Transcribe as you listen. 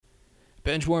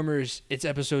Benchwarmers, it's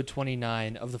episode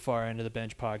 29 of the Far End of the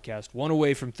Bench podcast, one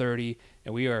away from 30,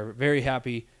 and we are very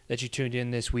happy that you tuned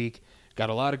in this week. Got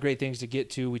a lot of great things to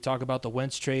get to. We talk about the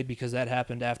Wentz trade because that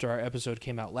happened after our episode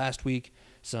came out last week.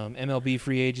 Some MLB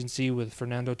free agency with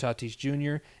Fernando Tatis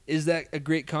Jr. Is that a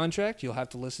great contract? You'll have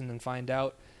to listen and find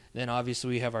out. Then obviously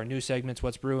we have our new segments,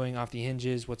 What's Brewing, Off the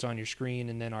Hinges, What's on Your Screen,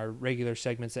 and then our regular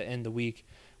segments that end the week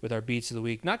with our Beats of the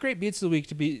Week. Not great Beats of the Week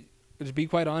to be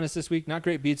quite honest this week. Not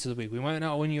great Beats of the Week. We might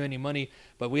not win you any money,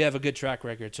 but we have a good track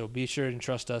record, so be sure and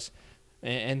trust us.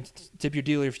 And tip your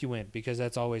dealer if you win, because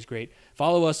that's always great.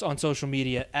 Follow us on social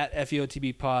media at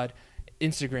FEOTB Pod,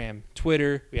 Instagram,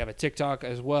 Twitter. We have a TikTok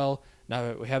as well.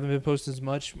 Now, we haven't been posting as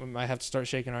much. We might have to start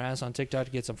shaking our ass on TikTok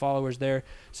to get some followers there.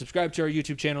 Subscribe to our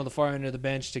YouTube channel, The Far End of the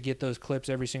Bench, to get those clips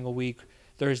every single week,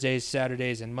 Thursdays,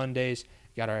 Saturdays, and Mondays.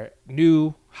 Got our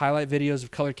new highlight videos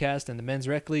of Colorcast and the Men's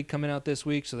Rec League coming out this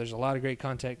week, so there's a lot of great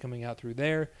content coming out through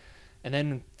there. And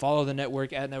then follow the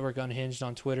network at Network Unhinged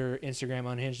on Twitter, Instagram,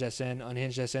 UnhingedSN,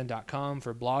 unhingedsn.com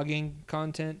for blogging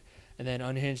content, and then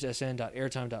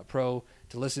unhingedsn.airtime.pro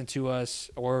to listen to us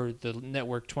or the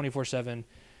network 24/7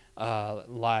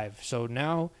 live. So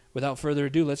now, without further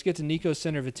ado, let's get to Nico's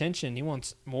center of attention. He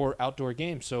wants more outdoor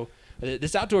games. So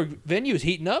this outdoor venue is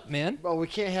heating up, man. Well, we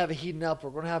can't have it heating up.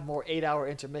 We're going to have more 8-hour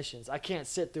intermissions. I can't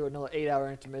sit through another 8-hour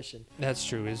intermission. That's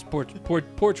true. It's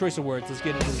poor choice of words. Let's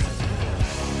get into this.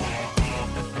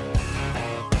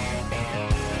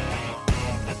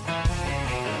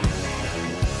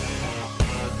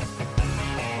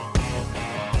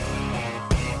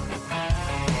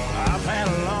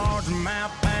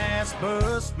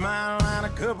 Bus smile and a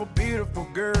couple beautiful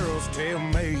girls tell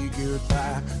me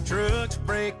goodbye. Trucks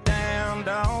break down,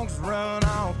 dogs run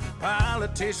off,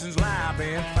 politicians lie,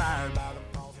 been fired by the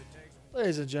boss.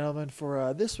 Ladies and gentlemen,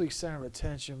 for this week's Center of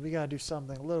Attention, we got to do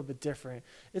something a little bit different.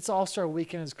 It's All-Star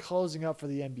Weekend is closing up for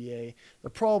the NBA. The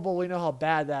Pro Bowl, we know how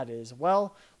bad that is.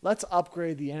 Well, let's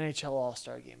upgrade the NHL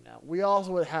All-Star Game now. We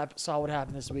also saw what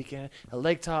happened this weekend at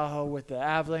Lake Tahoe with the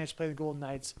Avalanche playing the Golden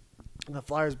Knights. And the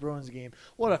Flyers-Bruins game.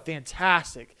 What a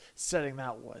fantastic setting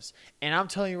that was. And I'm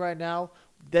telling you right now,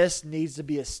 this needs to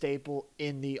be a staple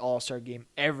in the All-Star game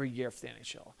every year for the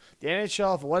NHL. The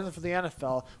NHL, if it wasn't for the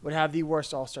NFL, would have the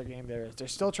worst All-Star game there is. They're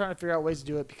still trying to figure out ways to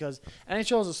do it because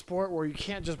NHL is a sport where you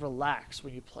can't just relax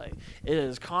when you play. It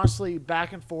is constantly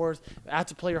back and forth. You have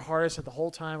to play your hardest at the whole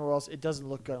time or else it doesn't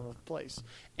look good on the place.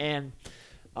 And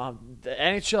the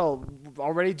NHL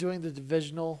already doing the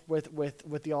divisional with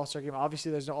the All-Star game.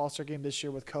 Obviously, there's no All-Star game this year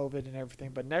with COVID and everything.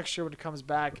 But next year when it comes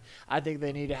back, I think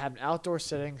they need to have an outdoor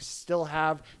setting, still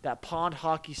have that pond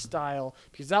hockey style,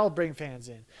 because that will bring fans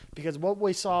in. Because what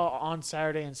we saw on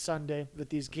Saturday and Sunday with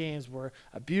these games were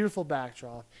a beautiful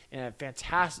backdrop and a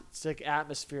fantastic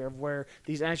atmosphere of where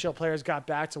these NHL players got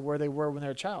back to where they were when they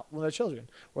were children,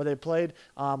 where they played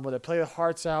their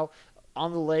hearts out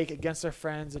on the lake against their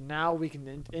friends, and now we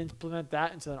can implement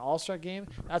that into an All-Star game.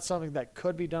 That's something that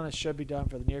could be done and should be done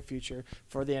for the near future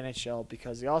for the NHL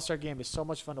because the All-Star game is so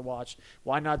much fun to watch.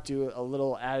 Why not do a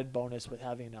little added bonus with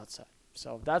having an outside?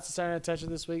 So that's the center of attention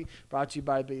this week, brought to you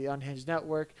by the Unhinged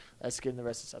Network. Let's get in the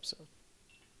rest of this episode.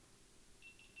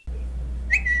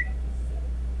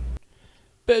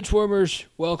 Benchwarmers,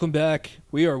 welcome back.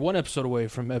 We are one episode away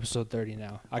from episode 30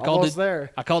 now. I called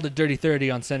it Dirty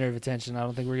 30 on Center of Attention. I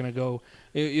don't think we're going to go.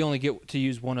 You only get to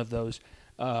use one of those.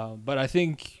 But I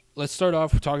think let's start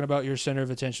off talking about your Center of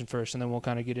Attention first, and then we'll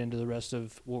kind of get into the rest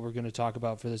of what we're going to talk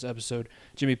about for this episode.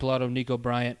 Jimmy Pilato, Nico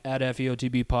Bryant, at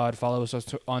FEOTB Pod. Follow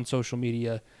us on social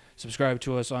media. Subscribe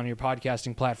to us on your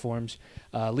podcasting platforms.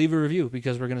 Leave a review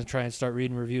because we're going to try and start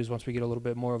reading reviews once we get a little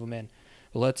bit more of them in.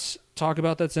 Let's talk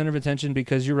about that center of attention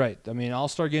because you're right. I mean,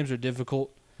 all-star games are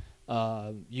difficult.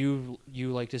 You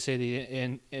like to say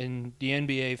the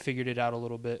NBA figured it out a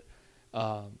little bit.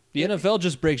 The NFL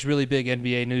just breaks really big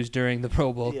NBA news during the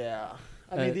Pro Bowl. Yeah.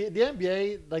 I mean, the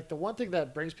NBA, like the one thing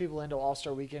that brings people into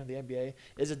All-Star Weekend in the NBA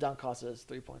is a dunk contest,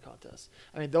 three-point contest.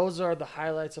 I mean, those are the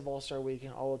highlights of All-Star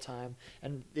Weekend all the time.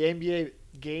 And the NBA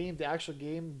game, the actual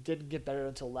game, didn't get better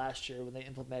until last year when they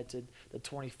implemented the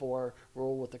 24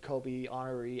 rule with the Kobe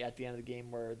honoree at the end of the game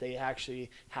where they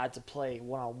actually had to play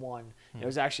one-on-one. It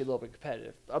was actually a little bit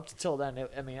competitive. Up until then,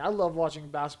 I love watching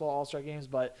basketball All-Star games,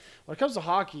 but when it comes to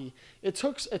hockey, it's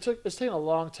taken a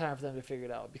long time for them to figure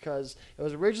it out because it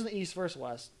was originally East versus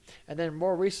West. And then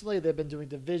more recently, they've been doing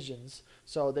divisions.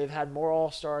 So they've had more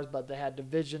All-Stars, but they had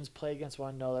divisions play against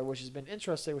one another, which has been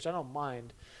interesting, which I don't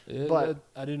mind. But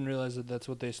I didn't realize that that's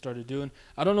what they started doing.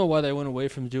 I don't know why they went away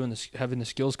from doing this, having the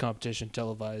skills competition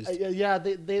televised. yeah,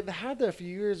 they've had that a few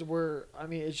years where, I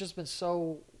mean, it's just been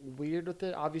so weird with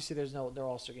it. Obviously, there's no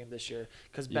All-Star game this year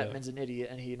because Bettman's an idiot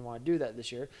and he didn't want to do that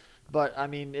this year. But, I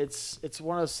mean, it's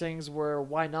one of those things where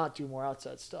why not do more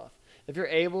outside stuff? If you're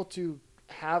able to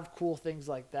have cool things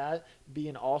like that be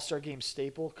an All-Star game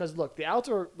staple, because look, the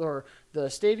outdoor or the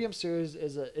stadium series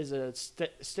is a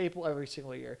staple every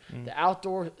single year. The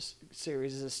outdoor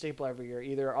series is a staple every year,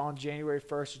 either on January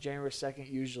 1st or January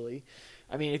 2nd usually.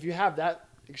 I mean, if you have that,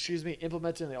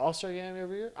 implemented in the All-Star game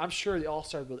every year, I'm sure the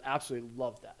All-Stars would absolutely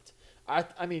love that.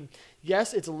 I mean,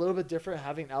 yes, it's a little bit different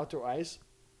having outdoor ice,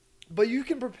 but you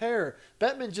can prepare.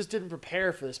 Bettman just didn't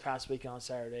prepare for this past weekend on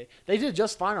Saturday. They did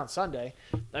just fine on Sunday.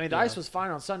 I mean, the ice was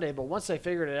fine on Sunday, but once they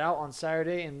figured it out on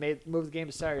Saturday and moved the game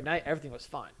to Saturday night, everything was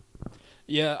fine.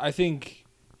 Yeah, I think,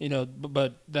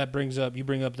 but that you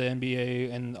bring up the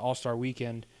NBA and All-Star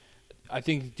weekend. I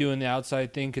think doing the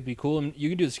outside thing could be cool. And you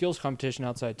can do the skills competition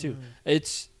outside too.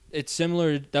 It's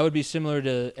similar. That would be similar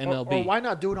to MLB. Or why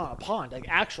not do it on a pond, like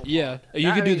actual pond? Yeah,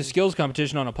 you could do the skills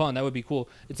competition on a pond. That would be cool.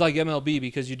 It's like MLB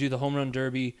because you do the home run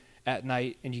derby at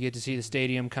night and you get to see the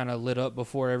stadium kind of lit up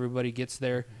before everybody gets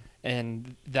there.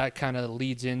 And that kind of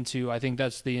leads into, I think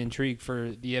that's the intrigue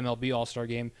for the MLB All-Star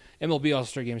Game. MLB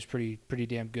All-Star Game is pretty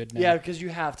damn good now. Yeah, because you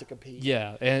have to compete.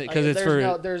 Yeah, and because it's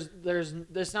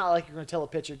there's not like you're going to tell a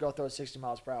pitcher go throw 60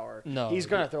 miles per hour. No, he's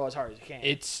going to throw as hard as he can.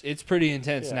 It's pretty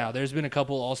intense now. There's been a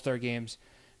couple All-Star games.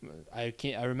 I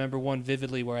remember one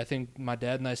vividly where I think my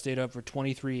dad and I stayed up for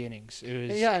 23 innings.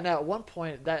 It was, and at one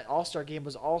point that All-Star game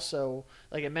was also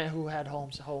like it meant who had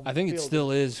home. I think field. it still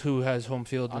is who has home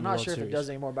field. I'm in the not World sure Series. if it does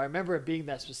anymore, but I remember it being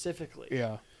that specifically.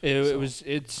 Yeah,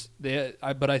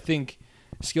 but I think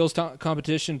skills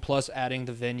competition plus adding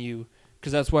the venue,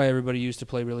 because that's why everybody used to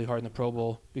play really hard in the Pro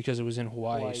Bowl, because it was in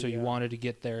Hawaii, so you wanted to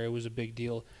get there. It was a big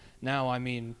deal. Now, I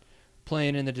mean,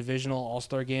 playing in the divisional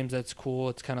All-Star games, that's cool.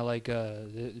 It's kind of like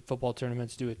the football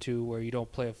tournaments do it too, where you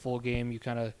don't play a full game. You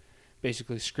kind of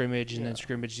basically scrimmage and then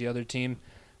scrimmage the other team.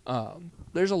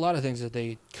 There's a lot of things that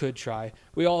they could try.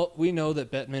 We know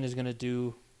that Bettman is going to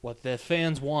do what the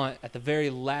fans want at the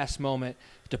very last moment,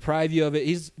 deprive you of it.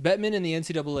 Bettman and the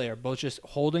NCAA are both just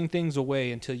holding things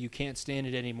away until you can't stand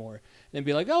it anymore. And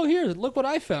be like, oh, here, look what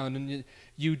I found. And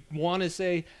you want to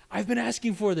say, I've been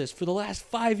asking for this for the last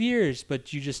 5 years,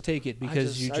 but you just take it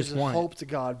because you just want it. I hope to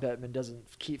God Bettman doesn't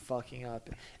keep fucking up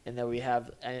and that we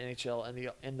have NHL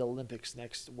and the Olympics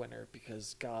next winter,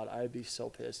 because, God, I'd be so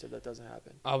pissed if that doesn't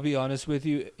happen. I'll be honest with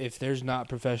you. If there's not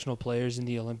professional players in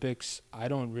the Olympics,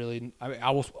 I'll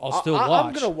still watch.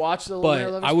 I'm going to watch the Winter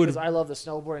Olympics because I love the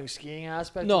snowboarding, skiing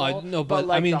aspect. But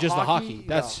I mean, just the hockey.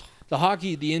 That's... No. The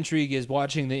hockey, the intrigue is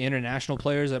watching the international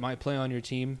players that might play on your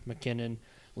team, McKinnon,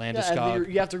 Landeskog.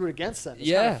 And you have to root against them.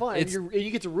 It's kind of fun. And you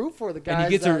get to root for the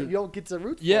guys you don't get to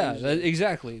root for. Yeah,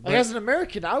 exactly. Like, as an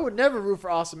American, I would never root for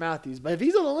Austin Matthews. But if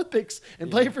he's in the Olympics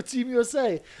and playing for Team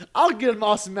USA, I'll get an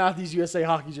Austin Matthews USA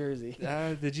hockey jersey.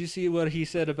 Did you see what he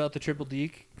said about the Triple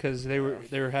Deke? Because they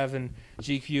were having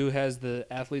GQ has the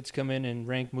athletes come in and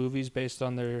rank movies based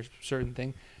on their certain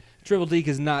thing. Triple Deke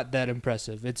is not that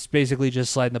impressive. It's basically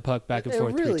just sliding the puck back and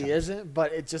forth. It really isn't,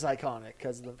 but it's just iconic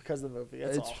because of the movie.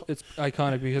 It's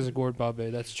iconic because of Gord Bombay.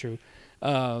 That's true.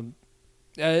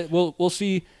 We'll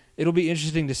see. It'll be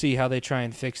interesting to see how they try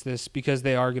and fix this, because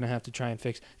they are going to have to try and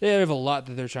fix. They have a lot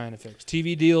that they're trying to fix.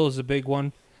 TV deal is a big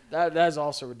one. That is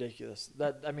also ridiculous.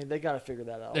 They got to figure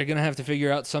that out. They're going to have to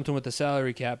figure out something with the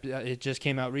salary cap. It just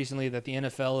came out recently that the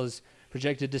NFL is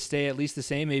projected to stay at least the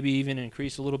same, maybe even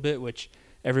increase a little bit, which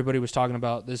everybody was talking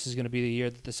about. This is going to be the year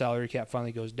that the salary cap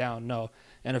finally goes down. No,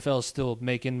 NFL is still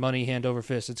making money hand over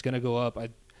fist. It's going to go up. I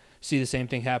see the same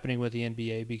thing happening with the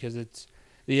NBA, because the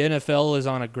NFL is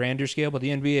on a grander scale, but the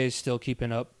NBA is still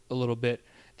keeping up a little bit.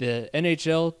 The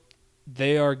NHL,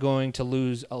 they are going to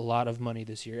lose a lot of money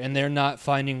this year, and they're not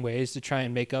finding ways to try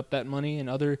and make up that money.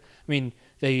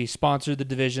 They sponsored the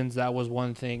divisions. That was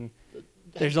one thing.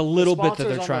 There's a little bit that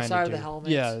they're trying to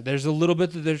do. Yeah, there's a little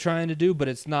bit that they're trying to do, but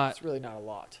it's not. It's really not a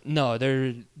lot. No,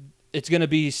 it's going to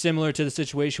be similar to the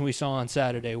situation we saw on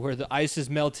Saturday, where the ice is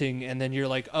melting, and then you're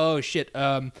like, oh shit,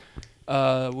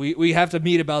 we have to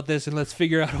meet about this, and let's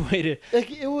figure out a way to.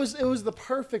 It was the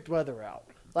perfect weather out.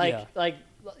 Like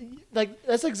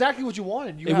that's exactly what you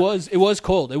wanted. It was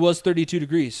cold. It was 32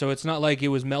 degrees, so it's not like it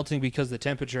was melting because the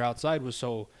temperature outside was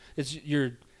so.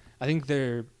 I think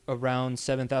they're around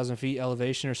 7,000 feet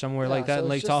elevation or somewhere like that so in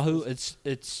Lake it's Tahoe. just-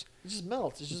 It's It just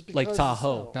melts. It's just because Lake it's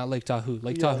Tahoe, snow. not Lake Tahoe.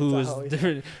 Lake Yeah, Tahoe is Tahoe,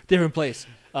 yeah. different place.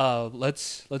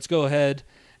 Let's go ahead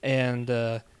and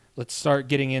let's start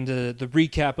getting into the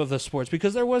recap of the sports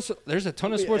because there's a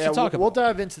ton of sports to talk We'll about.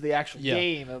 dive into the actual Yeah.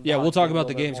 game. Of Yeah, we'll hockey talk a about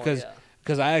the little bit games more, because yeah.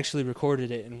 because I actually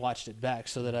recorded it and watched it back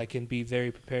so that I can be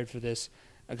very prepared for this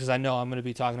because I know I'm going to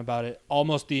be talking about it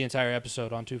almost the entire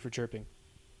episode on Two for Chirping.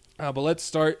 But let's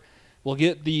start. We'll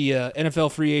get the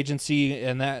NFL free agency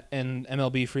and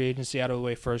MLB free agency out of the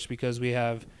way first because we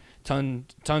have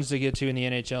tons to get to in the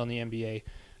NHL and the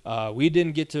NBA. We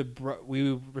didn't get to.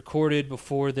 We recorded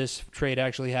before this trade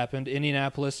actually happened.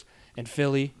 Indianapolis and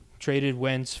Philly traded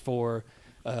Wentz for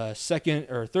second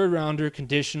or third rounder,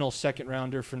 conditional second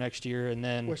rounder for next year, and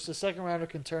then Which the second rounder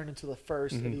can turn into the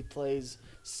first if he plays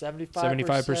 75%.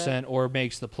 75% or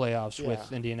makes the playoffs Yeah.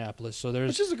 with Indianapolis. So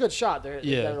Which is a good shot there.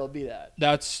 Yeah. That it'll be that.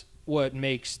 that's what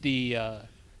makes the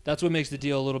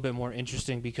deal a little bit more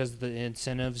interesting because the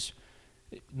incentives.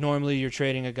 Normally, you're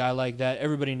trading a guy like that.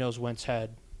 Everybody knows Wentz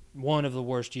had one of the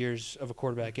worst years of a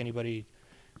quarterback anybody.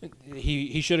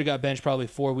 He should have got benched probably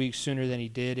 4 weeks sooner than he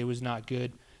did. It was not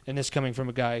good. And this coming from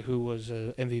a guy who was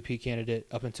an MVP candidate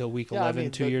up until week 11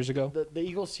 2 years ago. The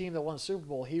Eagles team that won the Super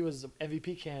Bowl, he was the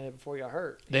MVP candidate before he got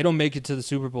hurt. They don't make it to the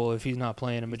Super Bowl if he's not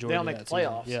playing a They majority don't of make that the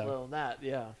playoffs. season. Yeah. Well, that,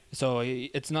 yeah. So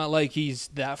it's not like he's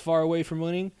that far away from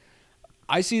winning.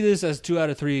 I see this as 2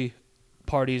 out of 3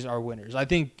 parties are winners. I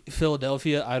think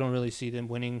Philadelphia, I don't really see them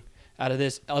winning out of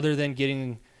this other than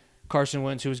getting Carson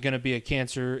Wentz, who is going to be a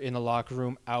cancer in the locker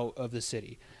room, out of the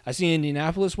city. I see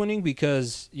Indianapolis winning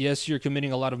because, yes, you're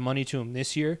committing a lot of money to him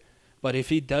this year, but if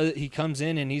he comes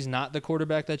in and he's not the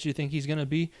quarterback that you think he's going to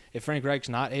be, if Frank Reich's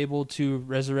not able to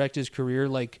resurrect his career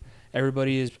like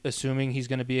everybody is assuming he's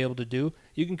going to be able to do,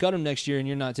 you can cut him next year and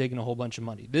you're not taking a whole bunch of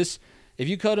money. If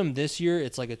you cut him this year,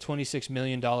 it's like a $26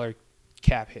 million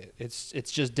cap hit. It's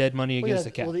just dead money against the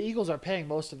cap. Well, the Eagles are paying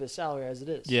most of his salary as it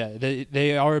is. Yeah,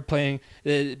 they are playing.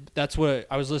 That's what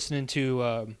I was listening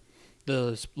to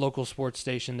the local sports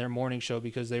station, their morning show,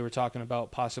 because they were talking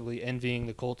about possibly envying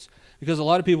the Colts because a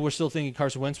lot of people were still thinking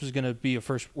Carson Wentz was going to be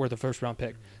worth a first round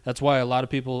pick. That's why a lot of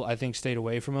people I think stayed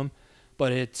away from him.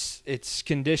 But it's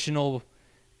conditional.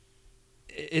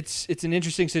 It's an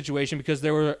interesting situation because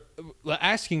there were the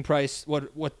asking price,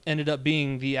 what ended up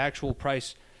being the actual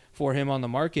price for him on the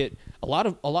market. A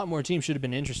lot more teams should have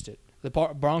been interested. The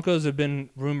Broncos have been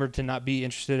rumored to not be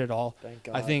interested at all. Thank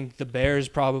God. I think the Bears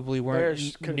probably weren't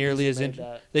Bears could've nearly as easily made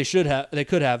interested. that. They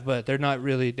could have, but they're not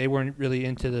really. They weren't really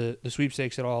into the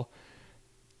sweepstakes at all.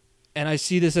 And I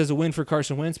see this as a win for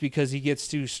Carson Wentz because he gets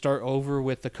to start over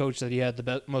with the coach that he had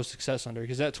the most success under.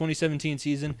 Because that 2017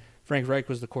 season, Frank Reich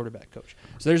was the quarterback coach.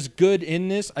 So there's good in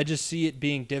this. I just see it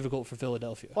being difficult for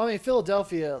Philadelphia. Well, I mean,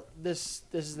 Philadelphia, this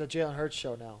is the Jalen Hurts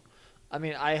show now. I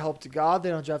mean, I hope to God they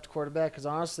don't draft a quarterback because,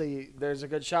 honestly, there's a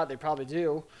good shot they probably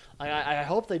do. I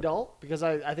hope they don't because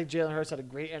I think Jalen Hurts had a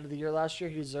great end of the year last year.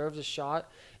 He deserves a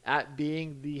shot at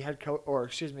being the head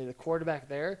coach the quarterback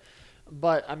there.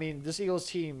 But, I mean, this Eagles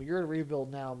team, you're in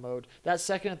rebuild now mode. That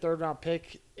second and third round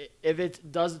pick, if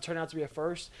it doesn't turn out to be a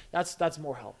first, that's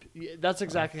more help. That's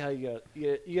exactly how you get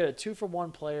it. You get a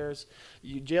 2-for-1 players.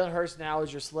 Jalen Hurts now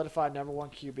is your solidified number 1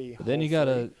 QB. But then you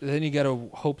gotta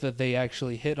hope that they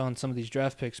actually hit on some of these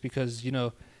draft picks because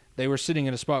they were sitting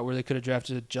in a spot where they could have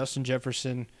drafted Justin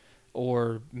Jefferson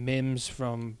or Mims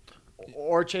from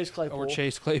or Chase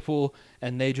Claypool.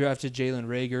 And they drafted Jalen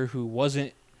Reagor, who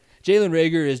wasn't. Jalen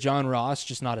Reagor is John Ross,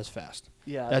 just not as fast.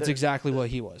 Yeah, that's exactly what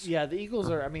he was. Yeah, the Eagles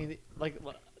are. I mean, like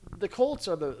the Colts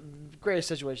are the greatest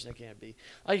situation they can be.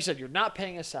 Like you said, you're not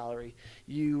paying a salary.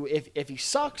 If he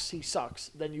sucks, he sucks.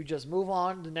 Then you just move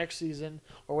on to next season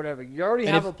or whatever. You already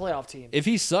have a playoff team. If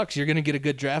he sucks, you're going to get a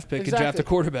good draft pick Exactly. and draft a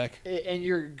quarterback. And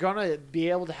you're going to be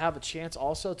able to have a chance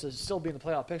also to still be in the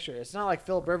playoff picture. It's not like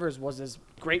Phillip Rivers was this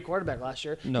great quarterback last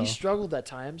year. No. He struggled at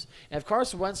times. And if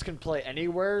Carson Wentz can play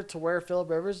anywhere to where Phillip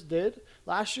Rivers did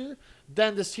last year,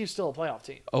 then this team's still a playoff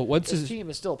team. Oh, this team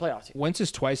is still a playoff team. Wentz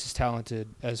is twice as talented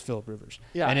as Phillip Rivers.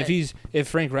 Yeah, and if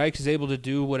Frank Reich is able to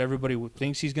do what everybody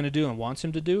thinks he's going to do and wants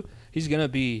him to do, he's going to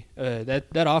be that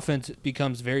offense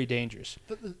becomes very dangerous.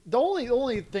 The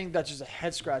only thing that's just a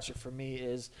head scratcher for me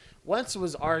is Wentz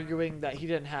was arguing that he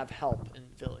didn't have help in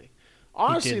Philly.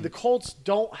 Honestly, the Colts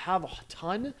don't have a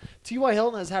ton. T.Y.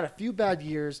 Hilton has had a few bad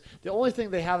years. The only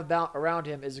thing they have around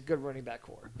him is a good running back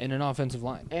core. And an offensive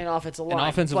line. An offensive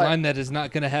line. Line that is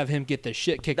not going to have him get the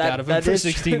shit kicked out of him for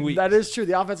 16 weeks. That is true.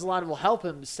 The offensive line will help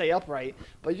him stay upright,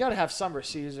 but you got to have some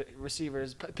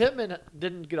receivers. Pittman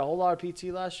didn't get a whole lot of PT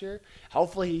last year.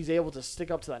 Hopefully he's able to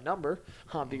stick up to that number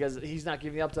because he's not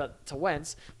giving up to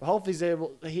Wentz. But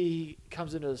hopefully he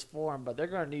comes into his form, but they're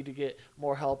going to need to get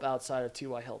more help outside of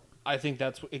T.Y. Hilton. I think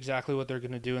that's exactly what they're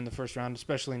going to do in the first round,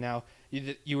 especially now.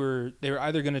 They were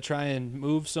either going to try and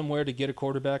move somewhere to get a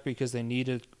quarterback because they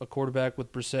need a quarterback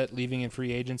with Brissett leaving in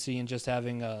free agency and just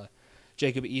having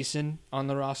Jacob Eason on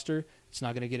the roster. It's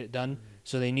not going to get it done.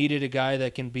 So they needed a guy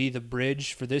that can be the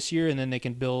bridge for this year, and then they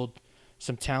can build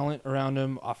some talent around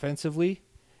him offensively.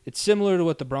 It's similar to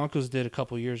what the Broncos did a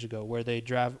couple years ago, where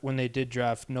when they did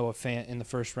draft Noah Fant in the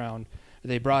first round,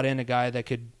 they brought in a guy that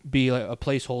could be a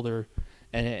placeholder.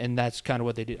 And that's kind of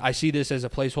what they did. I see this as a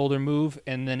placeholder move,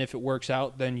 and then if it works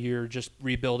out, then you're just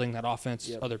rebuilding that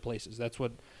offense other places. That's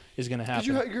what is going to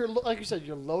happen. You're like you said,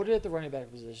 you're loaded at the running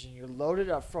back position. You're loaded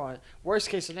up front. Worst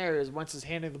case scenario is Wentz is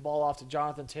handing the ball off to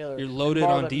Jonathan Taylor. You're loaded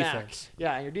on defense.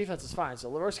 Yeah, and your defense is fine. So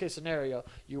the worst case scenario,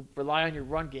 you rely on your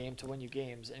run game to win you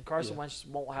games, and Carson Wentz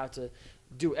won't have to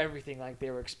do everything like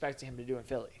they were expecting him to do in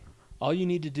Philly. All you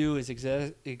need to do is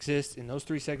exist in those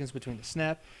 3 seconds between the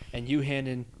snap and you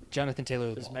handing Jonathan Taylor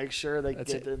the ball. Just make sure they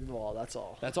get the ball. That's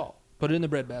all. That's all. Put it in the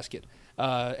breadbasket.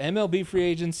 MLB free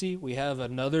agency, we have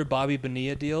another Bobby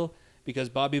Bonilla deal because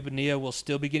Bobby Bonilla will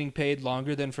still be getting paid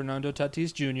longer than Fernando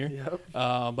Tatis Jr. Yep.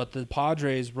 But the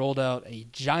Padres rolled out a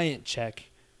giant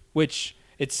check, which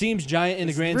it seems giant in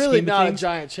the grand scheme of things. It's really not a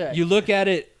giant check. You look at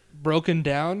it broken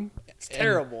down. It's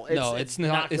terrible. It's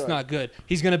not. It's not good.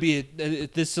 He's going to be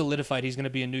this solidified. He's going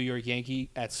to be a New York Yankee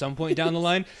at some point down the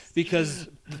line because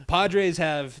the Padres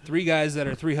have 3 guys that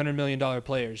are $300 million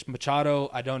players. Machado,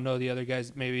 I don't know the other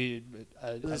guys. Maybe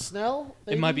is it Snell?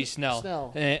 Maybe? It might be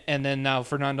Snell. And then now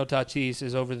Fernando Tatis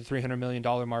is over the $300 million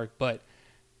mark, but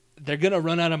they're going to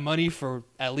run out of money for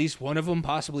at least one of them,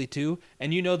 possibly 2.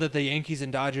 And you know that the Yankees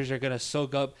and Dodgers are going to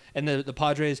soak up. And the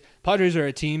Padres are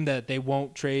a team that they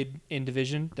won't trade in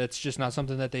division. That's just not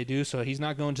something that they do. So he's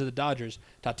not going to the Dodgers.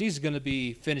 Tatis is going to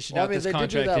be finishing out this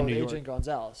contract in New York. Adrian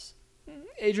Gonzalez.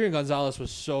 Adrian Gonzalez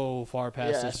was so far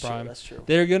past his prime. That's true.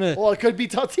 They're gonna. Well, it could be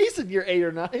Tatis in year 8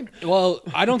 or 9. Well,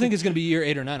 I don't think it's going to be year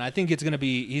 8 or 9. I think it's going to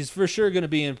be. He's for sure going to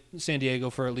be in San Diego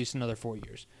for at least another 4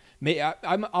 years.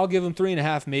 I'll give him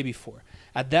 3.5, maybe 4.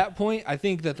 At that point, I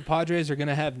think that the Padres are going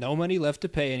to have no money left to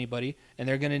pay anybody, and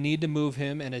they're going to need to move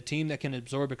him. And a team that can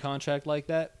absorb a contract like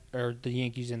that are the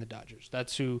Yankees and the Dodgers.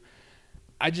 That's who.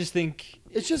 I just think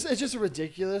it's just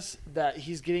ridiculous that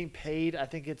he's getting paid. I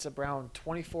think it's around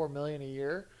 $24 million a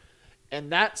year,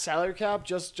 and that salary cap,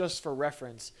 just for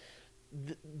reference,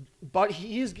 but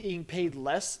he is getting paid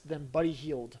less than Buddy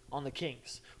Hield on the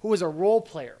Kings, who is a role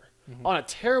player. On a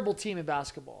terrible team in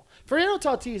basketball. Fernando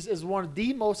Tatis is one of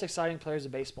the most exciting players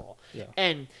in baseball. Yeah.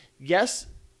 And yes,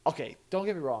 okay, don't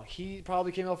get me wrong. He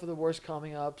probably came out for the worst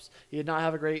coming ups. He did not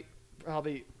have a great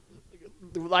probably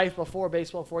life before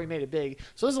baseball before he made it big.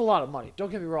 So there's a lot of money. Don't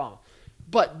get me wrong.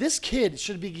 But this kid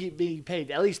should be being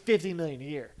paid at least $50 million a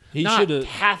year. He not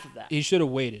half of that. He should have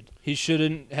waited. He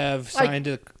shouldn't have signed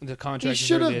the contract. He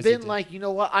should have been like, you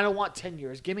know what? I don't want 10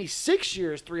 years. Give me 6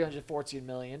 years, $314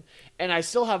 million, and I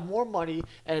still have more money,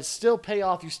 and it's still pay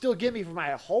off. You still give me for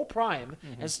my whole prime,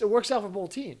 and it still works out for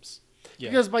both teams. Yeah.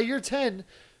 Because by year 10,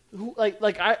 I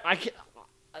can't.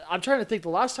 I'm trying to think. The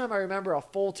last time I remember a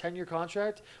full 10-year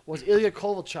contract was Ilya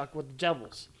Kovalchuk with the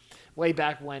Devils, way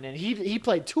back when, and he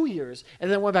played 2 years and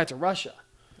then went back to Russia.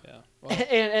 Yeah. Well,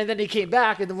 and then he came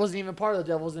back and wasn't even part of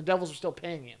the Devils, and the Devils were still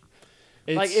paying him.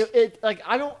 Obviously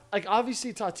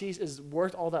Tatis is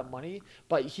worth all that money,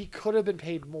 but he could have been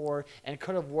paid more and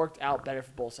could have worked out better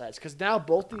for both sides. Because now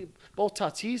both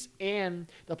Tatis and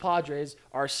the Padres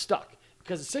are stuck.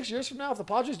 Because 6 years from now, if the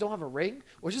Padres don't have a ring,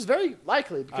 which is very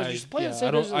likely because you're playing the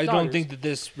same division as the Dodgers. I don't think that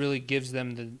this really gives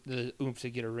them the oomph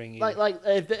to get a ring either.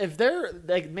 If they're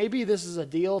maybe this is a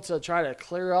deal to try to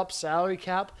clear up salary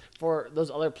cap for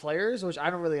those other players, which I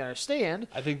don't really understand.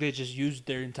 I think they just used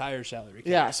their entire salary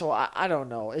cap. Yeah, so I don't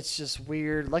know. It's just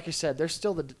weird. Like I said, they're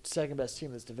still the second best team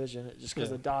in this division just because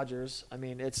the Dodgers. I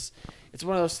mean, it's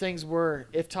one of those things where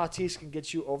if Tatis can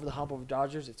get you over the hump of the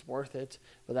Dodgers, it's worth it.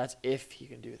 But that's if he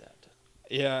can do that.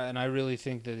 Yeah, and I really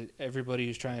think that everybody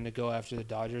who's trying to go after the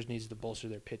Dodgers needs to bolster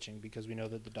their pitching because we know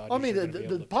that the Dodgers. I mean, are gonna be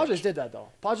able the to Padres pitch. did that though.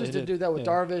 Padres They did did, do that with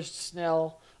yeah. Darvish,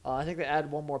 Snell. I think they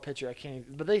added one more pitcher. I can't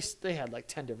even, but they had like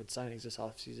 10 different signings this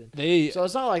offseason. So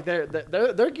it's not like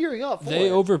they're gearing up. They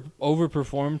it.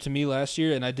 overperformed to me last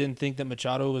year, and I didn't think that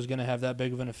Machado was going to have that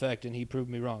big of an effect, and he proved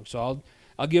me wrong. So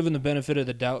I'll give him the benefit of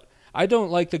the doubt. I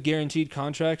don't like the guaranteed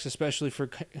contracts, especially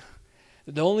for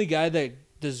the only guy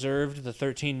that deserved the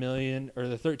 $13 million or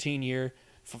the 13-year,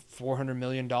 $400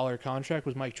 million contract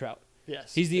was Mike Trout.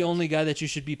 Yes, He's the only guy that you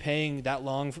should be paying that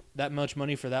much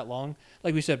money for that long.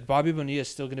 Like we said, Bobby Bonilla is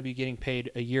still going to be getting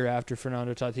paid a year after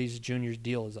Fernando Tatis Jr.'s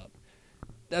deal is up.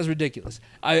 That's ridiculous.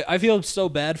 I feel so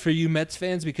bad for you Mets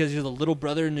fans because you're the little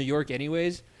brother in New York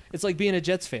anyways. It's like being a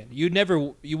Jets fan. You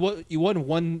won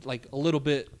one like a little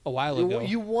bit a while ago.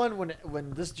 You won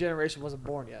when this generation wasn't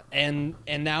born yet. And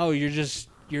now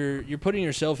you're putting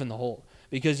yourself in the hole.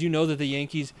 Because you know that the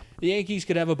Yankees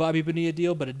could have a Bobby Bonilla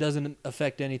deal, but it doesn't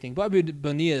affect anything. Bobby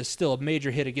Bonilla is still a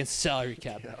major hit against the salary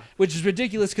cap, which is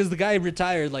ridiculous because the guy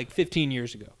retired like 15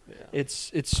 years ago. Yeah.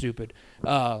 It's stupid.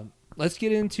 Let's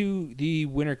get into the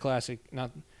Winter Classic,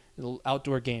 not the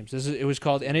outdoor games. It was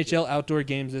called NHL Outdoor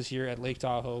Games this year at Lake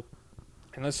Tahoe,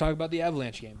 and let's talk about the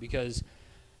Avalanche game because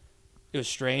it was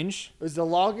strange. It was the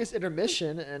longest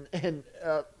intermission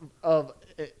of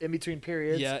in between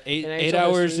periods. Yeah, 8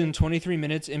 hours and 23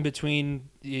 minutes in between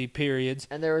the periods.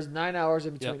 And there was 9 hours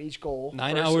in between each goal.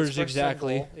 9 hours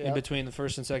exactly in between the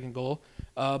first and second goal.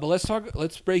 But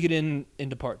let's break it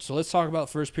into parts. So let's talk about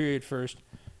first period first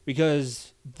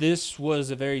because this was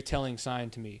a very telling sign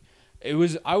to me.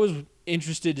 I was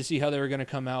interested to see how they were going to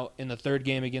come out in the third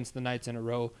game against the Knights in a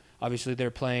row. Obviously,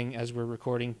 they're playing as we're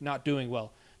recording, not doing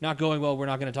well. Not going well. We're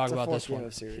not going to talk about this one.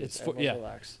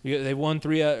 They won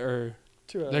 3 or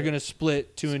 2. They're going to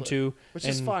split 2-2, which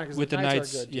is fine because the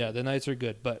Knights are good. Yeah, the Knights are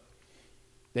good, but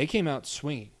they came out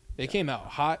swinging. They came out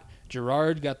hot.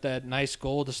 Gerard got that nice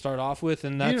goal to start off with,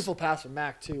 and that's beautiful pass from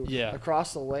Mac too. Yeah,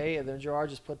 across the way, and then Gerard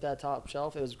just put that top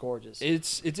shelf. It was gorgeous.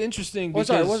 It's interesting. Well,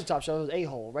 sorry, it wasn't top shelf. It was a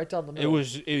hole right down the middle.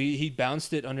 He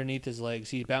bounced it underneath his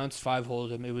legs. He bounced 5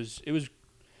 holes. It was.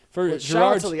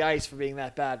 Shout out to the ice for being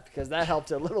that bad because that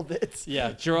helped a little bit.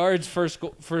 Yeah, Gerard's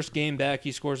first game back,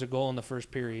 he scores a goal in the first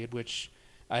period, which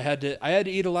I had to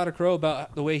eat a lot of crow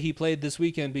about the way he played this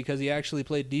weekend because he actually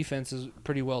played defenses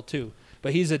pretty well too.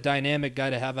 But he's a dynamic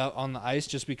guy to have out on the ice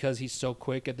just because he's so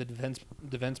quick at the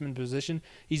defenseman position.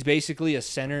 He's basically a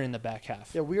center in the back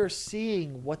half. Yeah, we are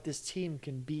seeing what this team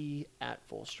can be at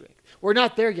full strength. We're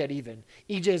not there yet even.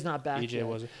 EJ's not back yet.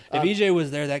 Wasn't. If EJ was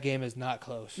there, that game is not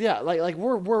close. Yeah, like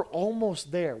we're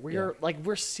almost there.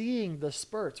 We're seeing the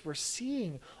spurts. We're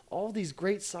seeing all these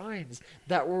great signs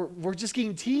that we're just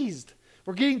getting teased.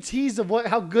 We're getting teased of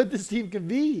how good this team can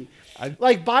be.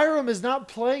 Byram is not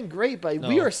playing great, but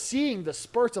we are seeing the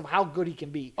spurts of how good he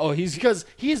can be. Oh, because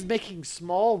he is making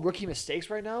small rookie mistakes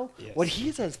right now. Yes. When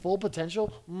he's at his full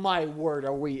potential, my word,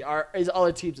 is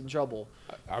other teams in trouble?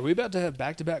 Are we about to have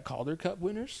back-to-back Calder Cup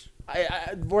winners?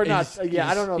 We're not.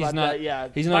 I don't know about that. Yeah,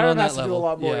 he's not Byram on that has to level. do a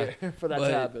lot more for that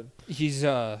to happen. He's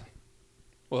well,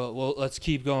 let's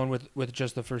keep going with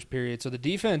just the first period. So the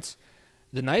defense,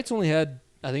 the Knights only had,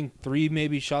 I think, 3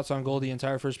 maybe shots on goal the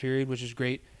entire first period, which is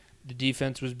great. The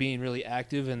defense was being really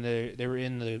active, and they were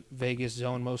in the Vegas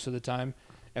zone most of the time.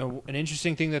 And an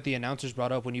interesting thing that the announcers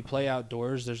brought up, when you play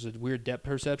outdoors, there's a weird depth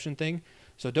perception thing.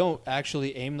 So don't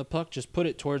actually aim the puck. Just put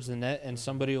it towards the net, and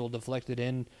somebody will deflect it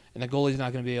in, and the goalie's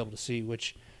not going to be able to see,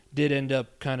 which did end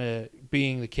up kind of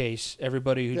being the case.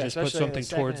 Everybody who just put something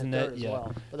towards the net. Yeah.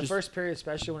 Well. But the first period,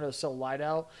 especially when it was so light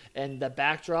out, and the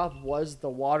backdrop was the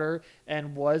water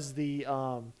and was the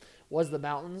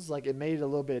mountains, like it made a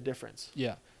little bit of difference.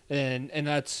 Yeah. And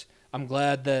that's, I'm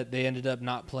glad that they ended up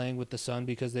not playing with the sun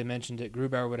because they mentioned it.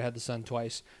 Grubauer would have had the sun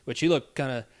twice, which he looked kind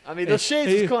of. I mean, those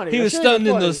shades was funny. He was stunned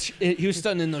in those. He was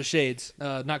stunned in those shades.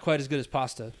 Not quite as good as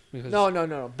Pasta.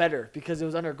 No, better because it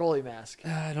was under a goalie mask.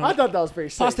 I thought that was pretty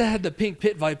sick. Pasta had the pink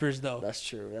pit vipers though. That's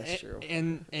true.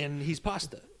 And he's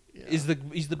Pasta. Yeah. He's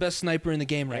the best sniper in the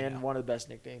game right now. And one of the best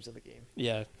nicknames in the game.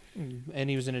 Yeah. And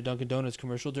he was in a Dunkin' Donuts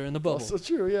commercial during the bubble. Also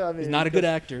true, yeah. I mean, he's not a good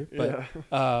actor,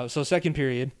 but so second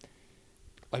period.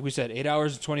 Like we said, 8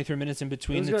 hours and 23 minutes in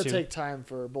between the two. It was going to take time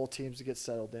for both teams to get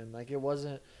settled in. Like it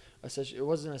wasn't it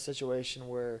wasn't a situation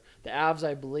where the Avs,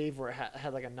 I believe,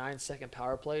 had like a 9-second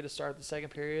power play to start the second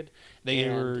period. They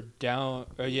were down.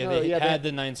 They had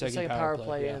the 9-second power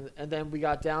play. Yeah. And then we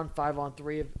got down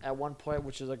 5-on-3 at one point,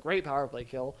 which is a great power play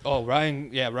kill. Oh, Ryan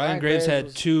Graves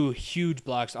had 2 huge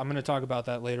blocks. I'm going to talk about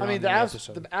that later. I mean, on the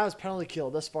episode. Avs penalty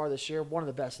kill thus far this year, one of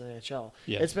the best in the NHL.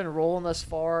 Yeah. It's been rolling thus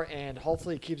far, and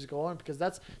hopefully it keeps going because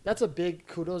that's a big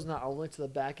kudos not only to the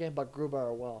back end but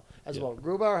Grubauer well.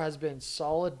 Grubauer has been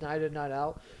solid night in, night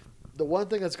out. The one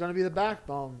thing that's going to be the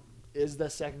backbone is the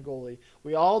second goalie.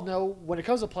 We all know when it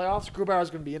comes to playoffs, Grubauer is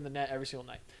going to be in the net every single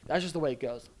night. That's just the way it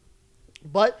goes.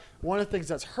 But one of the things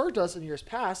that's hurt us in years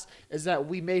past is that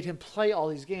we made him play all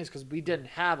these games because we didn't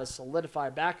have a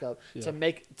solidified backup to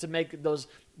make those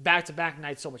back-to-back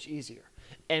nights so much easier.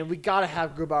 And we got to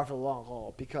have Grubauer for the long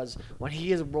haul because when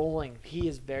he is rolling, he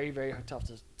is very, very tough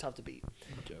to beat.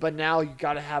 Okay. But now you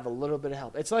got to have a little bit of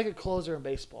help. It's like a closer in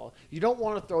baseball. You don't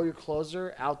want to throw your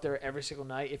closer out there every single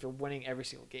night if you're winning every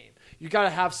single game. You got to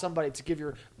have somebody to give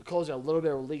your closer a little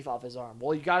bit of relief off his arm.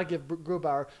 Well, you got to give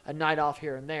Grubauer a night off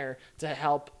here and there to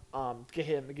help get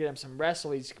him some rest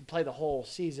so he can play the whole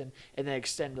season and then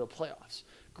extend to the playoffs.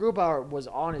 Grubauer was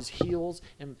on his heels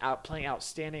and playing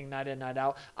outstanding night in, night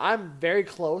out. I'm very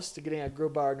close to getting a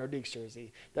Grubauer Nordiques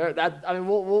jersey.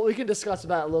 We can discuss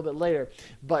about it a little bit later,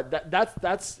 but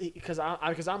that's because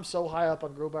I'm so high up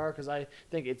on Grubauer because I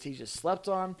think he just slept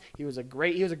on. He was a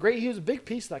big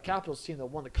piece of that Capitals team that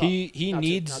won the cup.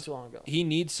 Not too long ago. He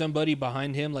needs somebody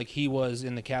behind him like he was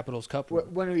in the Capitals Cup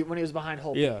when he was behind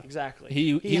Holtby. Yeah, exactly.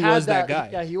 He was that guy.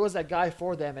 Yeah, he was that guy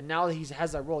for them, and now that he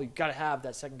has that role, you got to have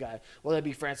that second guy. Whether it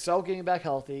be Francois getting back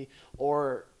healthy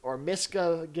or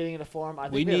Miska getting into form. I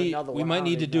think we might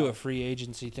need to do a free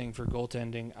agency thing for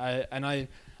goaltending.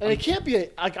 It can't be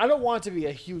I don't want it to be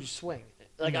a huge swing.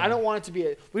 I don't want it to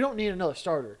be we don't need another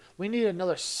starter. We need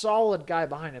another solid guy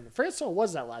behind him. Francois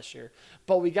was that last year,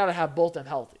 but we got to have both them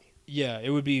healthy. Yeah, it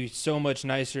would be so much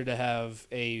nicer to have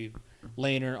a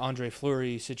Lehner, Andre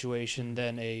Fleury situation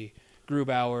than a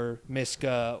Grubauer,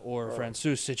 Miska, or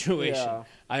Francouz situation. Yeah.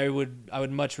 I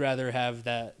would much rather have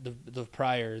that the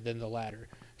prior than the latter.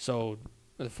 So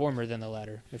the former than the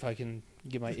latter, if I can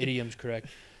get my idioms correct.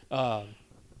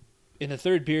 In the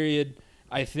third period,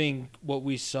 I think what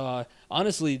we saw,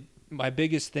 honestly, my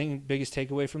biggest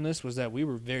takeaway from this was that we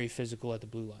were very physical at the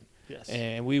blue line. Yes.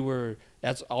 And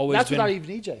that's without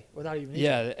even EJ.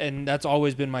 Yeah, and that's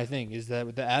always been my thing, is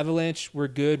that the Avalanche were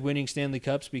good winning Stanley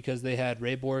Cups because they had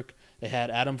Ray Bourque, they had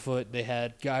Adam Foote, they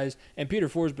had guys, and Peter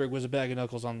Forsberg was a bag of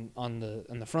knuckles on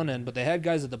the front end, but they had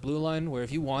guys at the blue line where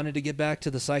if you wanted to get back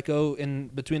to the psycho in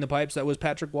between the pipes that was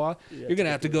Patrick Waugh, you're going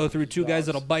to have to go through 2 guys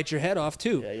that'll bite your head off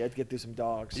too. Yeah, you have to get through some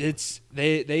dogs.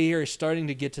 They are starting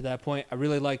to get to that point. I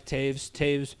really like Taves.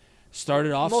 Taves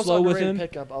started off most slow with him.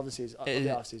 Pickup of the season, of the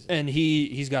offseason. And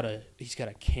he's got a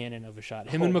cannon of a shot.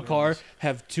 Him and Makar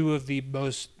have 2 of the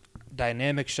most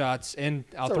dynamic shots, and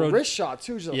it's a wrist shot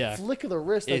too, just a flick of the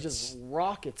wrist that just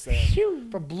rockets there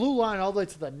from blue line all the way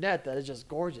to the net. That is just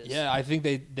gorgeous. Yeah, I think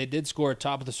they did score a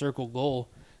top of the circle goal.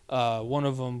 One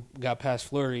of them got past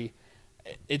Fleury.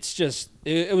 It's just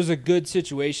it was a good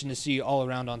situation to see all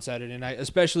around on Saturday night,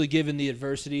 especially given the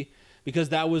adversity, because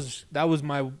that was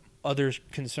my other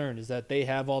concern, is that they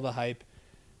have all the hype,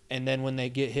 and then when they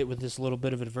get hit with this little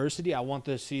bit of adversity, I want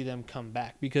to see them come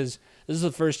back, because this is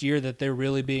the first year that they're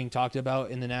really being talked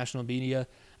about in the national media.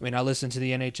 I mean, I listen to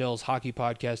the NHL's hockey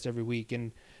podcast every week,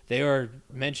 and they are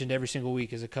mentioned every single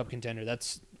week as a cup contender.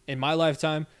 That's, in my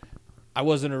lifetime, I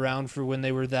wasn't around for when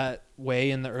they were that way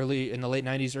in the late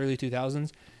 90s, early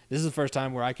 2000s. This is the first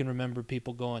time where I can remember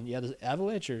people going, yeah, the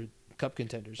Avalanche are cup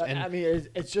contenders. And I mean,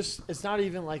 it's not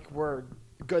even like we're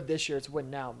good this year. It's win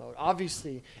now mode.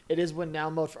 Obviously, it is win now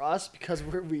mode for us because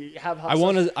we have. I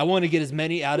want to get as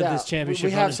many out of this championship.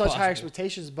 We have such high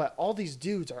expectations, but all these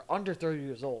dudes are under 30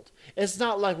 years old. It's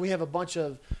not like we have a bunch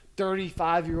of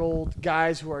 35-year-old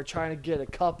guys who are trying to get a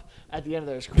cup at the end of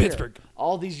their career. Pittsburgh.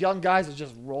 All these young guys are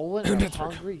just rolling and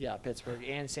hungry. Yeah, Pittsburgh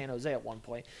and San Jose at one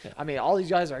point. Yeah. I mean, all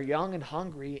these guys are young and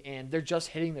hungry, and they're just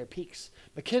hitting their peaks.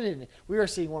 McKinnon, we are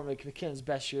seeing one of McKinnon's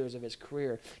best years of his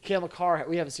career. Cale Makar,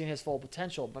 we haven't seen his full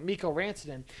potential, but Mikko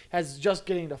Rantanen has just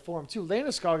getting into form too.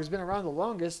 Landeskog has been around the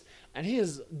longest, and he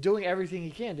is doing everything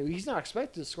he can do. He's not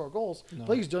expected to score goals,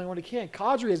 but he's doing what he can.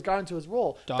 Kadri has gotten into his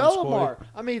role. Bellemare,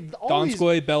 I mean,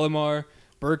 Donskoy, Bellemare,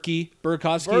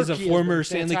 Burakovsky is a former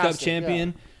Stanley Cup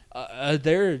champion. Yeah.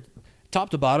 They're top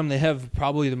to bottom. They have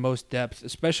probably the most depth,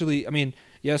 especially, I mean,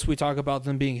 yes, we talk about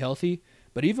them being healthy,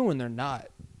 but even when they're not,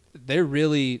 they're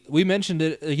really, we mentioned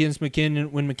it against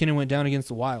McKinnon when McKinnon went down against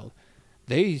the Wild.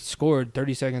 They scored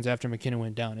 30 seconds after McKinnon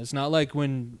went down. It's not like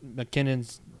when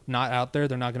McKinnon's not out there,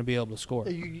 they're not going to be able to score.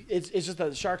 It's just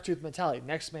the shark tooth mentality.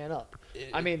 Next man up.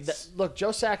 I mean, look, Joe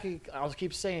Sakic, I'll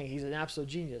keep saying he's an absolute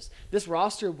genius. This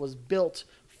roster was built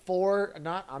for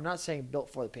I'm not saying built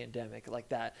for the pandemic like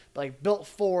that, but like built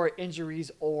for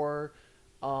injuries or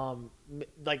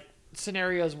like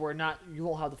scenarios where you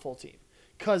won't have the full team.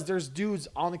 Because there's dudes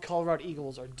on the Colorado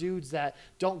Eagles or dudes that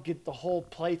don't get the whole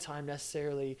play time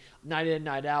necessarily night in,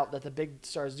 night out that the big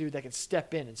stars do that can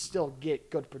step in and still get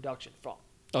good production from.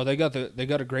 Oh, they got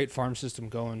a great farm system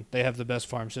going. They have the best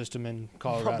farm system in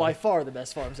Colorado. By far the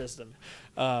best farm system.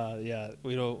 Yeah,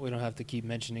 we don't have to keep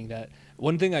mentioning that.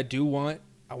 One thing I do want,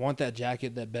 I want that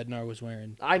jacket that Bednar was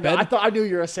wearing. I know. I knew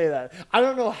you were gonna say that. I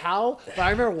don't know how, but I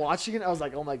remember watching it. I was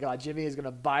like, oh my god, Jimmy is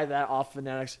gonna buy that off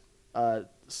Fanatics. Go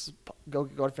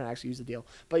to Fanatics, use the deal.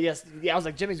 But yes, I was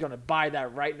like, Jimmy's going to buy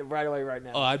that right away right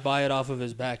now. Oh, I'd buy it off of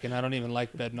his back, and I don't even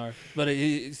like Bednar. But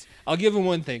I'll give him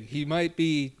one thing. He might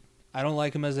be. I don't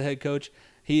like him as a head coach.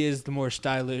 He is the most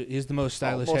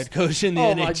stylish head coach in the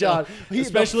NHL. My God.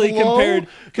 Especially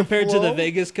compared to the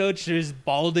Vegas coach, who's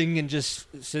balding and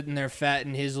just sitting there fat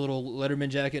in his little Letterman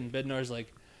jacket, and Bednar's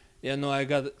like, yeah, no,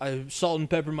 I salt and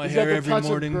pepper my hair every morning. He's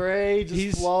got the touch of gray,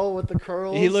 just flow with the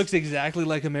curls. He looks exactly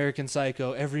like American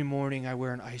Psycho. Every morning I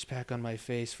wear an ice pack on my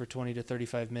face for 20 to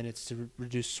 35 minutes to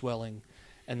reduce swelling.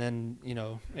 And then,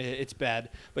 it's bad.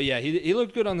 But yeah, he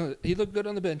looked good on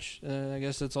the bench. I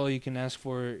guess that's all you can ask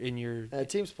for in your the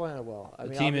team's playing well.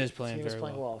 The team is playing very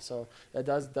well. So that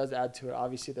does add to it.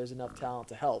 Obviously there's enough talent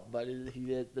to help, but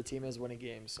the team is winning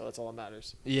games, so that's all that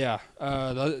matters. Yeah.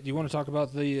 Do you want to talk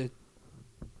about the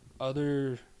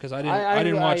other, because I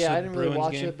didn't watch the Bruins game. I didn't really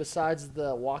watch it besides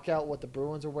the walkout what the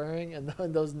Bruins are wearing and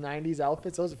those 90s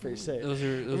outfits. Those are pretty sick.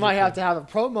 We might have to have a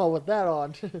promo with that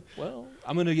on. Well,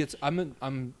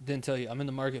 didn't tell you, I'm in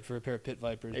the market for a pair of Pit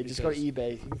Vipers. Hey, just go to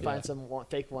eBay. You can find some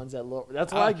fake ones that look.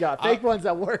 That's what I got. Fake ones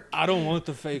that work. I don't want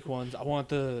the fake ones. I want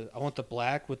the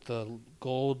black with the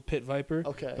gold Pit Viper.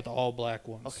 Okay. But the all black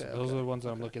ones. Okay. Those are the ones that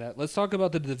I'm looking at. Let's talk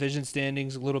about the division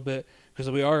standings a little bit,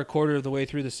 because we are a quarter of the way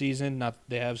through the season. Not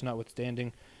the Avs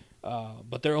notwithstanding,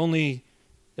 but they're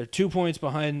 2 points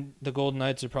behind the Golden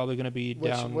Knights. Are probably going to be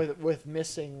down with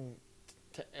missing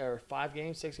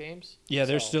 6 games. Yeah,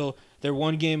 they're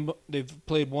one game. They've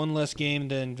played one less game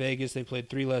than Vegas. They played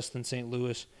 3 less than St.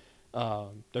 Louis.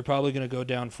 They're probably going to go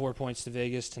down 4 points to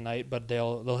Vegas tonight, but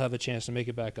they'll have a chance to make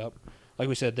it back up. Like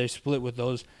we said, they split with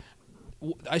those.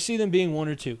 I see them being 1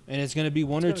 or 2, and it's going to be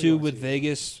 1 or 2 with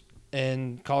Vegas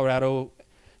and Colorado.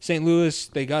 St. Louis,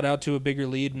 they got out to a bigger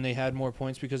lead and they had more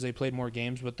points because they played more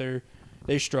games, but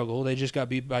they struggle. They just got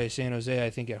beat by San Jose, I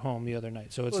think, at home the other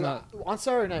night. So it's not on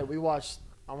Saturday night. We watched.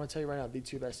 I'm going to tell you right now, the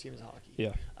 2 best teams in hockey.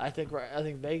 Yeah. I think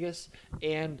Vegas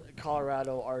and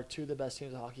Colorado are 2 of the best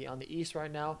teams in hockey. On the East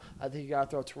right now, I think you got to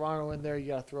throw Toronto in there. You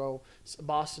got to throw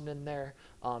Boston in there,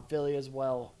 Philly as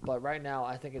well. But right now,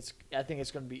 I think it's going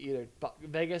to be either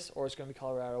Vegas or it's going to be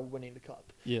Colorado winning the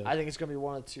cup. Yeah. I think it's going to be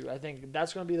one of the 2. I think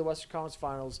that's going to be the Western Conference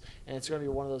Finals, and it's going to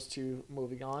be one of those 2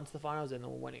 moving on to the finals and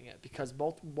then winning it. Because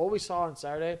what we saw on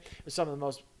Saturday was some of the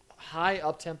most high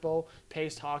up-tempo,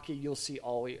 paced hockey you'll see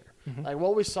all year. Mm-hmm. Like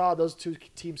what we saw, those 2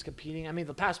 teams competing. I mean,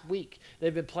 the past week,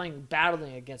 they've been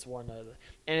battling against one another.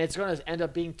 And it's going to end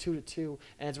up being 2-2,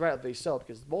 and it's rightly so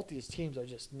because both these teams are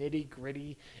just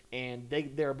nitty-gritty, and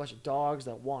they're a bunch of dogs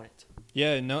that want it.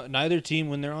 Yeah, neither team,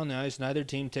 when they're on the ice, neither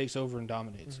team takes over and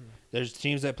dominates. Mm-hmm. There's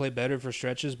teams that play better for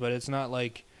stretches, but it's not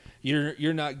like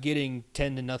you're not getting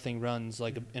 10-0 runs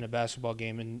like in a basketball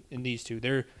game in these 2.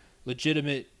 They're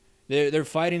legitimate. They're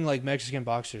fighting like Mexican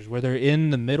boxers, where they're in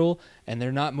the middle and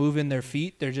they're not moving their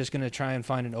feet. They're just going to try and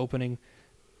find an opening.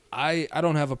 I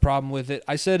don't have a problem with it.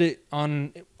 I said it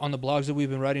on the blogs that we've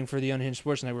been writing for the Unhinged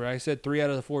Sports Network. I said 3 out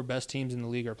of the 4 best teams in the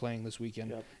league are playing this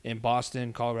weekend in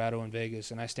Boston, Colorado, and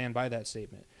Vegas, and I stand by that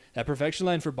statement. That perfection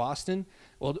line for Boston,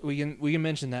 well, we can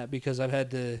mention that because I've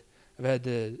had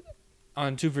the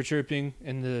on 2 for Chirping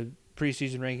in the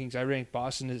preseason rankings. I ranked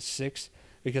Boston as 6th.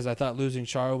 Because I thought losing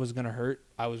Chara was going to hurt.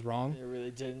 I was wrong. It really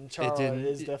didn't.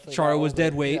 Chara was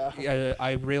dead weight. Yeah.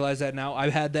 I realize that now.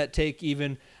 I've had that take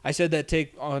I said that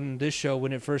take on this show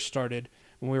when it first started,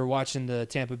 when we were watching the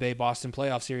Tampa Bay-Boston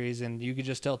playoff series, and you could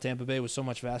just tell Tampa Bay was so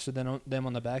much faster than them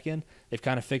on the back end. They've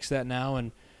kind of fixed that now,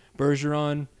 and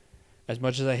Bergeron, as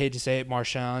much as I hate to say it,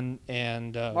 Marchand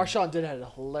and... Marchand did have a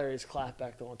hilarious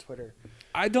clapback, though, on Twitter.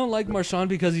 I don't like Marchand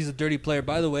because he's a dirty player.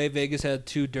 By the way, Vegas had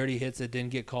 2 dirty hits that didn't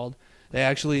get called.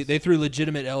 They threw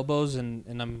legitimate elbows,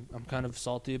 and I'm kind of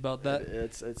salty about that.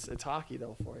 It's hockey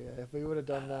though for you. If we would have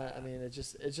done that, I mean, it's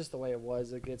just the way it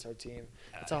was against our team.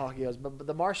 It's how hockey goes. But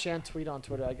the Marchand tweet on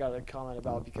Twitter, I got a comment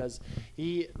about because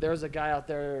there was a guy out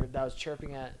there that was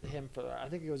chirping at him for, I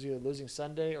think it was either losing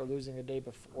Sunday or losing a day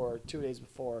before or 2 days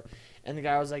before, and the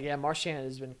guy was like, yeah, Marchand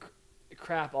has been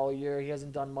crap all year. He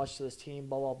hasn't done much to this team.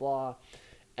 Blah blah blah.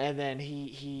 And then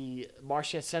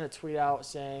Marchand sent a tweet out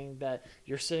saying that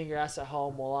you're sitting your ass at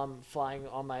home while I'm flying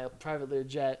on my private Lear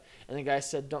jet. And the guy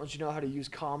said, don't you know how to use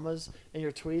commas in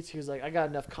your tweets? He was like, I got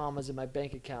enough commas in my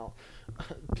bank account,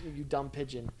 you dumb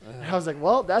pigeon. And I was like,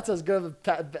 well, that's as good of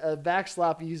a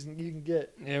backslap you can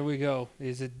get. There we go.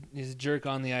 He's a jerk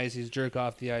on the ice. He's a jerk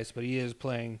off the ice, but he is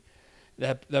playing.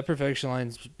 That perfection line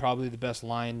is probably the best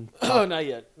line. Oh, not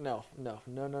yet. No. Look.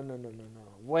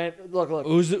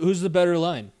 Who's the better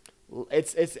line?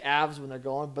 It's Avs when they're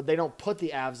going, but they don't put the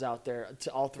Avs out there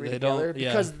to all three together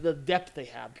because the depth they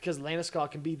have. Because Landeskog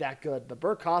can be that good, but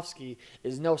Burakovsky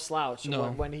is no slouch.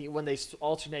 No. When they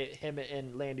alternate him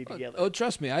and Landy together. Oh,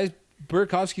 trust me,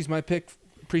 Burakovsky's my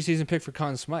preseason pick for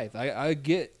Conn Smythe. I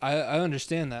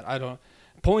understand that. I don't.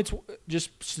 Points, just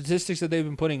statistics that they've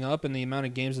been putting up and the amount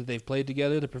of games that they've played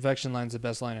together, the perfection line's the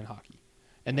best line in hockey.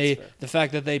 And the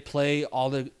fact that they play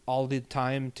all the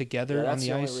time together on the ice. That's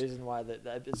the only reason why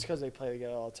it's because they play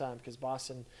together all the time. Because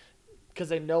Boston, because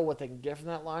they know what they can get from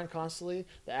that line constantly.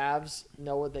 The Avs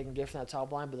know what they can get from that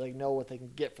top line, but they know what they can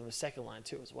get from the second line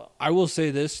too as well. I will say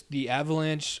this: the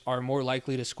Avalanche are more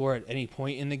likely to score at any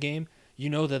point in the game. You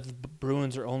know that the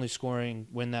Bruins are only scoring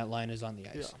when that line is on the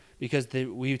ice because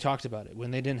we talked about it.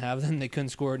 When they didn't have them, they couldn't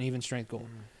score an even strength goal.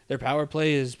 Mm-hmm. Their power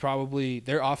play is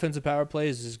their offensive power play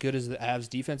is as good as the Avs'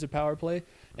 defensive power play,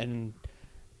 and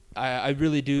I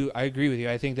really do. I agree with you.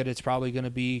 I think that it's probably going to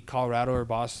be Colorado or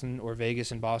Boston or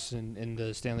Vegas and Boston in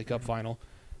the Stanley Cup final,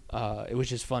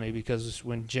 which is funny because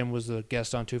when Jim was the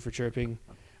guest on Two for Chirping,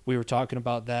 we were talking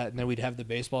about that, and then we'd have the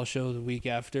baseball show the week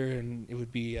after, and it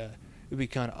would be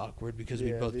kind of awkward because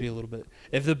we'd both be a little bit.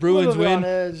 If the Bruins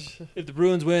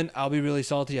win, I'll be really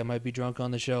salty. I might be drunk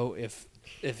on the show. If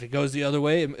it goes the other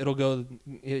way,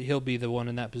 he'll be the one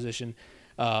in that position.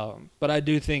 But I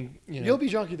do think you'll be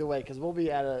drunk either way because we'll be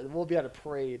at a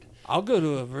parade. I'll go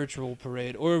to a virtual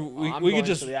parade, or we could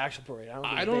just to the actual parade.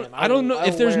 I don't know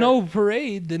if there's no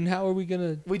parade. Then how are we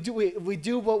gonna? We do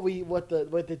what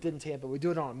they did in Tampa. We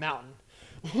do it on a mountain.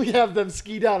 We have them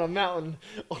ski down a mountain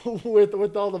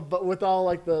with all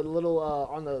like the little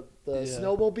on the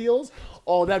snowmobiles.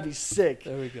 Oh, that'd be sick.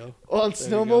 There we go. On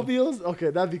snowmobiles?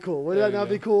 Okay, that'd be cool. Would that not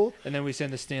be cool? And then we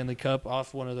send the Stanley Cup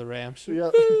off one of the ramps.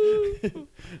 Yeah.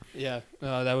 Yeah.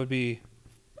 That would be.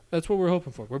 That's what we're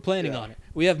hoping for. We're planning on it.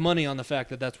 We have money on the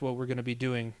fact that that's what we're going to be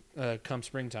doing come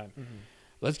springtime. Mm-hmm.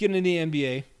 Let's get into the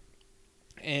NBA.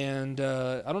 And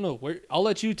I don't know. I'll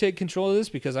let you take control of this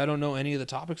because I don't know any of the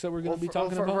topics that we're going to be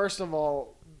talking about. First of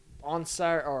all, let's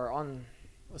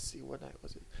see, what night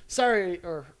was it?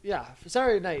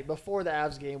 Saturday night before the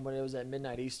Avs game when it was at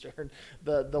midnight Eastern,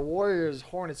 the Warriors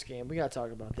Hornets game. We got to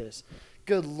talk about this.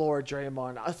 Good Lord,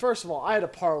 Draymond. First of all, I had a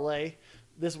parlay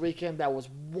this weekend that was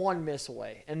one miss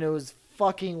away, and it was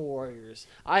fucking Warriors.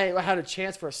 I had a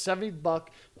chance for a $70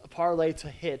 parlay to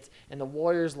hit, and the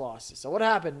Warriors lost it. So what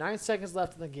happened? 9 seconds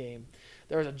left in the game.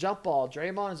 There was a jump ball.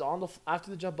 After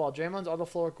the jump ball, Draymond's on the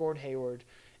floor with Gordon Hayward,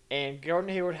 and Gordon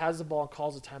Hayward has the ball and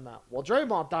calls a timeout. Well,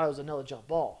 Draymond thought it was another jump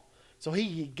ball. So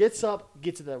he gets up,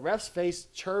 gets to the ref's face,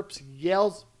 chirps,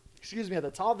 yells, at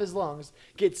the top of his lungs,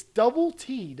 gets double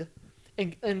teed,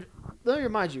 and let me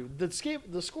remind you,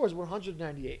 the score is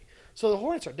 198. So the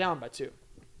Hornets are down by 2.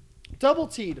 Double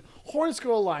teed, Hornets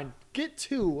go line, get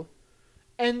 2,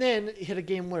 and then hit a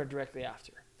game winner directly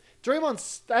after.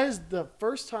 Draymond, that is the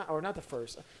first time, or not the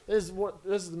first. This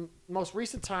is the most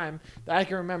recent time that I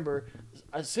can remember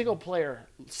a single player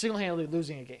single-handedly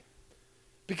losing a game.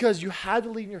 Because you had the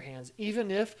lead in your hands,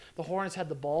 even if the Hornets had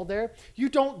the ball there. You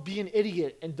don't be an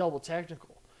idiot and double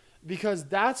technical, because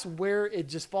that's where it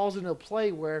just falls into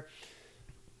play where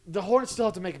the Hornets still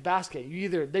have to make a basket.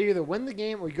 They either win the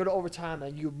game or you go to overtime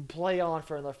and you play on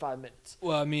for another 5 minutes.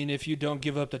 Well, I mean, if you don't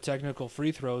give up the technical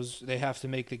free throws, they have to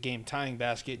make the game tying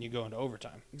basket and you go into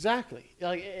overtime. Exactly.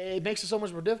 Like it makes it so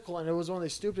much more difficult, and it was one of the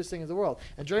stupidest things in the world.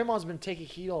 And Draymond's been taking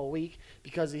heat all week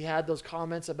because he had those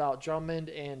comments about Drummond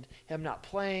and him not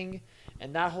playing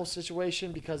and that whole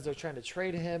situation because they're trying to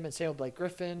trade him, and same with Blake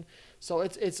Griffin. So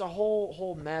it's a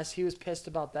whole mess. He was pissed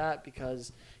about that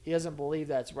because he doesn't believe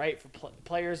that's right. For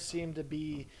players seem to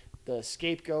be the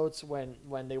scapegoats when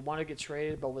they want to get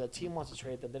traded, but when the team wants to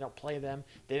trade them, they don't play them.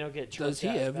 They don't get traded. Does he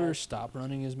ever stop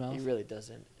running his mouth? He really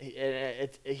doesn't.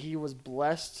 He was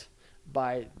blessed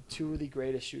by two of the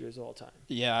greatest shooters of all time.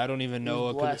 Yeah, I don't even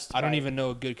know. I don't even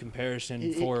know a good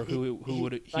comparison for who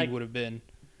would have been.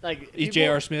 Like is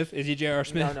J.R. Smith? Is he J.R.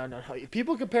 Smith? No.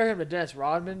 People compare him to Dennis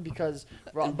Rodman because,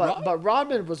 but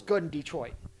Rodman was good in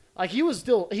Detroit. Like he was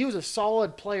a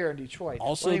solid player in Detroit.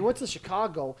 Also, when he went to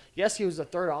Chicago, yes, he was the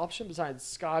third option besides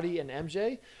Scottie and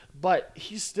MJ, but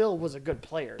he still was a good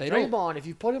player. Draymond, if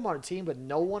you put him on a team with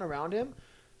no one around him,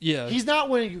 yeah, he's not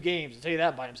winning you games. I'll tell you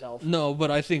that by himself. No, but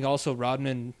I think also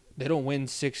Rodman. They don't win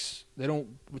they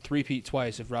don't three-peat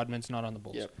twice if Rodman's not on the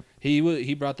Bulls. Yep.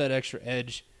 He brought that extra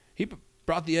edge. He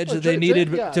brought the edge that they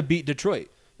needed to beat Detroit.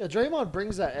 Yeah, Draymond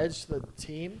brings that edge to the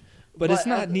team. But it's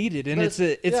not needed, and it's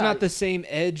not the same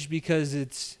edge because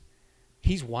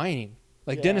he's whining.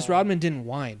 Like Dennis Rodman didn't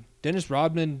whine. Dennis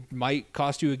Rodman might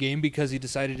cost you a game because he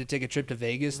decided to take a trip to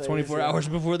Vegas 24 hours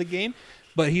before the game,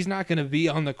 but he's not going to be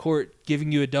on the court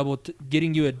getting you a double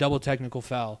technical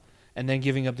foul and then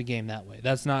giving up the game that way.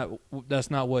 That's not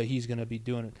what he's going to be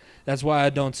doing. That's why I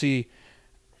don't see.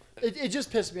 It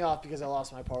just pissed me off because I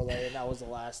lost my parlay, and that was the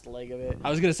last leg of it.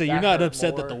 I was going to say, you're not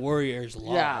upset that the Warriors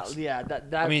lost. Yeah.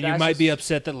 I mean, you might be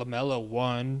upset that LaMelo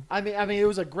won. I mean, it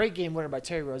was a great game winner by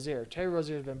Terry Rozier. Terry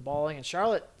Rozier has been balling, and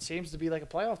Charlotte seems to be like a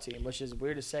playoff team, which is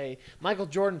weird to say. Michael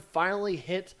Jordan finally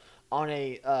hit on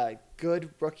a good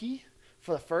rookie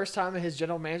for the first time in his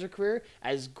general manager career.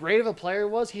 As great of a player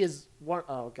was, he is one.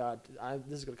 Oh God,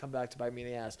 this is going to come back to bite me in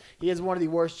the ass. He is one of the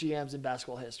worst GMs in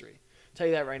basketball history. Tell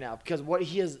you that right now, because what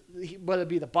whether it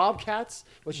be the Bobcats,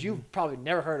 which you've probably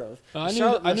never heard of. I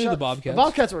knew the Bobcats. The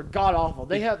Bobcats were god awful.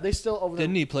 They still over.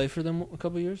 Didn't he play for them a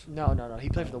couple of years? No. He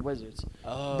played for the Wizards.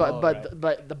 Oh,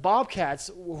 but the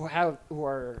Bobcats who have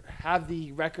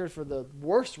the record for the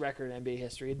worst record in NBA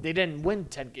history. They didn't win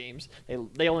 10 games.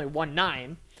 They only won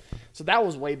 9. So that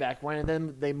was way back when, and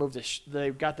then they moved they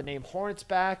got the name Hornets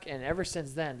back, and ever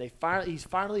since then he's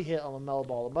finally hit on LaMelo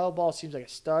Ball. LaMelo Ball seems like a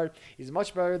stud. He's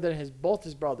much better than both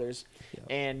his brothers,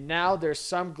 and now there's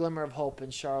some glimmer of hope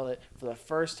in Charlotte for the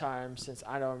first time since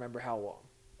I don't remember how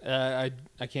long.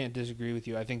 I can't disagree with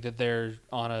you. I think that they're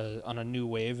on a new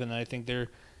wave, and I think they're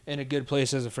in a good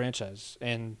place as a franchise.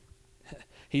 And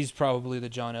he's probably the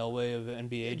John Elway of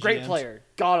NBA. Great GMs. Player,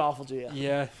 god awful GM.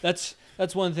 Yeah, that's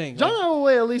one thing. John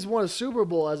Elway at least won a Super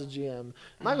Bowl as a GM.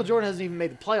 Michael Jordan hasn't even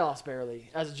made the playoffs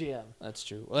barely as a GM. That's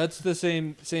true. Well, that's the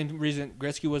same reason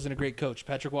Gretzky wasn't a great coach.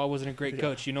 Patrick Waugh wasn't a great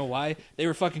coach. You know why? They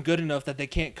were fucking good enough that they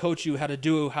can't coach you how to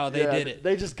do how they did it.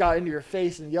 They just got into your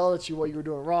face and yelled at you what you were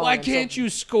doing wrong. Why can't you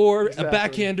score a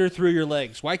backhander through your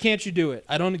legs? Why can't you do it?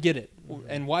 I don't get it.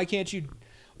 And why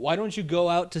don't you go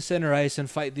out to center ice and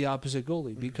fight the opposite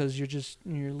goalie? Because you're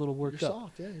a little worked up.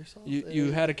 Soft, you're soft.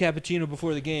 You had a cappuccino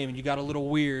before the game and you got a little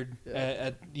weird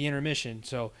at the intermission.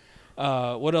 So,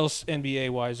 what else NBA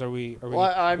wise are we? Well,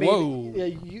 I mean, whoa. Yeah,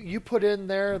 you put in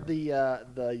there the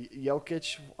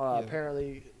Jokic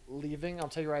apparently leaving. I'll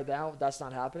tell you right now, that's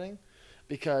not happening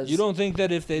because you don't think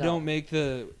that if they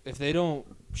don't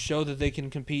show that they can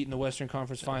compete in the Western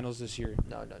Conference Finals this year.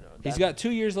 No. He's got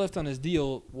 2 years left on his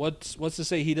deal. What's to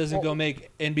say he doesn't go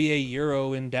make NBA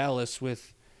Euro in Dallas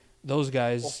with those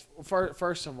guys? Well,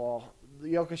 first of all,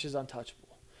 Jokic is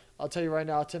untouchable. I'll tell you right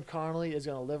now, Tim Connolly is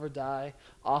going to live or die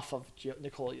off of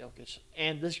Nikola Jokic.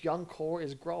 And this young core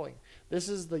is growing. This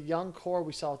is the young core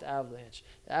we saw with the Avalanche.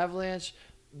 The Avalanche,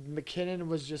 McKinnon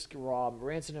was just raw.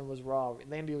 Rantanen was raw.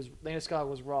 Landeskog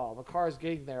was raw. Makar is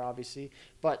getting there, obviously.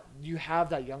 But you have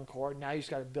that young core. Now you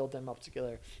just got to build them up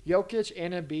together. Jokic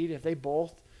and Embiid, if they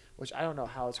both, which I don't know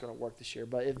how it's going to work this year,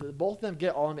 but if both of them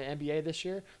get all in the NBA this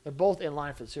year, they're both in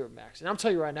line for the Supermax. And I'm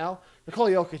telling you right now,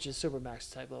 Nikola Jokic is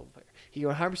Supermax type level player. He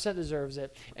 100% deserves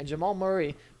it. And Jamal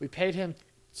Murray, we paid him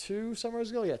 2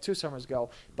 summers ago? Yeah, 2 summers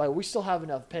ago. But we still have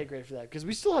enough pay grade for that because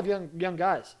we still have young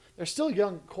guys. They're still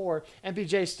young core.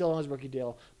 MPJ is still on his rookie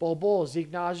deal. Bol Bol,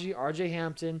 Zeke Naji, R.J.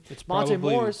 Hampton, It's Monte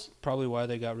Morris. Probably why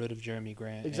they got rid of Jeremy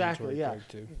Grant. Exactly, and yeah.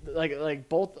 Craig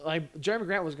too. Jeremy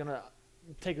Grant was gonna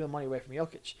take the money away from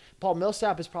Jokic. Paul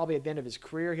Millsap is probably at the end of his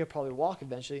career. He'll probably walk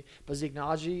eventually. But Zeke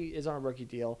Naji is on a rookie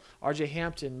deal. R.J.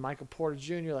 Hampton, Michael Porter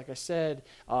Jr., like I said.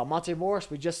 Monte Morris,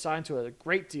 we just signed to a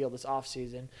great deal this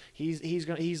offseason.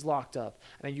 He's locked up.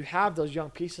 I mean, you have those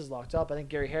young pieces locked up. I think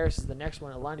Gary Harris is the next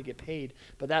one in line to get paid.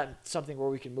 But that's something where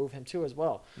we can move him to as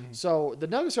well. Mm-hmm. So the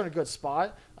Nuggets are in a good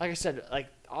spot. Like I said,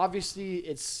 obviously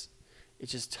it's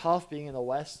just tough being in the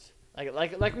West.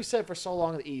 Like we said for so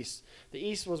long in the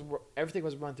East was everything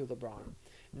was run through LeBron.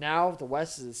 Now the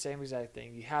West is the same exact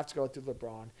thing. You have to go through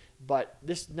LeBron, but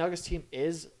this Nuggets team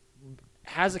has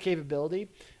the capability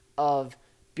of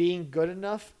being good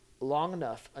enough long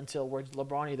enough until where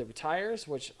LeBron either retires,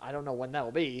 which I don't know when that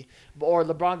will be, or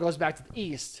LeBron goes back to the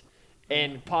East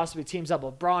and possibly teams up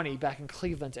with Bronny back in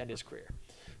Cleveland to end his career.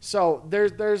 So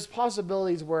there's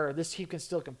possibilities where this team can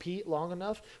still compete long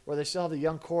enough where they still have the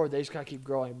young core. They just gotta keep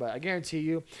growing. But I guarantee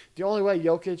you, the only way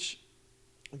Jokic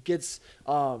gets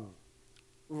where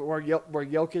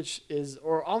Jokic is,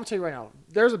 or I'm gonna tell you right now,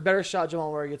 there's a better shot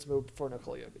Jamal Murray gets moved before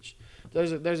Nikola Jokic.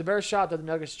 There's a better shot that the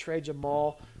Nuggets trade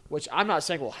Jamal, which I'm not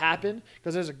saying will happen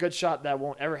because there's a good shot that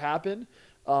won't ever happen.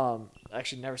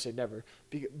 Actually, never say never.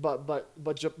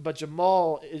 But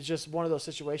Jamal is just one of those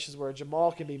situations where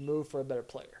Jamal can be moved for a better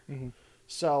player. Mm-hmm.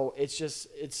 So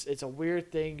it's a weird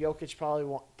thing. Jokic is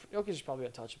probably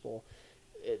untouchable.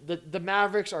 The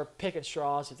Mavericks are picking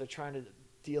straws if they're trying to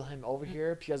deal him over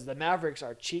here because the Mavericks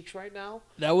are cheeks right now.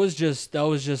 Mavs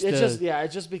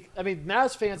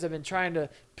fans have been trying to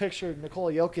picture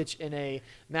Nikola Jokic in a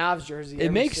Mavs jersey.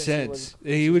 It makes sense.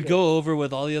 He would go over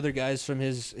with all the other guys from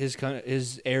his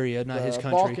area, not his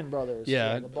country. Balkan brothers.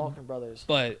 Yeah, the Balkan brothers.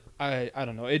 But I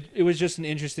don't know. It was just an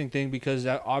interesting thing because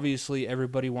obviously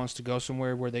everybody wants to go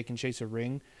somewhere where they can chase a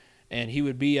ring, and he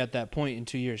would be at that point in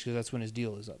 2 years because that's when his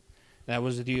deal is up. That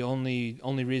was the only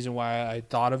reason why I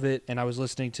thought of it, and I was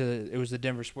listening to it was the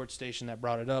Denver sports station that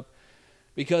brought it up,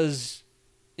 because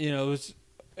it's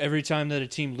every time that a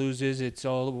team loses, it's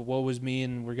all woe was me,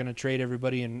 and we're gonna trade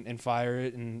everybody and fire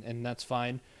it, and that's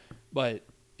fine, but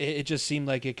it just seemed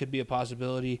like it could be a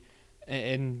possibility,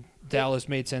 and Dallas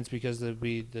made sense because the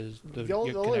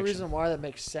only reason why that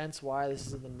makes sense why this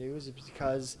is in the news is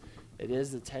because it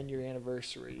is the 10-year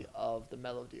anniversary of the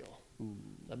Melo deal.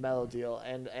 The Melo deal,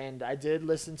 and I did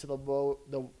listen to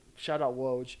the shout out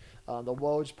Woj, the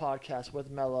Woj podcast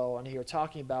with Melo, and he was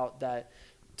talking about that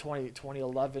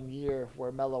 2011 year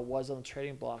where Melo was on the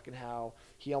trading block and how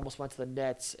he almost went to the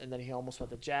Nets and then he almost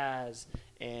went to Jazz,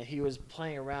 and he was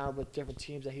playing around with different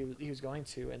teams that he was going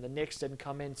to, and the Knicks didn't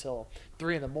come in till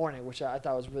 3 a.m, which I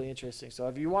thought was really interesting. So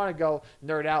if you want to go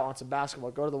nerd out on some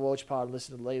basketball, go to the Woj pod and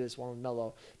listen to the latest one with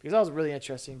Melo, because that was really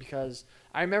interesting. Because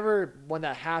I remember when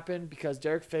that happened, because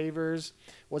Derek Favors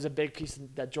was a big piece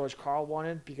that George Karl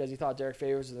wanted because he thought Derek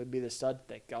Favors was going to be the stud.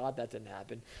 Thank God that didn't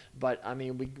happen. But, I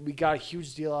mean, we got a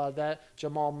huge deal out of that.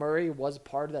 Jamal Murray was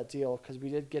part of that deal because we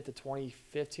did get the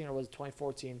 2015 or was it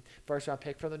 2014 first-round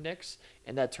pick from the Knicks,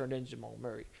 and that turned into Jamal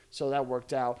Murray. So that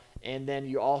worked out. And then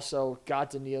you also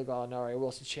got Danilo Gallinari,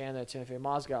 Wilson Chandler, Timothy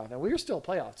Mozgov, and we were still a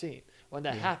playoff team when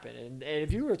that happened. And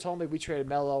if you would have told me we traded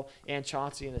Melo and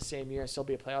Chauncey in the same year and still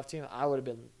be a playoff team, I would have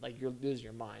been like, you're losing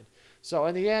your mind. So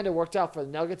in the end, it worked out for the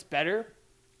Nuggets better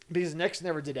because the Knicks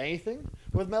never did anything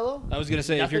with Melo. I was going to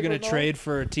say, if you're going to trade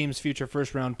for a team's future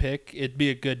first-round pick, it'd be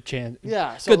a good chance.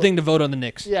 Yeah. So good thing to vote on the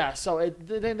Knicks. Yeah, so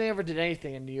they never did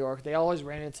anything in New York. They always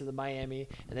ran into the Miami,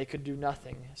 and they could do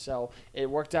nothing. So it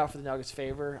worked out for the Nuggets'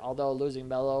 favor, although losing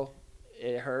Melo,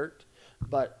 it hurt.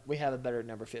 But we have a better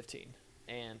number 15.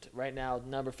 And right now,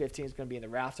 number 15 is going to be in the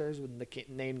rafters with the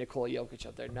name Nikola Jokic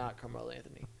up there, not Carmelo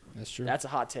Anthony. That's true. That's a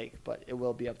hot take, but it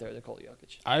will be up there with Nikola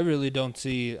Jokic.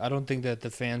 I don't think that the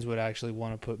fans would actually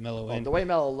want to put Melo in. The way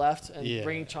Melo left and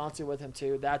bringing Chauncey with him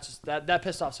too, that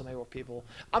pissed off so many more people.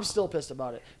 I'm still pissed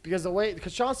about it because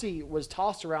Chauncey was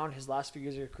tossed around his last few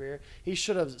years of his career. He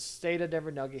should have stayed at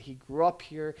Denver Nugget. He grew up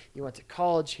here. He went to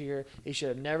college here. He should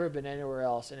have never been anywhere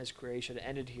else in his career. He should have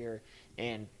ended here.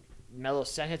 And Melo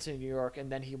sent him to New York, and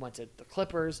then he went to the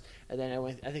Clippers, and then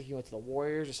I think he went to the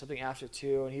Warriors or something after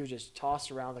too, and he was just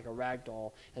tossed around like a rag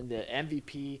doll. And the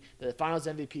MVP, the Finals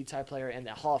MVP type player, and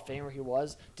the Hall of Famer he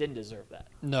was, didn't deserve that.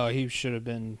 No, he should have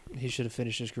been. He should have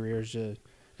finished his career as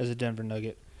a Denver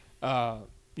Nugget.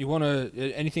 You want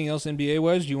to anything else NBA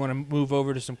wise? Do you want to move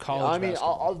over to some college?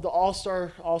 Basketball? The All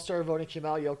Star voting came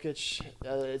out. Jokic, it's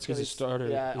going to be a starter.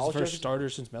 Yeah, he's the first starter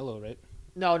since Melo, right?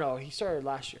 No, he started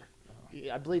last year.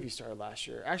 I believe he started last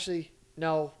year. Actually,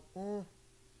 no.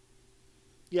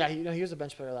 Yeah, he was a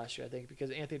bench player last year, I think,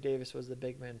 because Anthony Davis was the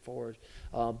big man forward.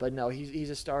 But no, he's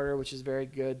a starter, which is very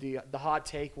good. The hot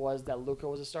take was that Luka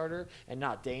was a starter and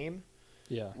not Dame.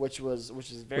 Yeah, which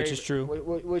is true.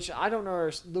 Which I don't know.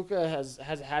 Luka has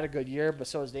had a good year, but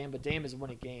so has Dame. But Dame is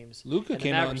winning games. Luka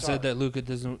came out and said that Luka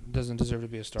doesn't deserve to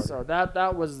be a starter. So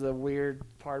that was the weird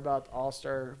part about All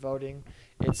Star voting.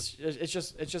 It's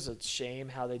just a shame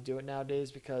how they do it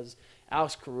nowadays because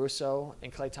Alex Caruso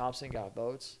and Klay Thompson got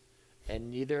votes,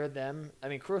 and neither of them. I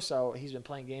mean, Caruso, he's been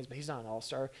playing games, but he's not an All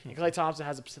Star, and Klay Thompson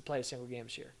hasn't played a single game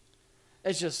this year.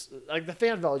 It's just like the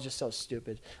fan vote is just so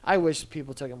stupid. I wish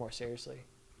people took it more seriously.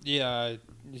 Yeah,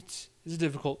 it's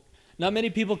difficult. Not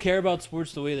many people care about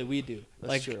sports the way that we do.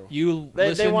 That's true.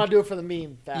 They want to do it for the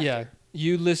meme factor. Yeah,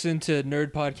 You listen to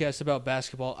nerd podcasts about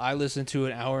basketball. I listen to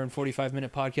an hour and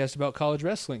 45-minute podcast about college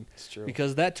wrestling. It's true.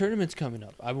 Because that tournament's coming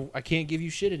up. I can't give you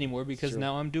shit anymore because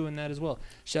now I'm doing that as well.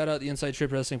 Shout out the Inside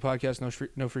Trip Wrestling Podcast.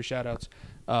 No free shout outs.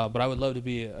 But I would love to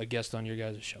be a guest on your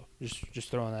guys' show. Just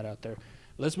throwing that out there.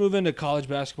 Let's move into college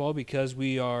basketball because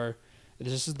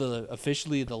this is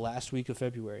officially the last week of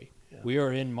February. Yeah. We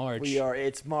are in March.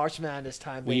 It's March Madness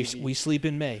time, baby. We sleep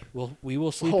in May. We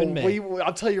will sleep in May.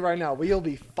 I'll tell you right now, we'll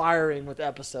be firing with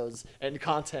episodes and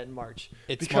content in March.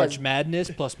 It's March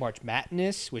Madness plus March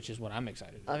Madness, which is what I'm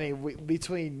excited about. I mean,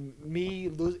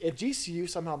 if GCU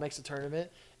somehow makes a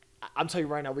tournament, I'm telling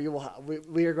you right now, we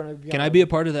are going to be. Can I be a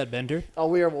part of that bender? Oh,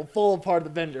 we are full part of the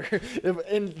bender,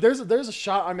 and there's a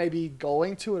shot I may be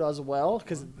going to it as well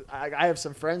because I have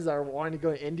some friends that are wanting to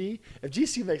go to Indy. If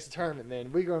GC makes a tournament,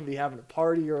 man, we're going to be having a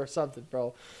party or something,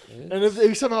 bro. And if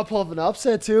we somehow pull up an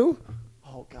upset too,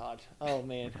 oh god, oh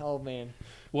man.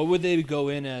 What would they go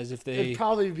in as if they? It'd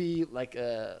probably be like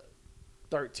a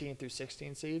 13 through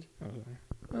 16 seed. Okay.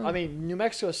 I mean, New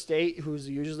Mexico State, who's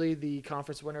usually the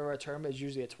conference winner of a tournament, is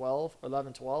usually at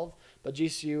 11-12. But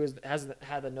GCU hasn't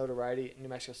had the notoriety New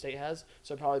Mexico State has,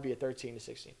 so it'd probably be a 13 to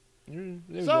 16.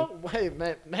 Hey,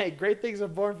 man, great things are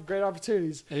born from great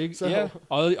opportunities. Yeah,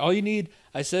 all you need,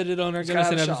 I said it on our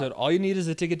Gunnison episode, all you need is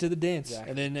a ticket to the dance.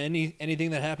 Exactly. And then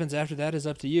anything that happens after that is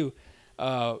up to you.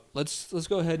 Let's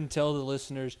go ahead and tell the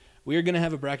listeners, we are going to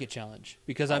have a bracket challenge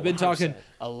because I've been 100%. Talking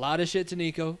a lot of shit to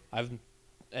Nico.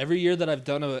 Every year that I've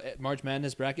done a March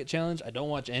Madness bracket challenge, I don't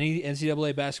watch any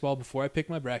NCAA basketball before I pick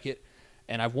my bracket,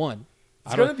 and I've won.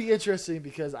 It's going to be interesting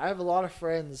because I have a lot of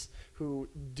friends who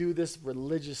do this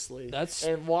religiously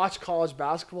and watch college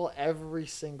basketball every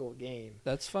single game.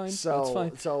 That's fine.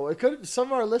 So it could. Some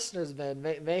of our listeners, man,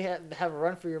 may have a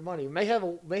run for your money. May have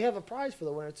a prize for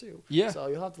the winner too. Yeah. So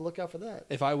you'll have to look out for that.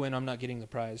 If I win, I'm not getting the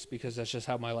prize because that's just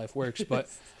how my life works. But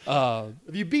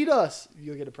if you beat us,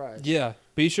 you'll get a prize. Yeah.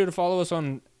 Be sure to follow us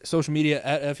on social media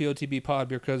at FEOTB Pod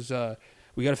because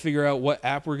we got to figure out what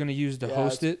app we're going to use to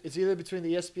host it. It's either between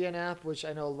the ESPN app, which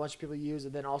I know a bunch of people use,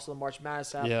 and then also the March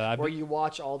Madness app, where you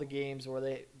watch all the games, where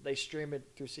they stream it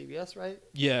through CBS, right?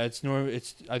 Yeah, I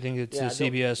think it's the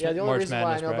CBS. The only March reason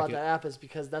Madness why I know bracket. about that app is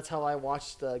because that's how I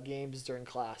watch the games during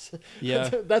class. Yeah,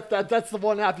 that's the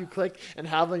one app you click and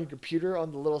have on your computer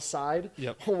on the little side.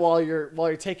 Yep. While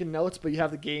you're taking notes, but you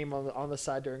have the game on the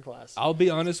side during class. I'll be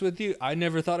honest with you, I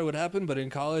never thought it would happen, but in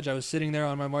college, I was sitting there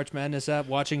on my March Madness app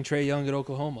watching Trae Young at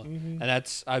Oklahoma. Mm-hmm. And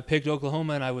I picked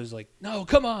Oklahoma, and I was like, no,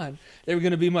 come on. They were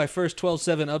going to be my first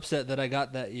 12-7 upset that I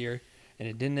got that year, and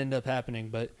it didn't end up happening.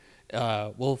 But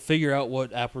we'll figure out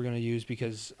what app we're going to use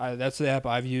because that's the app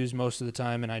I've used most of the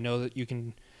time, and I know that you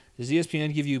can – does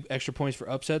ESPN give you extra points for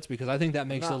upsets? Because I think that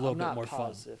makes it a little bit more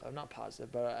fun. I'm not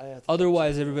positive, but I have to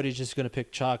otherwise, everybody's just going to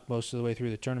pick chalk most of the way through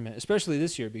the tournament, especially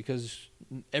this year because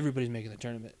everybody's making the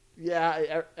tournament.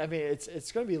 Yeah, I mean,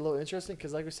 it's going to be a little interesting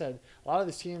because, like we said, a lot of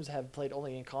these teams have played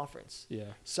only in conference. Yeah.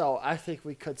 So I think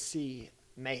we could see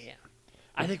mayhem.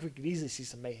 I think we could easily see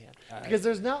some mayhem because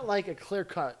there's not like a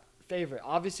clear-cut favorite.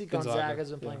 Obviously,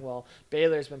 Gonzaga's been playing well.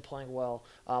 Baylor's been playing well.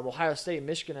 Ohio State and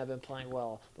Michigan have been playing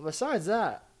well. But besides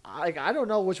that, I don't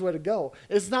know which way to go.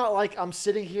 It's not like I'm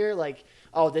sitting here like,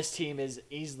 oh, this team is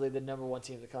easily the number one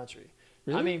team in the country.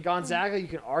 Really? I mean, Gonzaga, you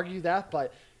can argue that,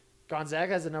 but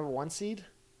Gonzaga as the number one seed,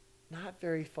 not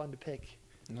very fun to pick.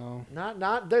 No.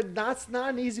 That's not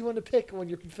an easy one to pick when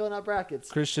you're filling out brackets.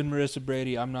 Christian Marissa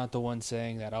Brady, I'm not the one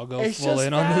saying that. I'll go full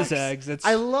in on the Zags.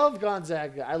 I love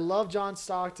Gonzaga. I love John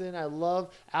Stockton. I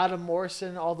love Adam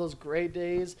Morrison, all those great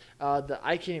days. I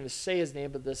can't even say his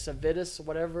name, but the Savitas,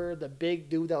 whatever, the big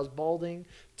dude that was balding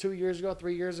 3 years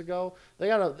ago.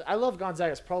 I love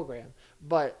Gonzaga's program,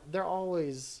 but they're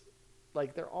always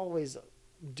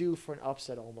due for an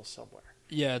upset almost somewhere.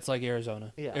 Yeah, it's like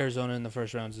Arizona. Yeah. Arizona in the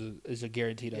first round is a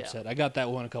guaranteed upset. I got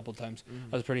that one a couple times.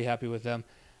 I was pretty happy with them.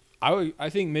 I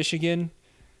think Michigan,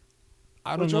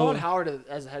 I don't know. Juwan Howard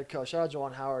as a head coach. Shout out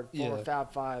Juwan Howard, former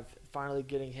Fab Five, finally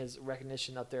getting his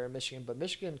recognition up there in Michigan. But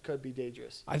Michigan could be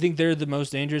dangerous. I think they're the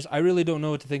most dangerous. I really don't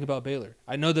know what to think about Baylor.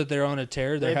 I know that they're on a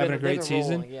tear. They're having a great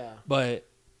season. But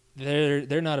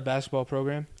they're not a basketball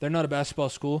program. They're not a basketball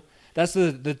school. That's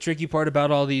the tricky part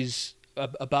about all these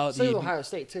Ohio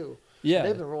State too. Yeah.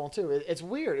 They've been rolling too. It's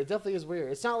weird. It definitely is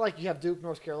weird. It's not like you have Duke,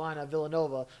 North Carolina,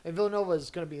 Villanova. And Villanova is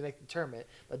going to be making the tournament.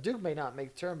 But Duke may not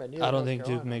make the tournament. I don't think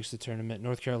Duke makes the tournament.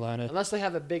 North Carolina. Unless they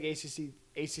have a big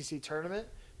ACC tournament.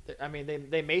 I mean,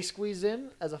 they may squeeze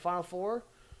in as a Final Four,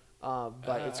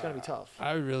 but it's going to be tough.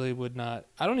 I really would not.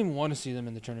 I don't even want to see them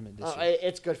in the tournament this year.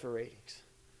 It's good for ratings.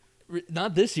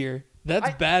 Not this year.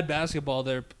 That's bad basketball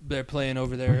they're playing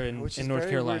over there in North Carolina.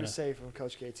 Carolina. Weird to say from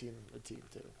Coach K team too.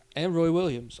 And Roy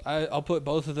Williams. I'll put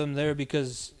both of them there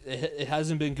because it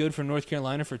hasn't been good for North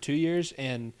Carolina for 2 years,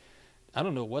 and I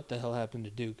don't know what the hell happened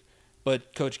to Duke.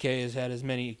 But Coach K has had as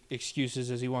many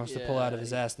excuses as he wants to pull out of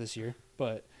his ass this year.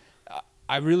 But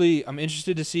I'm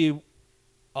interested to see.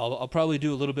 I'll probably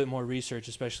do a little bit more research,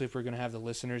 especially if we're going to have the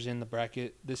listeners in the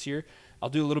bracket this year. I'll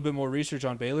do a little bit more research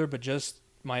on Baylor, but just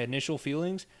my initial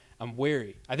feelings, I'm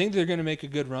wary. I think they're going to make a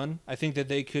good run. I think that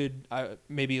they could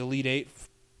maybe Elite Eight.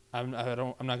 I'm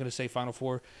not going to say Final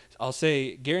Four. I'll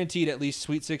say guaranteed at least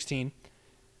Sweet 16.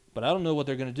 But I don't know what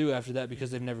they're going to do after that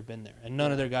because they've never been there, and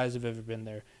none of their guys have ever been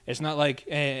there. It's not like.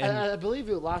 I believe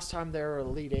the last time they were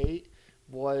Elite Eight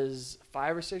was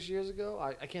 5 or 6 years ago.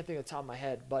 I can't think of the top of my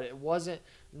head, but it wasn't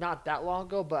not that long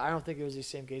ago. But I don't think it was the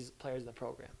same players in the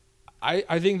program.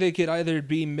 I think they could either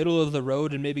be middle of the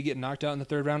road and maybe get knocked out in the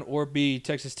third round, or be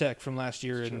Texas Tech from last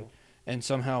year and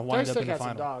somehow wind up in the final.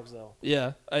 Some dogs though.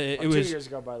 Yeah, it 2 was 2 years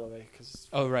ago, by the way.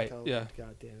 right. COVID. Yeah.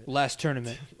 God damn it. Last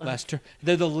tournament.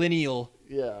 They're the lineal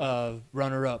Yeah.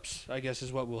 runner-ups, I guess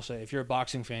is what we'll say. If you're a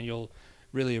boxing fan, you'll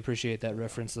really appreciate that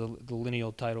reference, the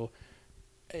lineal title.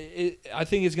 I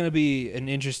think it's going to be an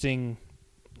interesting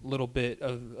little bit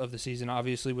of the season,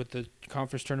 obviously, with the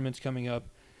conference tournaments coming up.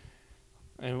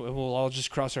 And we'll all just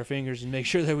cross our fingers and make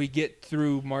sure that we get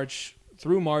through March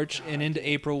and into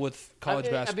April with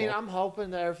college basketball. I mean, I'm hoping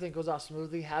that everything goes out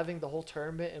smoothly. Having the whole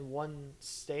tournament in one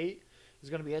state is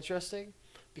going to be interesting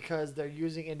because they're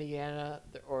using Indiana,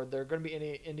 or they're going to be in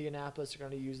Indianapolis. They're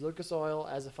going to use Lucas Oil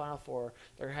as the Final Four.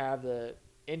 They're going to have the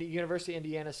University of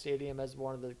Indiana Stadium as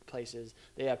one of the places.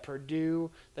 They have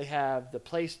Purdue. They have the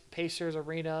Pacers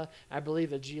Arena. And I believe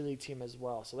the G League team as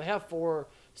well. So they have 4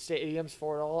 stadiums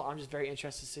for it all. I'm just very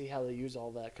interested to see how they use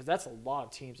all that because that's a lot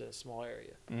of teams in a small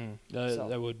area.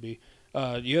 That would be.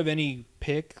 Do you have any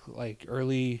pick, like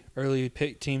early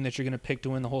pick team that you're going to pick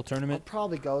to win the whole tournament? I'll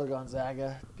probably go to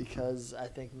Gonzaga because I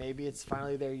think maybe it's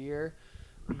finally their year.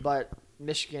 But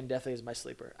Michigan definitely is my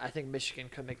sleeper. I think Michigan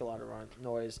could make a lot of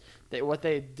noise. What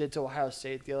they did to Ohio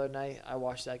State the other night, I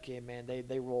watched that game, man.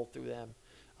 They rolled through them.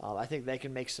 I think they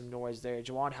can make some noise there.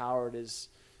 Juwan Howard is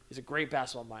a great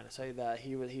basketball mind. I'll tell you that.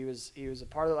 He was a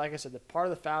part of, like I said, the part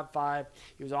of the Fab Five.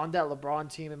 He was on that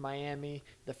LeBron team in Miami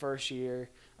the first year.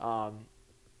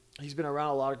 He's been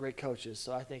around a lot of great coaches,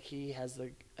 so I think he has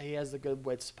the good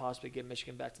wits to possibly get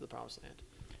Michigan back to the promised land.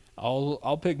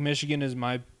 I'll pick Michigan as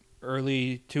my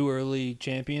too early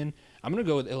champion. I'm gonna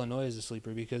go with Illinois as a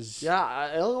sleeper because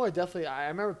Illinois definitely. I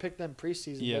remember picking them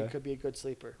preseason. Yeah. They could be a good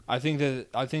sleeper. I think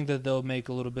that they'll make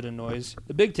a little bit of noise.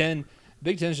 The Big Ten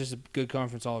is just a good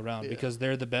conference all around because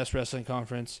they're the best wrestling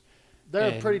conference.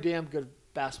 They're a pretty damn good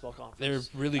basketball conference.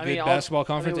 They're really good basketball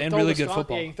conference and really good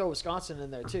football. Yeah, you can throw Wisconsin in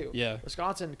there too. Yeah,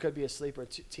 Wisconsin could be a sleeper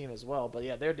team as well. But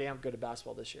yeah, they're damn good at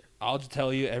basketball this year. I'll just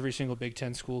tell you, every single Big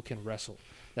Ten school can wrestle.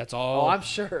 That's all. Oh, I'm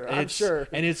sure.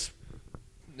 And it's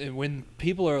when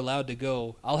people are allowed to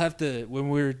go. I'll have to, when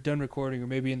we're done recording or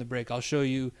maybe in the break, I'll show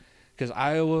you because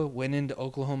Iowa went into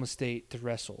Oklahoma State to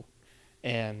wrestle,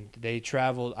 and they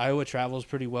traveled. Iowa travels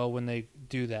pretty well when they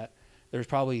do that. There's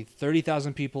probably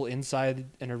 30,000 people inside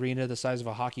an arena the size of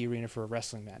a hockey arena for a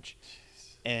wrestling match.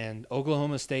 And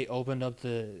Oklahoma State opened up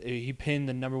he pinned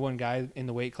the number 1 guy in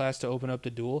the weight class to open up the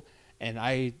duel. And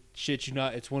I shit you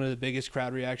not, it's one of the biggest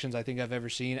crowd reactions I think I've ever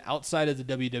seen outside of the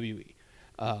WWE.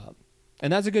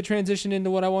 And that's a good transition into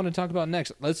what I want to talk about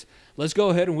next. Let's go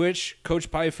ahead and wish Coach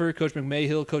Pfeiffer, Coach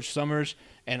McMahill, Coach Summers,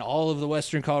 and all of the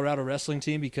Western Colorado wrestling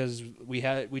team, because we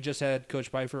just had Coach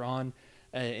Pfeiffer on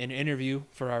an interview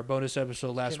for our bonus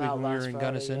episode last week when we were in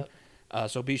Gunnison. Yep.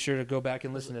 So be sure to go back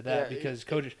and listen to that because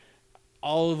Coach,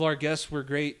 all of our guests were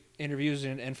great interviews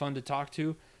and fun to talk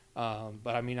to.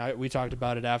 But I mean, we talked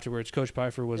about it afterwards. Coach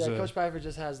Pfeiffer was Coach Pfeiffer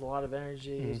just has a lot of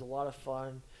energy. It was a lot of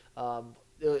fun.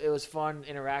 It was fun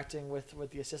interacting with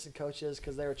the assistant coaches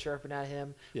because they were chirping at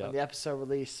him when the episode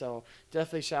released. So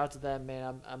definitely shout out to them,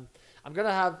 man. I'm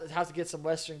gonna have to get some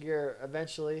Western gear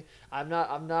eventually. I'm not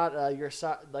your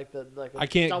I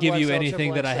can't give you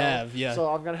anything that I have. Yeah. So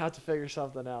I'm gonna have to figure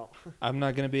something out. I'm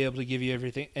not gonna be able to give you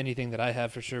anything that I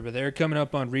have for sure. But they're coming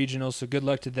up on regionals, so good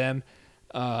luck to them.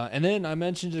 And then I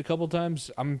mentioned it a couple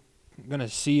times. I'm gonna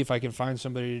see if I can find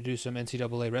somebody to do some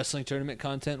NCAA wrestling tournament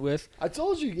content with. I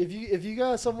told you if you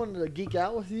got someone to geek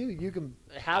out with you, you can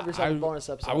have yourself a bonus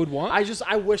episode. I would want.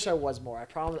 I wish I was more. I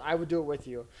promise I would do it with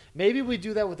you. Maybe we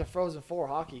do that with the Frozen Four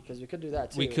hockey because we could do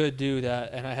that too. We could do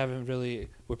that, and I haven't really.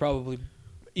 We're probably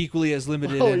equally as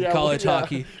limited in college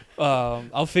hockey. I'll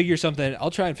try and figure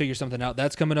something out.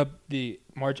 That's coming up the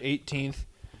March 18th.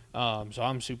 So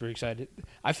I'm super excited.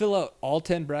 I fill out all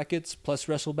 10 brackets plus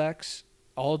wrestlebacks.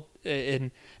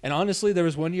 And honestly, there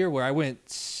was one year where I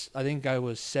think I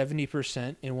was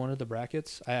 70% in one of the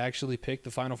brackets. I actually picked the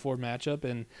Final Four matchup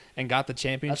and got the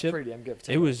championship. That's pretty damn good.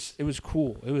 It was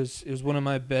cool. It was one of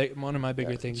my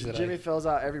bigger things that Jimmy fills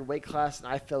out every weight class, and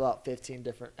I fill out 15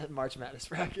 different March Madness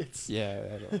brackets.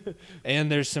 Yeah,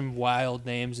 and there's some wild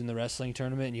names in the wrestling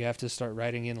tournament, and you have to start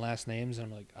writing in last names.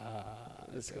 And I'm like,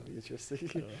 This is gonna be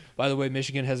interesting. By the way,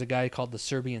 Michigan has a guy called the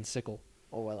Serbian Sickle.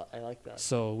 Oh, I like that.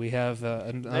 So we have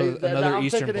another I'm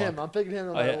Eastern picking block. him. I'm picking him.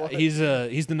 No matter what. He's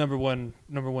the number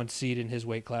one seed in his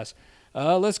weight class.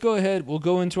 Let's go ahead. We'll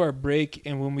go into our break,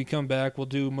 and when we come back, we'll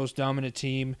do most dominant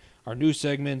team, our new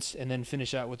segments, and then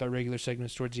finish out with our regular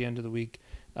segments towards the end of the week.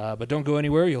 But don't go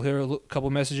anywhere. You'll hear a couple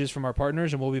messages from our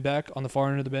partners, and we'll be back on the far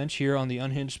end of the bench here on the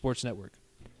Unhinged Sports Network.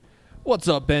 What's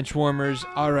up, bench warmers?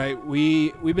 All right,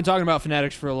 we've been talking about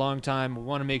Fanatics for a long time. We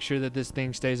want to make sure that this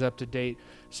thing stays up to date.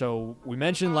 So we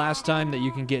mentioned last time that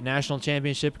you can get national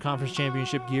championship, conference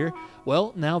championship gear.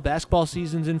 Well, now basketball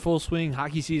season's in full swing,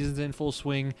 hockey season's in full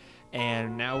swing,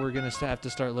 and now we're going to have to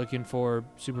start looking for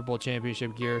Super Bowl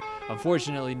championship gear.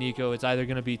 Unfortunately, Nico, it's either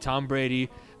going to be Tom Brady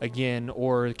again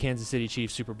or Kansas City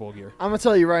Chiefs Super Bowl gear. I'm going to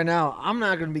tell you right now, I'm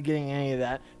not going to be getting any of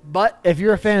that. But if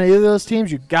you're a fan of either of those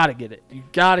teams, you got to get it. You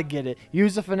got to get it.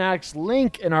 Use the Fanatics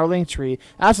link in our link tree.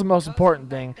 That's the most important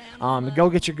thing. Go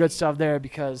get your good stuff there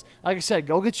because, like I said,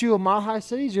 go get you a Mile High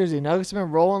City jersey. Nuggets have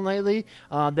been rolling lately.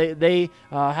 They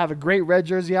have a great red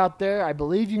jersey out there. I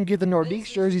believe you can get the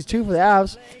Nordiques jerseys too for the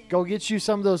Avs. Go get you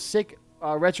some of those sick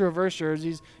retro reverse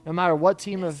jerseys. No matter what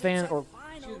team of fan or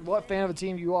what fan of a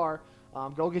team you are,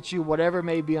 go get you whatever it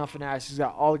may be on Fanatics. He's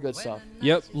got all the good stuff.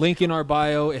 Yep, link in our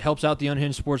bio. It helps out the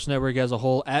Unhinged Sports Network as a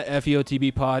whole at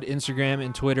FEOTB Pod, Instagram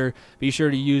and Twitter. Be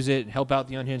sure to use it. Help out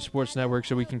the Unhinged Sports Network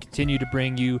so we can continue to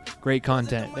bring you great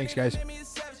content. Thanks, guys.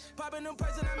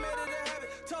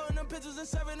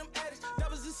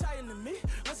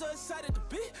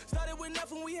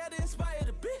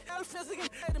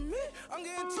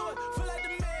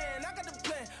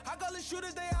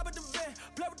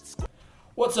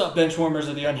 What's up, benchwarmers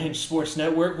of the Unhinged Sports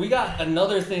Network? We got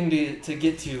another thing to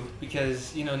get to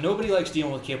because, nobody likes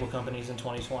dealing with cable companies in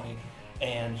 2020.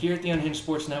 And here at the Unhinged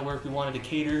Sports Network, we wanted to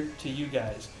cater to you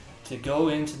guys to go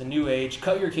into the new age,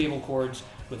 cut your cable cords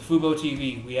with Fubo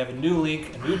TV. We have a new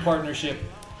link, a new partnership.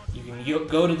 You can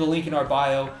go to the link in our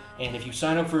bio, and if you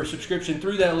sign up for a subscription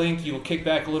through that link, you will kick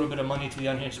back a little bit of money to the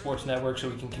Unhinged Sports Network so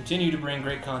we can continue to bring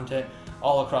great content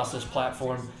all across this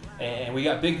platform. And we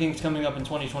got big things coming up in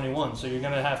 2021, so you're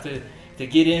going to have to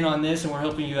get in on this, and we're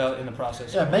helping you out in the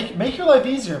process. Yeah, make your life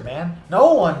easier, man.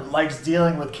 No one likes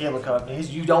dealing with cable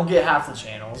companies. You don't get half the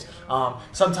channels.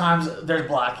 Sometimes there's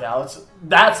blackouts.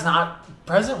 That's not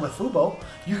present with Fubo.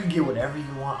 You can get whatever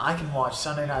you want. I can watch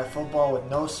Sunday Night Football with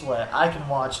no sweat. I can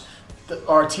watch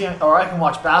I can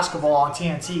watch basketball on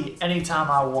TNT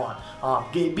anytime I want.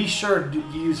 Be sure to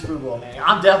use Fubo, man.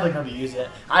 I'm definitely going to be using it.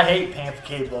 I hate paying for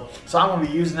cable, so I'm going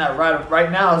to be using that right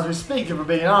now as we speak, if we're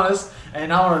being honest.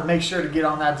 And I want to make sure to get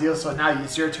on that deal, so now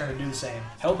it's your turn to do the same.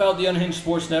 Help out the Unhinged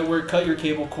Sports Network. Cut your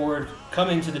cable cord. Come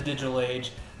into the digital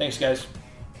age. Thanks, guys.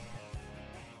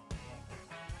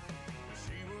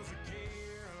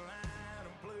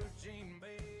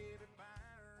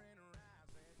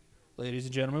 Ladies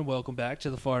and gentlemen, welcome back to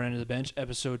the Far End of the Bench,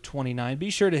 episode 29. Be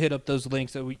sure to hit up those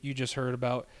links that you just heard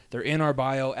about. They're in our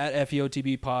bio at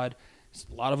FEOTB Pod.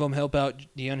 A lot of them help out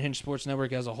the Unhinged Sports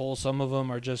Network as a whole. Some of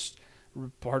them are just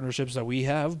partnerships that we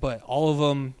have, but all of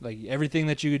them, like everything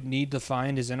that you would need to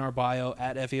find is in our bio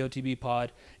at FEOTB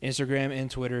Pod, Instagram and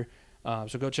Twitter.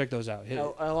 So go check those out.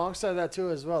 Alongside that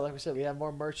too, as well, like we said, we have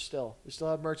more merch still. We still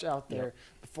have merch out there. Yep.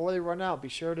 Before they run out, be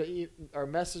sure to or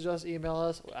message us, email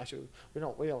us. Actually, we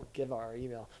don't give our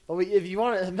email, but if you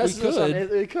want to message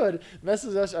us, we could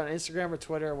message us on Instagram or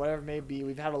Twitter or whatever it may be.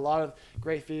 We've had a lot of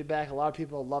great feedback. A lot of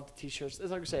people love the t-shirts.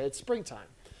 It's like we say, it's springtime.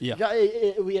 Yeah,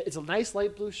 it's a nice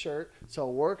light blue shirt, so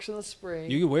it works in the spring.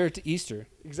 You can wear it to Easter.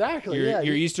 Exactly.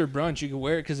 Your Easter brunch, you can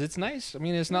wear it because it's nice. I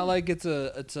mean, it's not like it's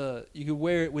a. You can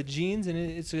wear it with jeans and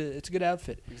it's a good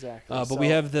outfit. Exactly.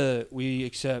 But we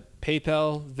accept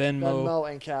PayPal, Venmo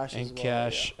and cash. And as well,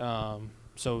 cash. Yeah.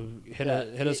 So hit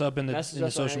us up in the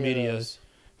social media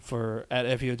for at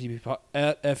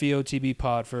FEOTB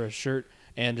Pod for a shirt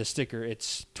and a sticker.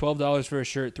 It's $12 for a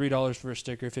shirt, $3 for a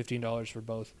sticker, $15 for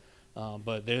both.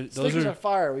 But those stickers are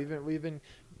fire. We've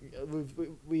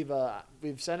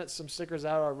sent some stickers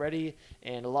out already,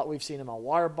 and we've seen them on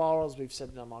water bottles. We've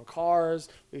seen them on cars.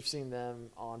 We've seen them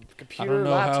on computer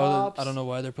laptops. I don't know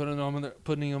why they're putting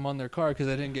them on their car because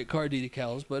I didn't get car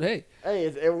decals. But hey,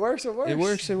 it works. It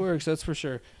works. That's for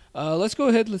sure. Let's go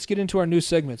ahead. Let's get into our new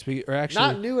segments.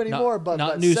 Not new anymore, but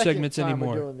not new second segments time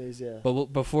anymore. We're doing these, yeah. But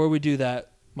before we do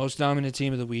that, most dominant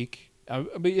team of the week.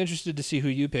 I'll be interested to see who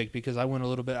you pick because I went a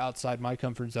little bit outside my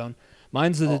comfort zone.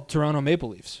 Mine's the Toronto Maple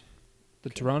Leafs.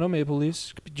 Toronto Maple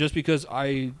Leafs, just because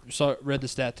I read the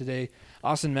stat today.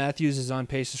 Austin Matthews is on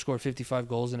pace to score 55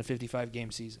 goals in a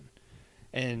 55-game season,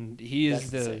 and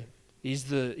he's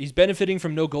benefiting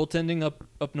from no goaltending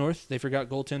up north. They forgot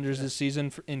goaltenders this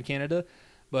season in Canada,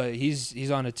 but he's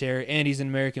on a tear, and he's an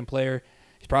American player.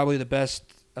 He's probably the best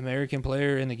American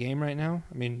player in the game right now.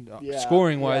 I mean,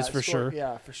 scoring-wise for sure.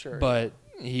 Yeah, for sure. But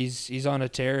he's on a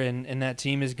tear, and that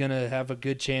team is going to have a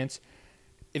good chance.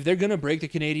 If they're going to break the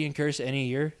Canadian curse any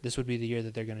year, this would be the year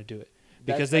that they're going to do it.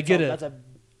 Because that's a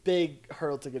big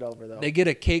hurdle to get over, though. They get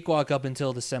a cakewalk up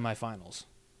until the semifinals.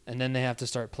 And then they have to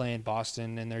start playing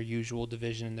Boston in their usual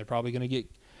division, and they're probably going to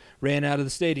get ran out of the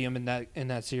stadium in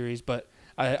that series. But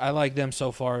I like them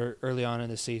so far early on in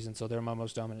the season, so they're my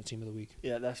most dominant team of the week.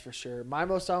 Yeah, that's for sure. My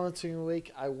most dominant team of the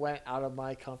week, I went out of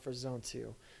my comfort zone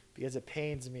too, because it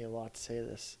pains me a lot to say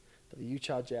this, but the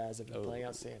Utah Jazz have been playing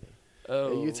outstanding.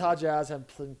 The Utah Jazz are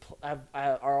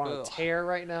on a tear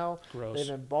right now. Gross. They've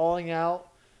been balling out.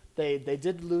 They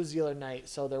did lose the other night,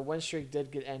 so their win streak did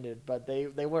get ended. But they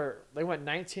went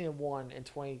 19-1 in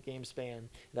 20-game span.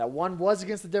 That one was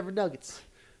against the Denver Nuggets.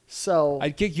 So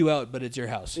I'd kick you out, but it's your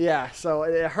house. Yeah, so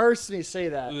it hurts me to say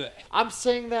that. Blech. I'm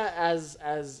saying that as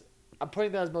I'm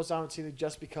putting that as most dominant team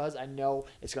just because I know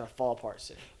it's gonna fall apart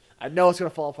soon. So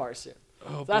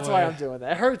that's why I'm doing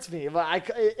that. It hurts me, but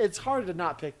it's hard to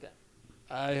not pick them.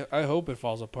 I hope it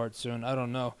falls apart soon. I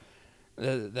don't know.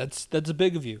 That's a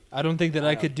big of you. I don't think that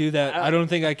I could do that. I don't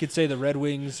think I could say the Red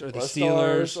Wings or the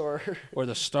Steelers or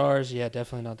the Stars. Yeah,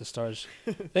 definitely not the Stars.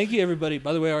 Thank you, everybody.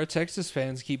 By the way, our Texas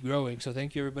fans keep growing, so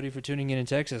thank you, everybody, for tuning in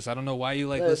Texas. I don't know why you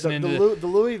like listening to the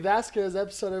Louis Vasquez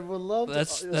episode everyone loved.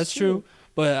 That's true,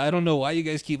 but I don't know why you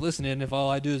guys keep listening if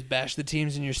all I do is bash the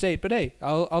teams in your state. But hey,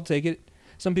 I'll take it.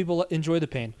 Some people enjoy the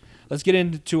pain. Let's get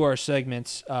into our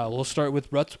segments. We'll start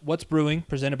with What's Brewing,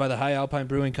 presented by the High Alpine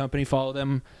Brewing Company. Follow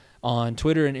them on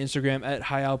Twitter and Instagram at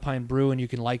High Alpine Brew, and you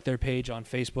can like their page on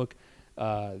Facebook.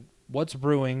 What's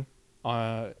Brewing?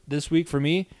 This week for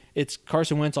me, it's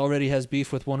Carson Wentz already has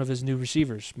beef with one of his new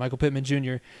receivers, Michael Pittman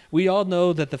Jr. We all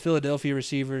know that the Philadelphia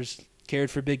receivers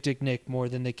cared for Big Dick Nick more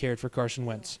than they cared for Carson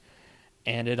Wentz.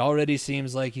 And it already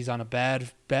seems like he's on a bad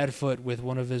foot with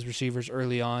one of his receivers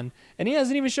early on. And he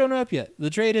hasn't even shown up yet. The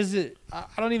trade is, I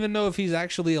don't even know if he's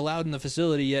actually allowed in the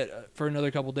facility yet for another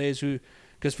couple days,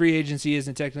 because free agency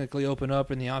isn't technically open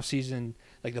up in the offseason.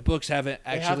 Like, the books haven't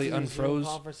actually unfroze.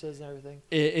 Conferences and everything.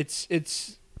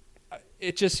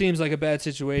 It just seems like a bad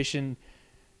situation.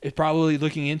 It's probably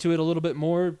looking into it a little bit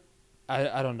more.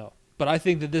 I don't know. But I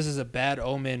think that this is a bad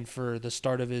omen for the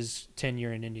start of his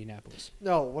tenure in Indianapolis.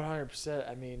 No, 100%.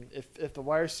 I mean, if the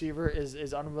wide receiver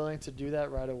is unwilling to do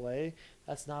that right away,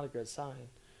 that's not a good sign.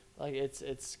 Like,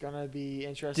 it's gonna be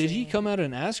interesting. Did he come out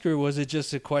and ask, or was it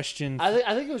just a question?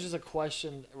 I think it was just a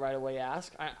question right away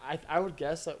asked. I would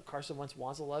guess that Carson Wentz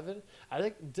wants 11. I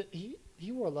think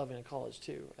he wore 11 in college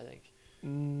too. I think.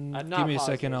 Give me a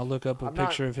second. I'll look up a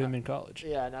picture of him in college.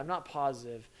 Yeah, and I'm not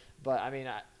positive, but I mean,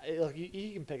 look,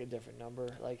 you can pick a different number.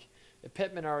 Like, if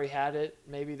Pittman already had it,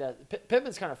 maybe that.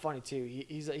 Pittman's kind of funny too.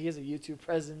 He has a YouTube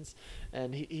presence,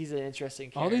 and he's an interesting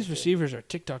character. All these receivers are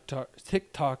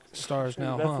TikTok stars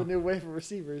now. That's the new wave of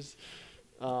receivers.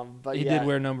 But he did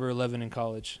wear number 11 in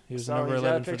college. He was number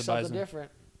 11 for the Bison.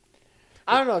 Different.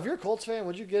 I don't know. If you're a Colts fan,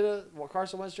 would you get a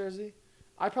Carson Wentz jersey?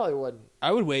 I probably wouldn't.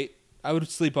 I would wait. I would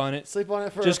sleep on it. Sleep on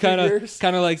it for just a few years.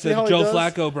 Kind of like the Joe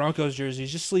Flacco Broncos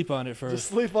jerseys. Just sleep on it for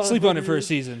for a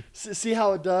season. See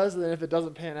how it does, and then if it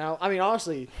doesn't pan out, I mean,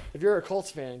 honestly, if you're a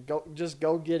Colts fan, go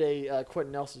get a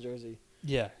Quentin Nelson jersey.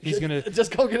 Yeah, he's gonna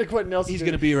just go get a Quentin Nelson. He's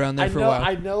gonna be around there for a while.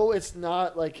 I know it's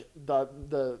not like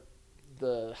the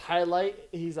highlight.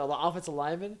 He's an offensive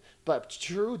lineman, but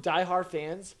true diehard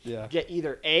fans get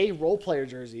either A, role player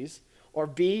jerseys, or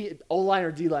B, O-line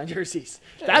or D-line jerseys.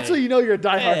 That's when you know you're a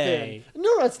diehard fan.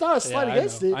 No, it's not a slight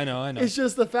against it. I know. It's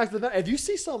just the fact that if you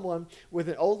see someone with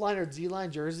an O-line or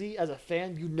D-line jersey as a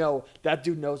fan, you know that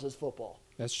dude knows his football.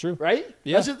 That's true. Right?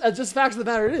 Yeah. That's just facts of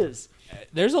the matter. It is.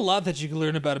 There's a lot that you can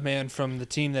learn about a man from the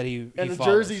team that he and the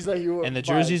follows. jerseys that he wears. And the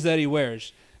jerseys that he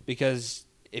wears. Because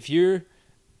if you're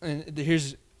 – and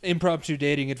here's impromptu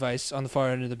dating advice on the far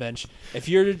end of the bench. If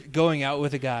you're going out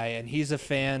with a guy and he's a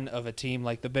fan of a team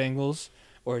like the Bengals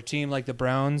or a team like the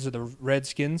Browns or the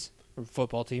Redskins – or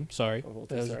football team, sorry.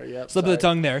 Slip of the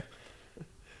tongue there.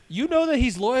 You know that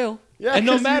he's loyal. Yeah, and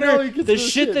no matter the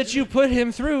shit that you put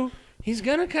him through, he's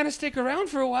going to kind of stick around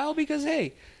for a while because,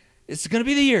 hey, it's going to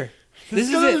be the year. This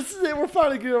is it. We're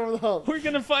finally getting over the hump. We're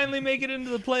going to finally make it into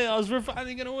the playoffs. We're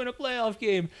finally going to win a playoff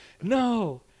game.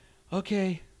 No.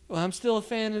 Okay. Well, I'm still a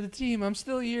fan of the team. I'm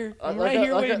still here. I'm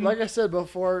here waiting. Like I said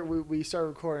before we started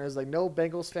recording, it was like no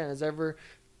Bengals fan has ever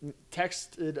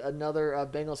texted another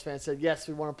Bengals fan and said, yes,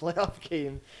 we won a playoff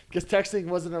game, because texting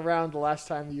wasn't around the last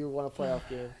time you won a playoff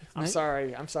game. I'm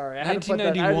sorry. I had to put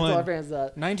that. I had to tell our fans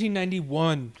that.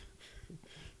 1991.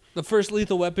 The first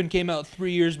Lethal Weapon came out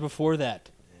 3 years before that.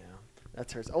 Yeah,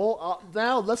 that hurts. Oh,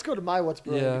 now let's go to my what's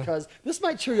brewing, because this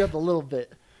might cheer you up a little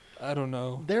bit. I don't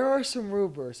know. There are some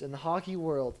rumors in the hockey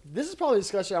world. This is probably a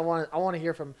discussion I want to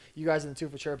hear from you guys in the Two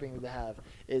for Chirping to have.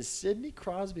 Is Sidney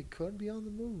Crosby could be on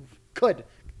the move? Could.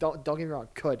 Don't get me wrong.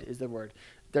 Could is the word.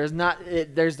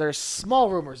 There's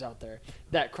small rumors out there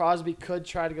that Crosby could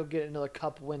try to go get another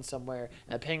cup win somewhere,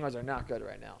 and the Penguins are not good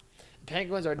right now. The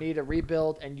Penguins need a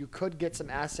rebuild, and you could get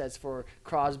some assets for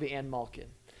Crosby and Malkin.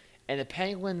 And the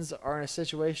Penguins are in a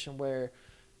situation where,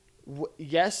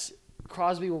 yes,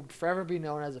 Crosby will forever be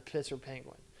known as a Pittsburgh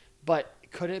Penguin, but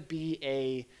could it be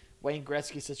a Wayne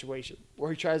Gretzky situation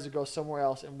where he tries to go somewhere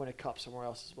else and win a cup somewhere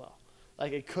else as well?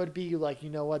 Like, it could be like,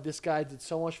 you know what, this guy did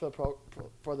so much for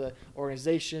the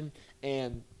organization,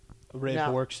 and a Ray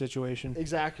Bork situation.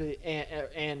 Exactly,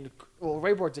 and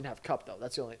Ray Bork didn't have cup though.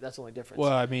 That's the only difference.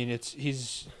 Well, I mean, it's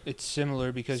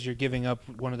similar because you're giving up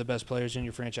one of the best players in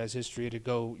your franchise history to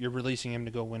go. You're releasing him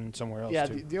to go win somewhere else. Yeah,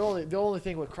 too. the only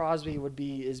thing with Crosby would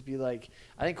be like,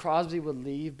 I think Crosby would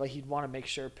leave, but he'd want to make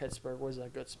sure Pittsburgh was in a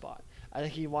good spot. I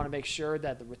think he'd want to make sure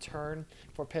that the return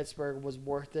for Pittsburgh was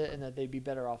worth it, and that they'd be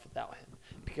better off without him.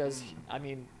 Because I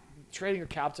mean, trading your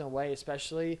captain away,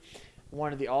 especially.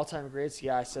 One of the all-time greats.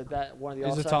 Yeah, I said that. One of the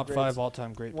He's all-time a top greats, 5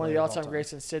 all-time great. One of the all-time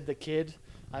greats, and Sid the Kid.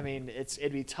 I mean,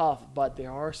 it'd be tough, but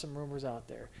there are some rumors out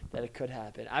there that it could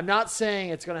happen. I'm not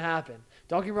saying it's going to happen.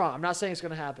 Don't get me wrong. I'm not saying it's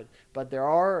going to happen, but there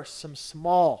are some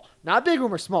small, not big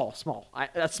rumors, small.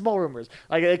 That's small rumors.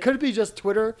 Like, it could be just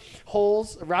Twitter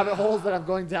holes, rabbit holes that I'm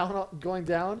going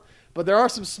down. But there are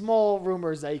some small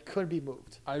rumors that he could be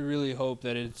moved. I really hope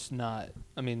that it's not.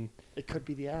 I mean, it could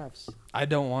be the Avs. I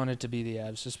don't want it to be the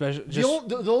Avs, especially.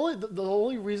 The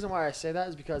only reason why I say that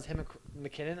is because him and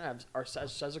McKinnon are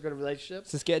such a good relationship.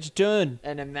 Saskatchewan.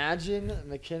 And imagine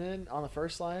McKinnon on the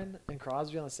first line and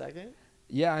Crosby on the second.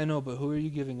 Yeah, I know, but who are you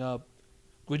giving up?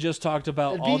 We just talked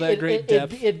about all that great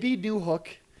depth. It'd be Newhook.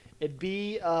 It'd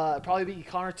be probably be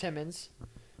Connor Timmins.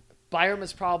 Byram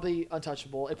is probably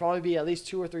untouchable. It'd probably be at least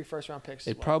 2 or 3 first-round picks.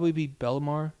 It'd probably be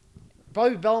Bellemare.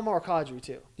 Probably Bellemare or Kadri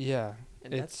too. Yeah,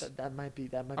 and that might be.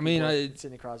 I mean, worse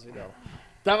Sidney Crosby though.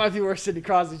 That might be worse Sidney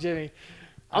Crosby, Jimmy.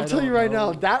 I'm telling you right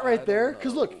now, that right there.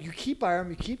 Because look, you keep Byram,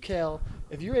 you keep Kale.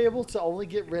 If you're able to only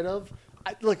get rid of,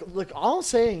 look. All I'm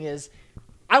saying is,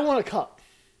 I want a cup,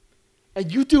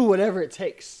 and you do whatever it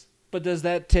takes. But does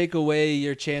that take away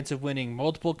your chance of winning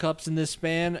multiple cups in this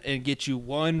span and get you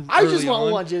one? I just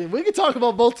want one, Jimmy. We can talk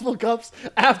about multiple cups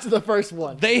after the first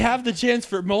one. They have the chance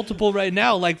for multiple right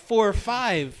now, like 4 or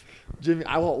 5. Jimmy,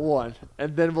 I want one,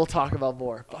 and then we'll talk about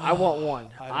more. But I want one.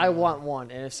 I want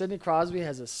one. And if Sidney Crosby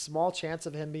has a small chance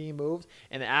of him being moved,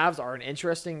 and the Avs are an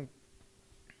interesting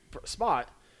spot,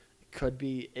 it could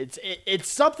be. It's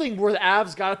something where the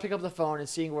Avs got to pick up the phone and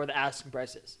seeing where the asking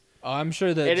price is. Oh, I'm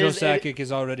sure that Joe Sakic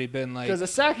has already been like... Because the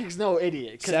Sakic's no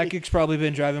idiot. Sakic's probably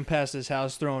been driving past his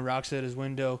house, throwing rocks at his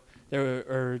window.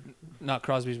 Or not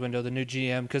Crosby's window, the new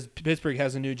GM, because Pittsburgh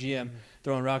has a new GM,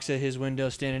 throwing rocks at his window,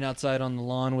 standing outside on the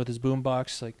lawn with his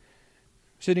boombox. Like,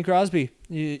 Sidney Crosby,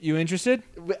 you interested?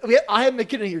 I have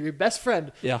McKinnon here, your best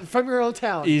friend from your own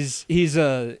town. He's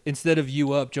instead of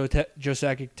you up, Joe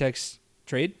Sakic texts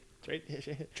trade?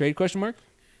 Trade question mark?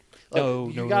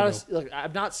 Look, Look,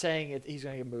 I'm not saying he's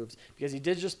going to get moved because he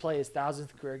did just play his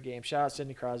 1,000th career game. Shout out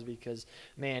Sidney Crosby because,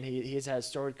 man, he's had a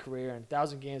storied career, and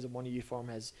 1,000 games in one uniform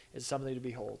is something to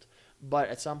behold. But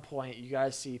at some point, you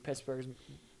guys see Pittsburgh's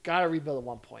got to rebuild at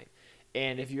one point.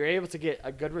 And if you're able to get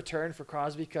a good return for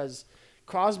Crosby, because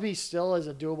Crosby still is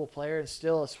a doable player and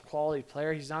still a quality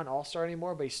player. He's not an all-star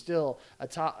anymore, but he's still a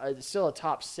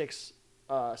top six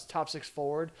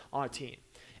forward on a team.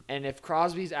 And if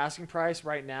Crosby's asking price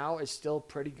right now is still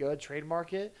pretty good, trade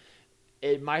market,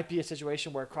 it might be a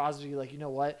situation where Crosby, like, you know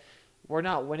what, we're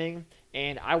not winning,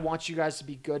 and I want you guys to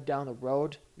be good down the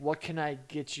road. What can I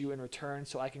get you in return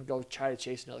so I can go try to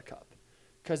chase another cup?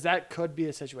 Because that could be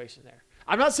the situation there.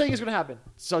 I'm not saying it's going to happen,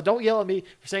 so don't yell at me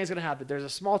for saying it's going to happen. There's a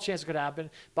small chance it could happen.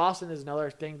 Boston is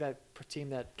another team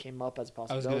that came up as a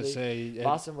possibility. I was going to say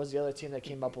Boston was the other team that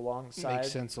came up alongside.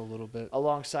 Makes sense a little bit.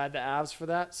 Alongside the Avs for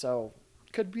that, so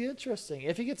could be interesting.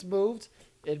 If he gets moved,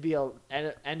 it'd be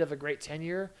an end of a great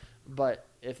tenure. But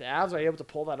if the Avs are able to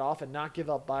pull that off and not give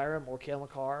up Byram or Cale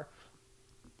Makar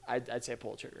I'd say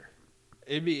pull the trigger.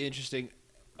 It'd be interesting.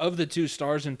 Of the two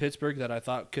stars in Pittsburgh that I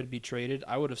thought could be traded,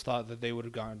 I would have thought that they would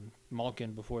have gone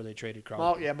Malkin before they traded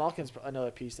Crosby. Malkin's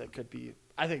another piece that could be.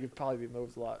 I think it'd probably be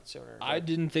moved a lot sooner. I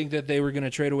didn't think that they were going to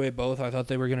trade away both. I thought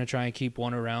they were going to try and keep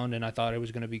one around, and I thought it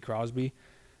was going to be Crosby.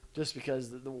 Just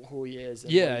because who he is.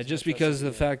 And Yeah, just because of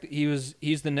the fact that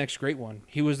he's the next great one.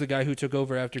 He was the guy who took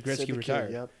over after Gretzky Sid the Kid,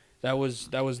 retired. Yep. That was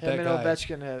Him that and guy.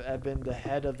 Ovechkin have been the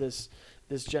head of this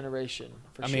generation.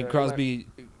 For I sure. mean, Crosby.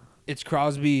 It's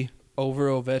Crosby over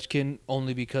Ovechkin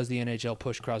only because the NHL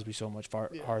pushed Crosby so much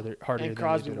harder. And than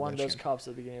Crosby they did won those Ovechkin. cups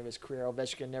at the beginning of his career.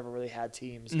 Ovechkin never really had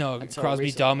teams. No, until Crosby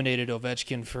recently. dominated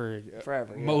Ovechkin for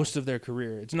Forever, yeah. most of their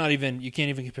career. It's not even you can't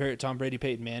even compare it to Tom Brady,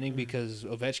 Peyton Manning because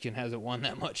Ovechkin hasn't won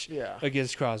that much Yeah.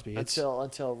 against Crosby.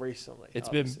 Until recently. It's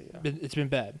obviously, been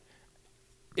bad.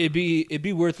 It'd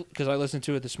be worth because I listened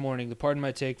to it this morning. The Pardon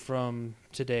My Take from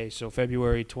today, so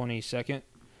February 22nd.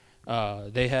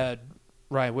 They had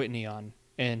Ryan Whitney on,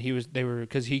 and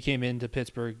because he came into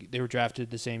Pittsburgh. They were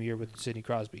drafted the same year with Sidney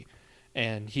Crosby,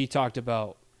 and he talked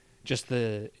about just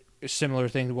the similar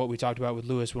thing to what we talked about with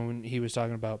Lewis when he was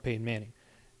talking about Peyton Manning.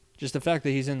 Just the fact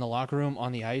that he's in the locker room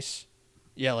on the ice.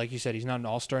 Yeah, like you said, he's not an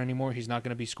all-star anymore. He's not going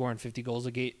to be scoring 50 goals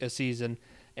a season,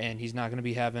 and he's not going to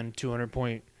be having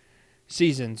 200-point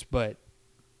seasons, but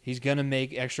he's going to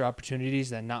make extra opportunities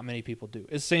that not many people do.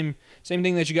 It's the same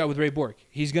thing that you got with Ray Bourque.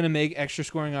 He's going to make extra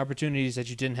scoring opportunities that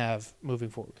you didn't have moving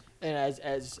forward. And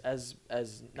as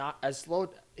not as slow,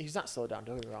 he's not slowed down.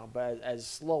 Don't get me wrong, but as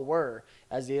slower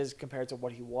as he is compared to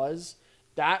what he was,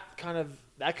 that kind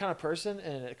of person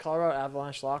in a Colorado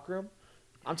Avalanche locker room,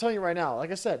 I'm telling you right now.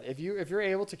 Like I said, if you're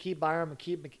able to keep Byram and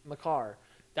keep Makar,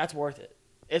 that's worth it.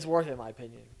 It's worth it, in my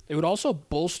opinion. It would also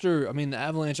bolster. I mean, the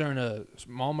Avalanche aren't a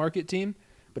small market team,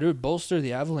 but it would bolster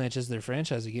the Avalanche as their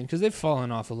franchise again because they've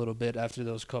fallen off a little bit after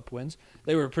those Cup wins.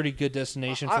 They were a pretty good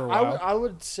destination for a while. I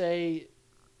would say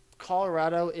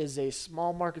Colorado is a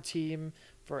small market team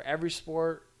for every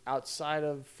sport outside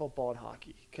of football and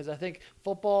hockey. Because I think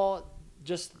football,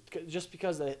 just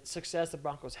because of the success the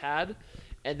Broncos had,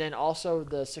 and then also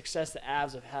the success the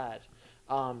Avs have had.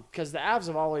 Because the Avs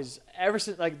have always, ever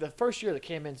since like the first year they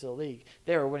came into the league,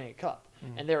 they were winning a cup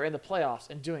and they were in the playoffs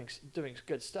and doing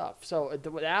good stuff. So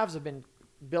the Avs have been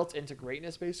built into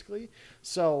greatness basically.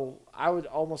 So I would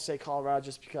almost say Colorado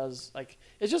just because like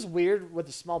it's just weird with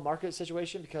the small market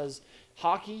situation because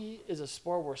hockey is a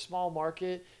sport where small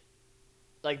market,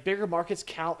 like bigger markets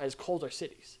count as colder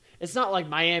cities. It's not like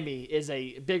Miami is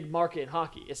a big market in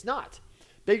hockey. It's not.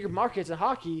 Bigger markets in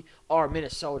hockey are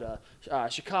Minnesota,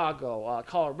 Chicago,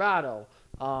 Colorado.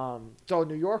 Throw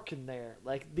New York in there.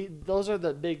 Like those are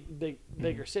the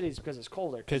bigger cities because it's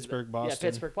colder. Pittsburgh, Boston. Yeah,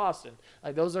 Pittsburgh, Boston.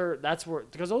 Like those are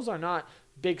because those are not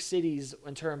big cities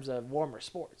in terms of warmer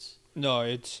sports. No,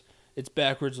 it's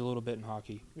backwards a little bit in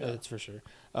hockey. Yeah. That's for sure.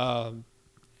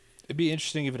 It'd be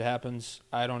interesting if it happens.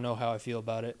 I don't know how I feel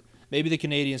about it. Maybe the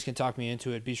Canadians can talk me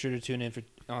into it. Be sure to tune in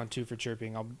on Two for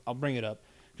Chirping. I'll bring it up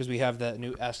because we have that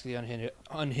new Ask the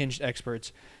Unhinged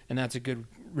Experts, and that's a good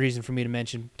reason for me to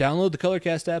mention. Download the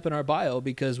Colorcast app in our bio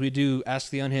because we do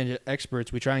Ask the Unhinged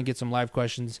Experts. We try and get some live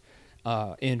questions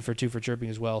in for Two for Chirping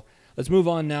as well. Let's move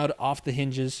on now to Off the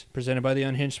Hinges, presented by the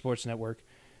Unhinged Sports Network.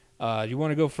 Do you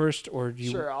want to go first, or do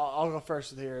you? Sure, I'll go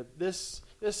first here. This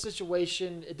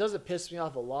situation, it doesn't piss me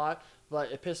off a lot,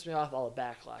 but it pissed me off all the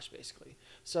backlash, basically.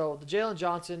 So the Jalen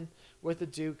Johnson with the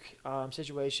Duke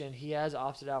situation, he has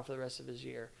opted out for the rest of his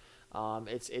year.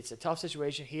 It's a tough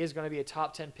situation. He is going to be a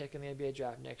top 10 pick in the NBA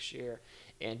draft next year,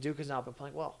 and Duke has not been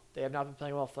playing well. They have not been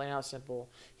playing well, plain out simple.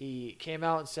 He came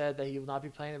out and said that he will not be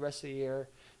playing the rest of the year,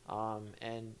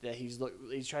 and that he's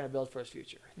trying to build for his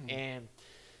future. Mm-hmm. And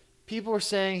people are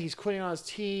saying he's quitting on his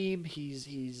team.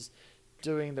 He's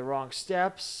doing the wrong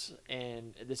steps,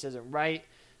 and this isn't right.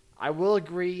 I will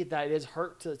agree that it is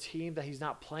hurt to the team that he's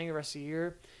not playing the rest of the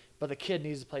year, but the kid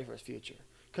needs to play for his future.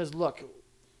 Because, look,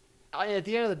 at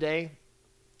the end of the day,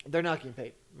 they're not getting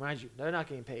paid. Mind you, they're not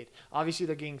getting paid. Obviously,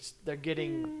 they're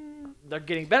getting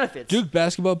benefits. Duke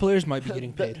basketball players might be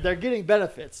getting paid. They're getting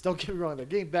benefits. Don't get me wrong. They're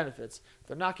getting benefits.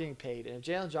 They're not getting paid. And if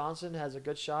Jalen Johnson has a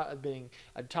good shot of being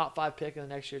a top 5 pick in the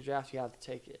next year's draft, you have to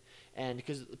take it. And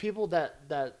because the people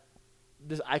that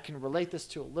I can relate this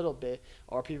to a little bit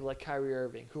are people like Kyrie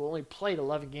Irving, who only played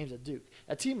 11 games at Duke.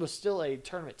 That team was still a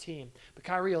tournament team, but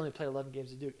Kyrie only played 11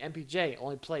 games at Duke. MPJ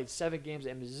only played 7 games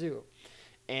at Mizzou.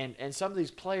 And some of these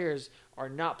players are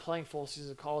not playing full seasons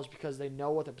of college because they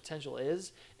know what the potential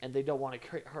is and they don't want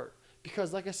to get hurt.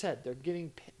 Because, like I said, they're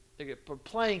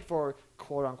playing for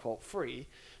quote-unquote free,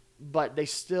 but they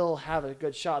still have a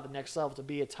good shot at the next level to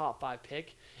be a top 5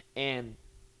 pick. And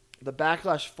the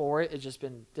backlash for it has just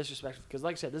been disrespectful. Because,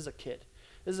 like I said, this is a kid.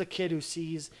 This is a kid who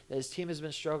sees that his team has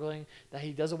been struggling, that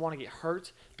he doesn't want to get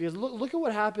hurt. Because look at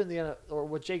what happened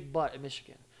with Jake Butt in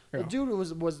Michigan. The dude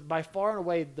was by far and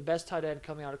away the best tight end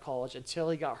coming out of college until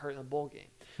he got hurt in the bowl game.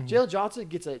 Jalen Johnson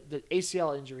gets the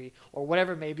ACL injury or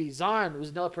whatever it may be. Zion was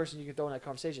another person you can throw in that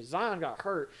conversation. Zion got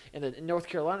hurt in the North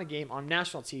Carolina game on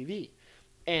national TV,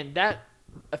 and that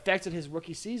affected his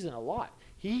rookie season a lot.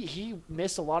 He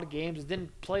missed a lot of games and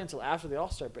didn't play until after the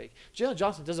All-Star break. Jalen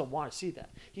Johnson doesn't want to see that.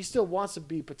 He still wants to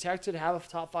be protected, have a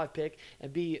top 5 pick,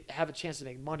 and have a chance to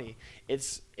make money.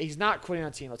 He's not quitting on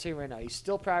the team. I'll tell you right now. He's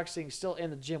still practicing, still in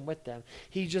the gym with them.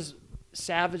 He just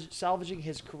salvaging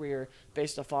his career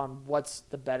based upon what's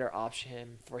the better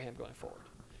option for him going forward.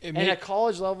 And at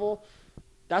college level,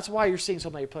 that's why you're seeing so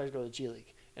many players go to the G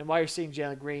League. And why you're seeing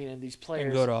Jalen Green and these players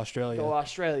and go to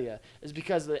Australia is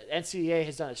because the NCAA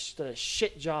has done a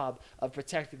shit job of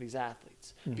protecting these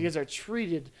athletes because they're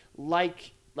treated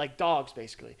like dogs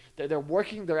basically. They're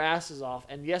working their asses off,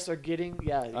 and yes, they're getting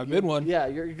I've been one. Yeah,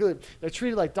 you're good. They're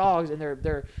treated like dogs, and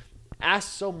they're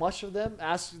asked so much of them,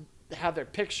 asked to have their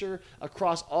picture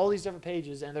across all these different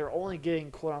pages, and they're only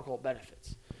getting quote unquote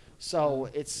benefits. So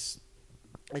it's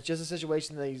just a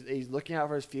situation that he's looking out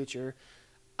for his future.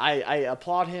 I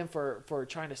applaud him for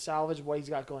trying to salvage what he's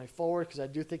got going forward because I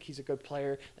do think he's a good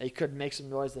player and he could make some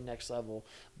noise at the next level.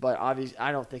 But obviously,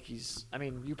 I don't think he's – I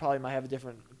mean, you probably might have a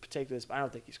different take to this, but I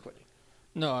don't think he's quitting.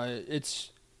 No,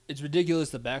 it's ridiculous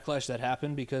the backlash that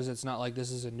happened because it's not like this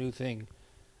is a new thing.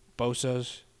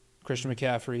 Bosa's, Christian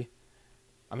McCaffrey.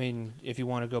 I mean, if you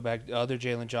want to go back to other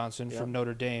Jalen Johnson from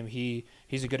Notre Dame,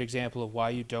 he's a good example of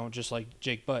why you don't just like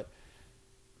Jake Butt.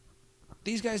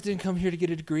 These guys didn't come here to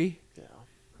get a degree. Yeah.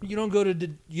 You don't go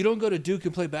to Duke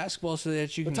and play basketball so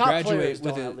that you can graduate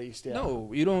with it. At least, yeah.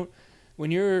 No, you don't. When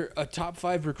you're a top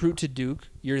 5 recruit to Duke,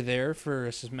 you're there for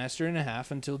a semester and a half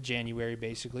until January,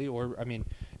 basically, or I mean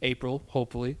April.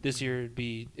 Hopefully, this year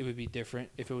it would be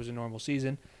different if it was a normal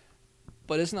season.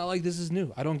 But it's not like this is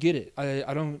new. I don't get it.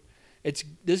 I don't.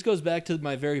 This goes back to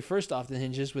my very first off the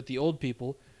hinges with the old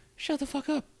people. Shut the fuck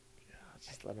up. Yeah,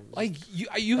 just let them.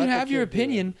 You can have your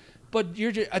opinion. But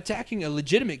you're attacking a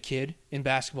legitimate kid in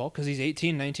basketball because he's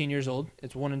 18, 19 years old.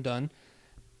 It's one and done.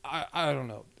 I don't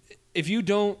know. If you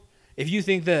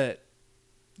think that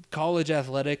college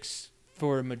athletics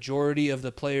for a majority of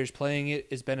the players playing it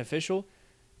is beneficial,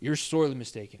 you're sorely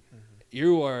mistaken.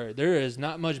 Mm-hmm. There is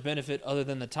not much benefit other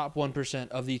than the top 1%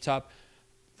 of the top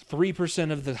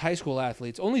 3% of the high school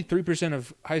athletes. Only 3%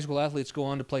 of high school athletes go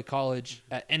on to play college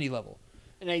at any level.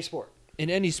 In any sport. In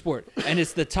any sport. And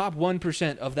it's the top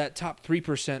 1% of that top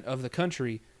 3% of the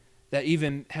country that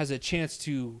even has a chance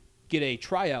to get a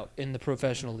tryout in the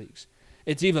professional leagues.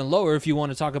 It's even lower if you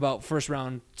want to talk about first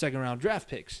round, second round draft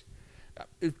picks.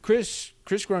 Chris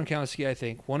Gronkowski, I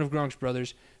think, one of Gronk's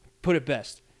brothers, put it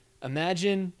best.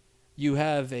 Imagine you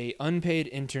have a unpaid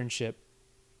internship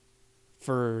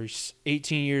for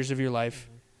 18 years of your life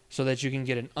so that you can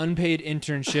get an unpaid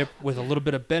internship with a little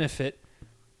bit of benefit.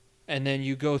 And then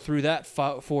you go through that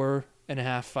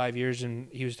 4.5, 5 years, and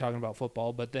he was talking about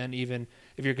football. But then even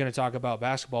if you're going to talk about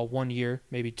basketball, 1 year,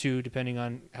 maybe 2, depending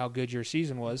on how good your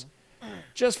season was,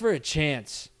 just for a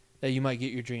chance that you might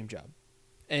get your dream job.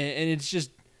 And it's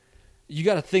just, you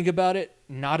got to think about it,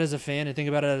 not as a fan, and think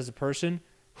about it as a person.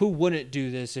 Who wouldn't do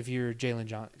this if you're Jalen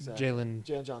Johnson? Exactly.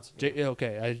 Jalen Johnson.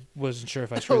 Okay, I wasn't sure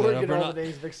if I screwed that up or not. The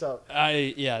names mixed up.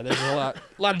 There's a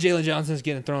lot of Jalen Johnsons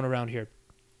getting thrown around here.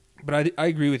 But I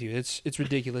agree with you. It's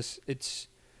ridiculous.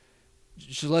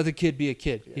 Just let the kid be a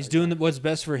kid. Yeah, he's doing what's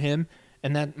best for him,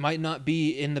 and that might not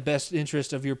be in the best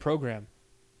interest of your program.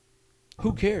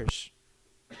 Who cares?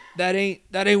 That ain't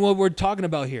what we're talking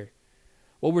about here.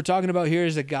 What we're talking about here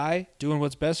is a guy doing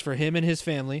what's best for him and his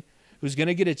family, who's going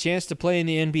to get a chance to play in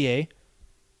the NBA.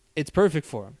 It's perfect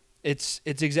for him. It's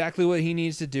exactly what he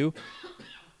needs to do,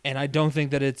 and I don't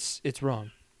think that it's wrong.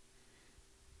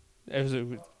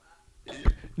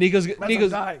 Nico's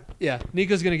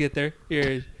gonna get there.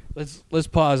 Here, let's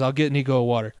pause. I'll get Nico a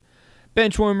water.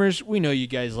 Benchwarmers, we know you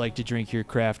guys like to drink your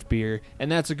craft beer,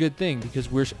 and that's a good thing because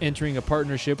we're entering a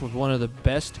partnership with one of the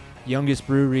best, youngest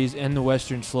breweries in the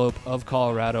western slope of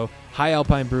Colorado, High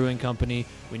Alpine Brewing Company.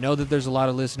 We know that there's a lot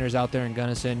of listeners out there in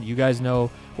Gunnison. You guys know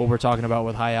what we're talking about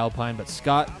with High Alpine, but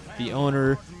Scott, the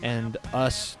owner, and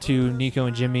us two, Nico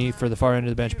and Jimmy, for the Far End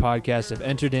of the Bench podcast, have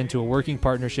entered into a working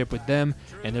partnership with them,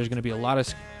 and there's going to be a lot of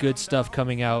good stuff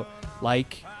coming out,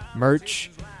 like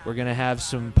merch. We're going to have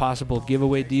some possible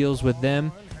giveaway deals with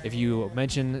them if you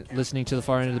mention listening to the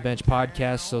Far End of the Bench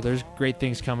podcast. So there's great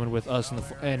things coming with us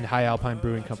and High Alpine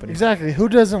Brewing Company. Exactly. Who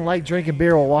doesn't like drinking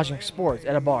beer while watching sports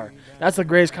at a bar? That's the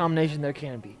greatest combination there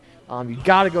can be. You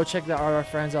got to go check out our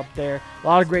friends up there. A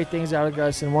lot of great things out of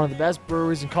Gunnison. One of the best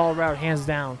breweries in Colorado, hands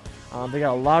down. They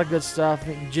got a lot of good stuff.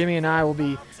 Jimmy and I will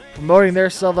be promoting their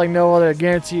stuff like no other. I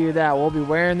guarantee you that. We'll be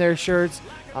wearing their shirts.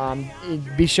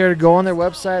 Be sure to go on their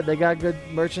website. They got good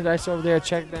merchandise over there.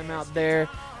 Check them out there.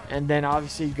 And then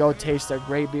obviously go taste their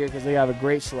great beer because they have a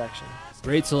great selection.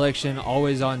 Great selection,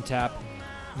 always on tap.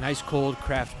 Nice cold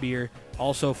craft beer.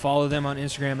 Also follow them on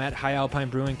Instagram at High Alpine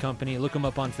Brewing Company. Look them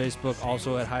up on Facebook,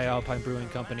 also at High Alpine Brewing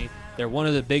Company. They're one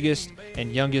of the biggest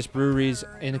and youngest breweries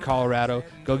in Colorado.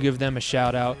 Go give them a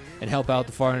shout out and help out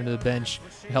the Far End of the Bench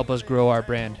and help us grow our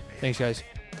brand. Thanks, guys.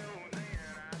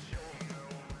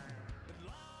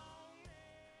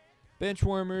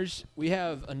 Benchwarmers, we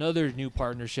have another new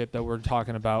partnership that we're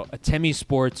talking about, Atemi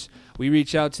Sports. We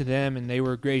reached out to them, and they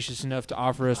were gracious enough to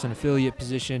offer us an affiliate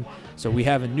position. So we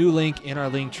have a new link in our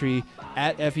link tree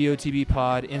at FEOTB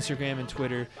Pod, Instagram and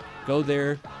Twitter. Go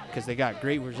there because they got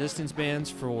great resistance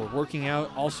bands for working out,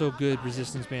 also good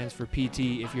resistance bands for PT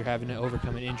if you're having to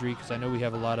overcome an injury, because I know we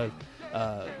have a lot of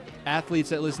athletes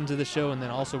that listen to the show, and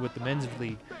then also with the men's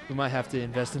league, we might have to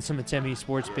invest in some Atemi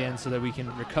Sports bands so that we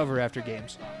can recover after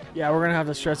games. Yeah, we're going to have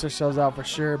to stress ourselves out for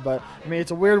sure. But, I mean,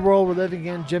 it's a weird world we're living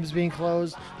in. Gyms being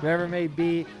closed, whatever it may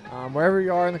be. Wherever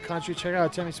you are in the country, check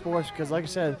out Atemi Sports because, like I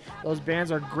said, those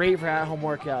bands are great for at-home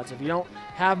workouts. If you don't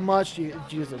have much, you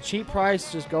use a cheap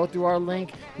price, just go through our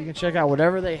link. You can check out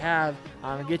whatever they have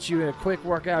and get you a quick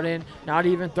workout in, not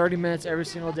even 30 minutes every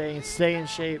single day, and stay in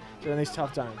shape during these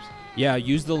tough times. Yeah,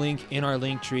 use the link in our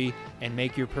link tree and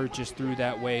make your purchase through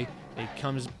that way. It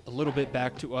comes a little bit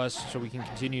back to us so we can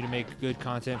continue to make good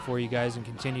content for you guys and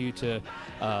continue to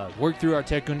work through our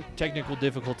technical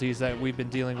difficulties that we've been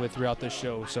dealing with throughout this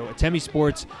show. So Atemi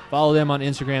Sports, follow them on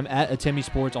Instagram at Atemi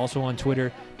Sports, also on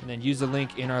Twitter, and then use the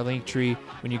link in our link tree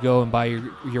when you go and buy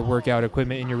your workout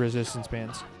equipment and your resistance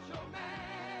bands.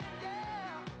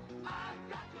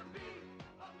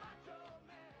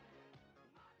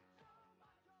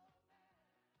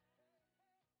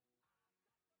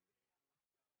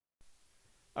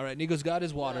 All right, Nico's got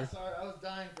his water. Yeah, sorry, I was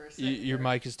dying for a second. Your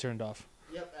mic is turned off.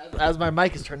 Yep, as my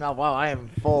mic is turned off, wow, I am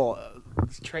full.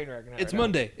 It's train wreck. It's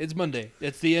Monday. It's Monday.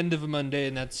 It's the end of a Monday,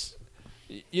 and that's,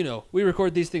 we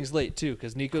record these things late, too,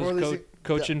 because Nico's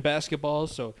coaching basketball,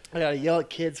 so. I got to yell at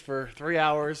kids for 3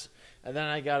 hours, and then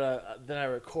I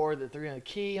record the 3 on the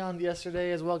key on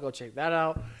yesterday as well. Go check that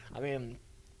out. I mean,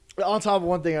 on top of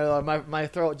one thing, my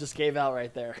throat just gave out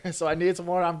right there. So I needed some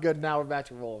water. I'm good now. We're back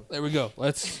to rolling. There we go.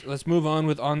 Let's move on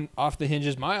with off the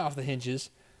hinges. My off the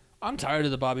hinges. I'm tired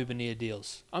of the Bobby Bonilla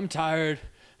deals. I'm tired.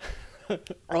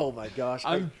 Oh my gosh.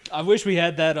 I wish we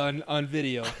had that on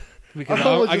video because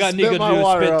I got spit Nico to my do a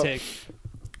water spit out. take.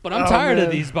 But I'm tired of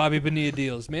man. these Bobby Bonilla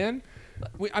deals, man.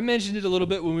 I mentioned it a little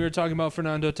bit when we were talking about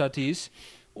Fernando Tatis.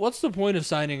 What's the point of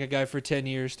signing a guy for 10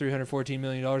 years, $314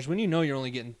 million when you know you're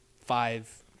only getting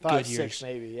 5 good years 6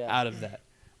 maybe, yeah. out of that?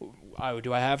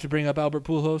 Do I have to bring up Albert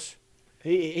Pujols?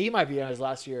 He might be on his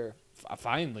last year.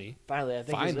 Finally. I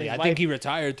think his I wife, think he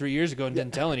retired 3 years ago and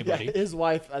didn't tell anybody. Yeah, his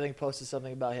wife, I think, posted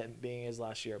something about him being his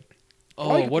last year.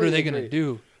 Oh, what are they going to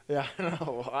do? Yeah, I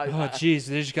know. Oh, jeez,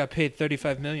 they just got paid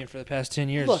 $35 million for the past 10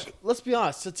 years. Look, let's be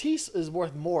honest. Tatis is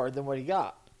worth more than what he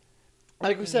got.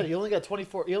 Like we said, he only gets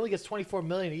 $24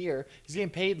 million a year. He's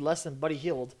getting paid less than Buddy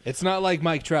Hield. It's not like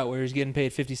Mike Trout where he's getting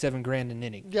paid $57,000 an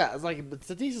inning. Yeah, it's like, but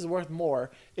Tatis is worth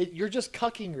more. You're just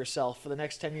cucking yourself for the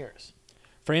next 10 years.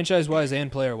 Franchise-wise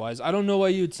and player-wise. I don't know why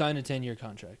you'd sign a 10-year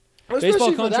contract. Especially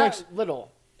Baseball for contracts, that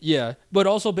little. yeah, but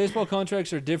also baseball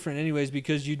contracts are different anyways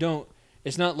because you don't.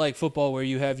 It's not like football where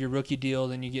you have your rookie deal,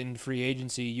 then you get into free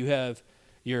agency. You have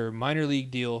your minor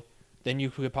league deal, then you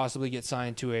could possibly get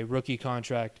signed to a rookie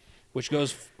contract, which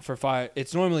goes for 5.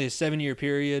 It's normally a 7-year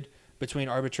period between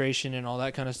arbitration and all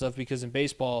that kind of stuff because in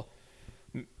baseball,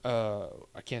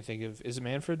 I can't think of, is it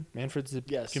Manfred? Manfred's the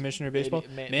commissioner of baseball.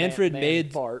 Manfred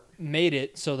made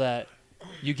it so that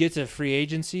you get to free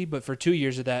agency, but for 2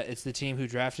 years of that, it's the team who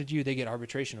drafted you. They get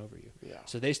arbitration over you. Yeah.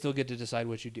 So they still get to decide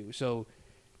what you do. So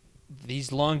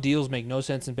these long deals make no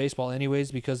sense in baseball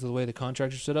anyways because of the way the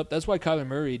contracts are set up. That's why Kyler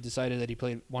Murray decided that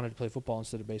he wanted to play football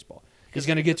instead of baseball. He's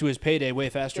going to get to his payday way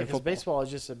faster in Because football. baseball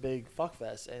is just a big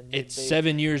fuckfest. And It's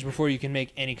 7 years before you can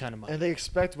make any kind of money. And they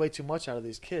expect way too much out of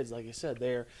these kids. Like I said,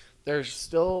 they're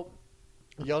still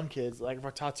young kids. Like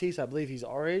for Tatis, I believe he's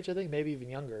our age, I think, maybe even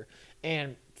younger.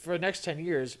 And for the next 10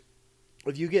 years,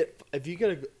 if you get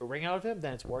a ring out of him,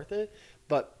 then it's worth it.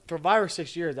 But for 5 or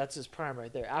 6 years, that's his prime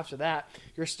right there. After that,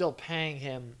 you're still paying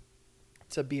him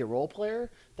to be a role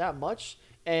player that much.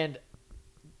 And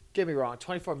get me wrong,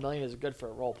 $24 million is good for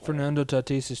a role player. Fernando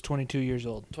Tatis is 22 years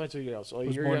old. 22 years old. So He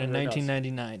was born in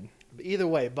 1999. Either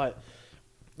way, but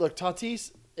look,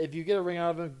 Tatis, if you get a ring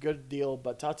out of him, good deal.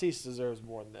 But Tatis deserves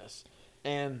more than this.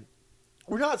 And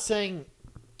we're not saying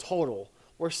total.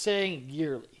 We're saying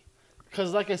yearly.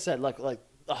 Because like I said, like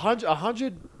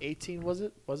 118 was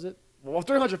it? Well,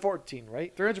 314,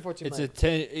 right? 314 It's million.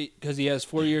 a 10 because he has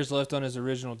 4 years left on his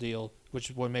original deal, which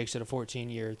is what makes it a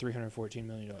 14-year, $314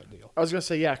 million deal. I was gonna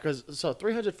say yeah, because so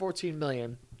 314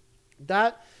 million.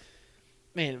 That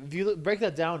man, if you break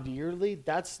that down yearly,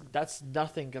 that's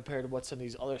nothing compared to what some of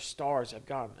these other stars have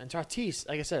gotten. And Tatis,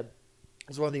 like I said,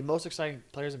 is one of the most exciting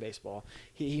players in baseball.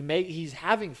 He's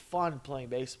having fun playing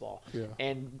baseball. Yeah.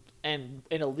 And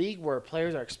in a league where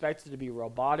players are expected to be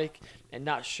robotic and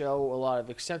not show a lot of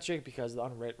eccentric because of the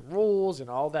unwritten rules and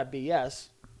all that BS,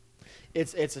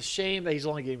 it's a shame that he's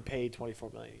only getting paid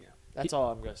 $24 million a year. That's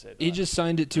all I'm gonna say. He just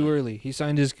signed it too early. He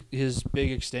signed his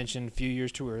big extension a few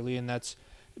years too early, and that's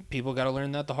people got to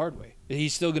learn that the hard way.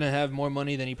 He's still going to have more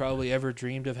money than he probably ever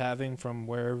dreamed of having from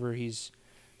wherever he's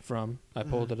from. I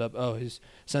pulled it up. Oh, his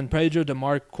San Pedro de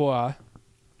Marcoa,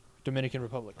 Dominican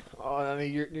Republic. Oh, I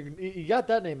mean, you got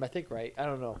that name, I think, right? I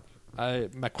don't know.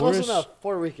 Macorís. Close enough.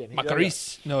 Puerto Rican.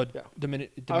 Macorís. No, Yeah.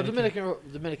 Dominican.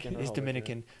 Dominican. He's Republic,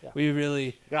 Dominican. Yeah. We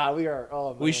really. God, we are.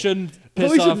 Oh, We man. shouldn't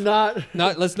piss We off. should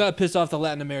not. Let's not piss off the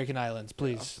Latin American islands,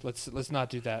 please. Let's not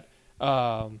do that.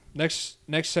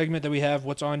 Next segment that we have,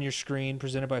 what's on your screen,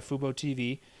 presented by Fubo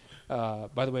TV.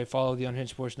 By the way, follow the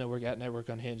Unhinged Sports Network at Network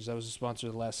Unhinged. That was the sponsor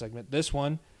of the last segment. This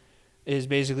one is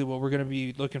basically what we're going to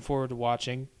be looking forward to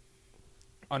watching.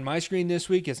 On my screen this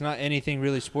week, it's not anything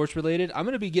really sports related. I'm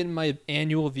going to be getting my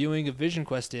annual viewing of Vision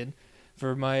Quest in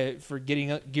for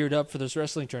getting geared up for this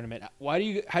wrestling tournament. How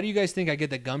do you guys think I get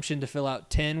the gumption to fill out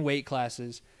 10 weight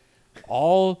classes?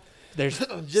 There's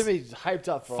Jimmy's hyped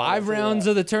up for 5 rounds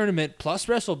of the tournament plus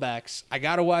wrestlebacks. I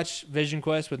got to watch Vision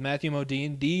Quest with Matthew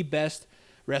Modine, the best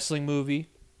wrestling movie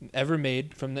ever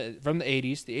made from the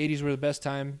 80s. The 80s were the best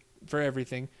time for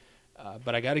everything.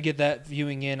 But I got to get that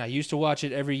viewing in. I used to watch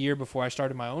it every year before I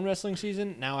started my own wrestling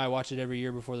season. Now I watch it every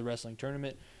year before the wrestling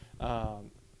tournament.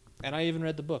 And I even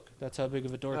read the book. That's how big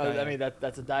of a dork I am. I mean,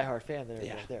 that's a diehard fan there.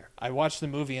 Yeah. Right there. I watched the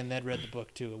movie and then read the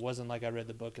book too. It wasn't like I read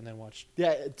the book and then watched.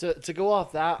 Yeah, to go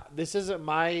off that, this isn't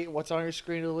my what's on your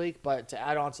screen of the week, but to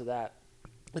add on to that,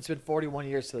 it's been 41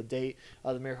 years to the date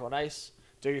of the Miracle on Ice.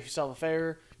 Do yourself a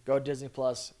favor, go to Disney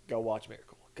Plus, go watch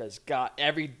Miracle, because God,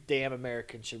 every damn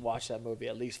American should watch that movie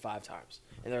at least 5 times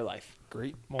in their life.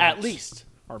 Great moments At least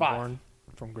are 5. born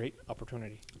from great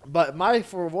opportunity. But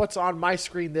for what's on my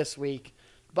screen this week,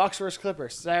 Bucks vs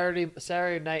Clippers,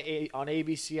 Saturday night on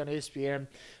ABC on ESPN.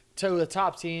 2 of the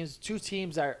top teams, 2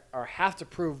 teams that have to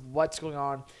prove what's going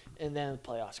on in the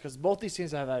playoffs, because both these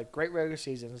teams have had great regular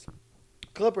seasons.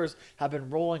 Clippers have been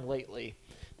rolling lately.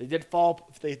 They did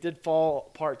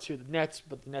fall apart to the Nets,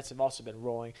 but the Nets have also been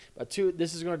rolling. But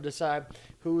this is going to decide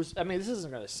this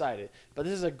isn't going to decide it, but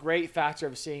this is a great factor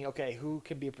of seeing, okay, who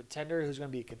can be a pretender, who's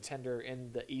going to be a contender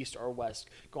in the East or West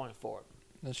going forward.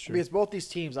 That's true. Because both these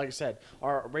teams, like I said,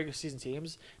 are regular season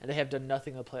teams, and they have done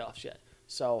nothing in the playoffs yet.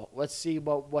 So let's see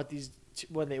what these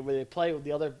when they play with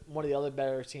one of the other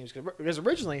better teams. Because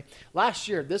originally last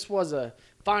year this was a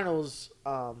finals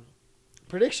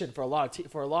prediction for a lot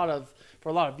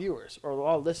of viewers or a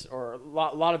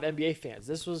lot of NBA fans.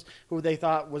 This was who they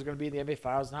thought was going to be in the NBA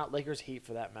Finals, not Lakers Heat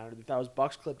for that matter. They thought it was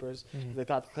Bucks Clippers. Mm-hmm. They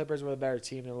thought the Clippers were a better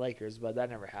team than the Lakers, but that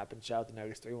never happened. Shout out to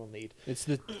Nuggets 3-1 lead.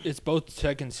 It's both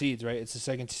second seeds, right? It's the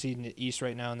second seed in the East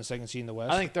right now and the second seed in the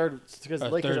West. I think third because the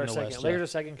Lakers third are in the second. West, Lakers are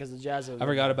second because the Jazz. I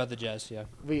forgot about the Jazz. Yeah,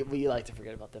 We like to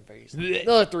forget about them very easily. Blech.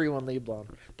 Another 3-1 lead blown.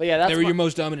 But yeah, that's they were your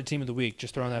most dominant team of the week.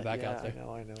 Just throwing that back out there.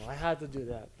 I know. I had to do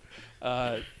that.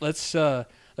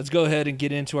 Let's go ahead and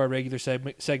get into our regular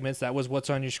segments. That was What's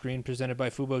on Your Screen, presented by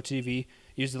Fubo TV.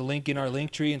 Use the link in our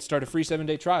link tree and start a free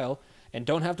 7-day trial. And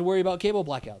don't have to worry about cable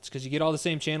blackouts because you get all the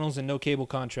same channels and no cable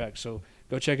contracts. So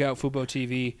go check out Fubo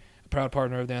TV, a proud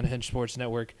partner of the Unhinged Sports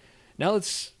Network. Now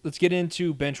let's get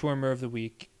into Benchwarmer of the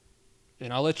Week.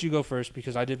 And I'll let you go first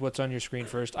because I did What's on Your Screen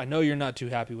first. I know you're not too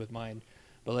happy with mine,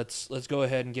 but let's go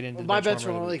ahead and get into My the Benchwarmer Benchwarmer of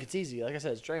of the the week, it's easy. Like I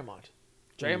said, it's Draymond.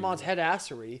 Draymond's head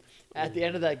assery at the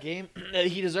end of that game,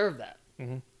 he deserved that.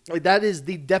 Mm-hmm. Like, that is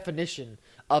the definition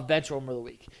of Benchwarmer of the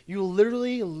week. You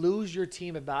literally lose your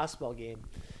team a basketball game.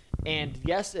 And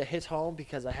yes, it hits home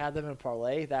because I had them in a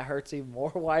parlay. That hurts even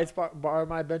more why it's part of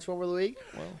my Benchwarmer of the week.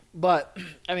 Well. But,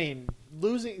 I mean,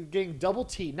 getting double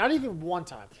teed, not even one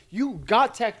time. You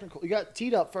got technical. You got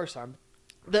teed up first time,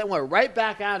 then went right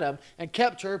back at him and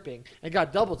kept chirping and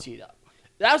got double teed up.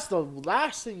 That's the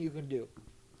last thing you can do.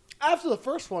 After the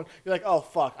first one, you're like, oh,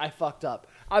 fuck, I fucked up.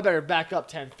 I better back up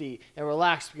 10 feet and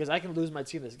relax because I can lose my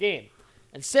team this game.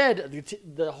 Instead,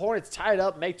 the Hornets tie it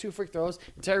up, make 2 free throws,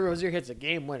 and Terry Rozier hits a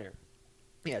game winner.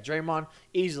 Yeah, Draymond,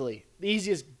 easily. The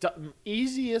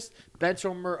easiest bench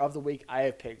warmer of the week I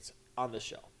have picked on the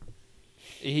show.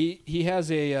 He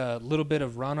has a little bit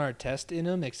of Ron Artest in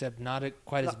him, except not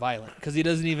quite as violent because he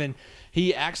doesn't even.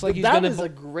 He acts like he's that gonna. That is a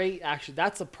great action.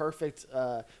 That's a perfect.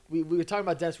 We were talking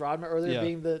about Dennis Rodman earlier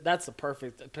being that's the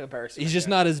perfect comparison. He's just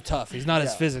not as tough. He's not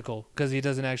as physical because he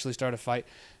doesn't actually start a fight.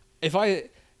 If I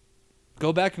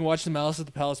go back and watch the Malice at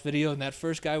the Palace video, and that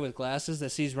first guy with glasses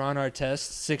that sees Ron Artest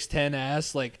 6'10"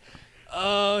 ass like.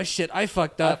 Oh, shit, I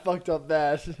fucked up. I fucked up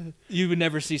bad. You would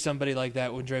never see somebody like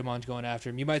that when Draymond's going after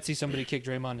him. You might see somebody kick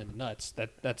Draymond in the nuts.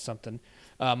 That's something.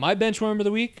 My bench warmer of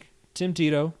the week, Tim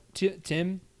Tebow. Tito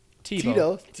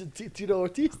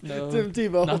Ortiz? No, Tim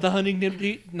Tebow. Not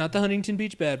the Huntington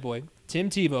Beach bad boy. Tim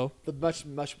Tebow. The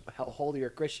much holier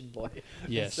Christian boy.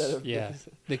 Yes, yeah.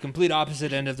 The complete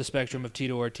opposite end of the spectrum of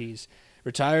Tito Ortiz.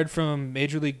 Retired from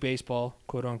Major League Baseball,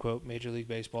 quote-unquote Major League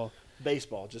Baseball.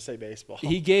 Baseball, just say baseball.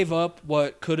 He gave up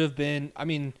what could have been, I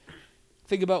mean,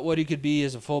 think about what he could be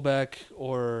as a fullback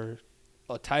or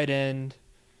a tight end,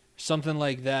 something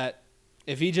like that.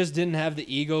 If he just didn't have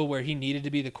the ego where he needed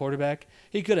to be the quarterback,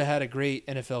 he could have had a great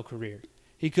NFL career.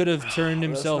 He could have turned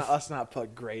himself. Let's not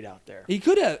put great out there. He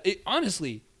could have,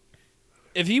 honestly,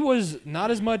 if he was not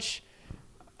as much,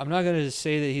 I'm not going to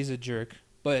say that he's a jerk,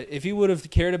 but if he would have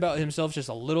cared about himself just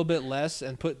a little bit less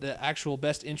and put the actual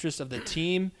best interest of the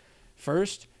team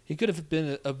first, he could have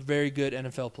been a very good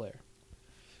NFL player.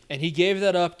 And he gave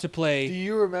that up to play. Do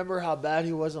you remember how bad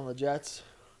he was on the Jets?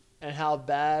 And how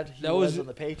bad he was on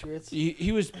the Patriots?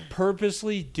 He was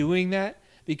purposely doing that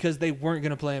because they weren't going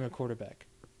to play him at quarterback.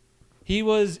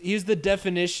 He's the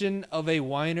definition of a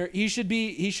whiner. He should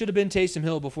have been Taysom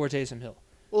Hill before Taysom Hill.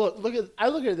 Well, I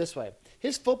look at it this way.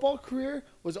 His football career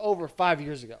was over 5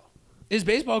 years ago. His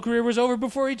baseball career was over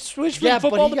before he switched from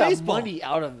football to baseball. Yeah, but he got money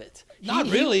out of it. Not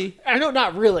really. I know,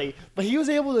 not really. But he was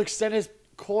able to extend his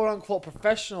quote-unquote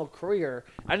professional career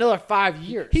another 5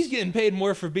 years. He's getting paid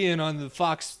more for being on the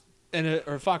Fox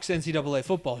NCAA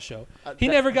football show. He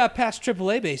never got past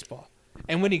AAA baseball.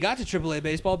 And when he got to AAA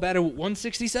baseball, batted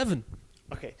 167.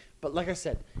 Okay, but like I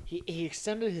said, he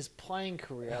extended his playing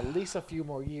career at least a few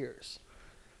more years.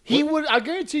 I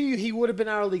guarantee you he would have been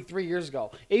out of the league 3 years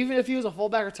ago. Even if he was a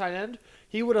fullback or tight end,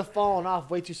 he would have fallen off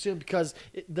way too soon because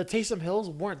the Taysom Hills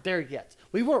weren't there yet.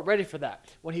 We weren't ready for that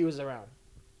when he was around.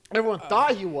 Everyone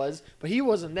thought he was, but he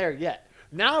wasn't there yet.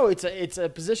 Now it's a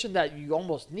position that you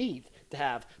almost need to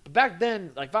have. But back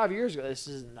then, like 5 years ago, this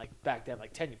isn't like back then,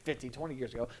 like 10, 15, 20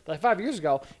 years ago, but like 5 years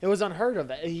ago, it was unheard of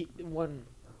that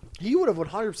he would have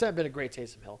 100% been a great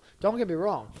Taysom Hill. Don't get me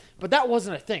wrong. But that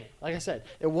wasn't a thing. Like I said,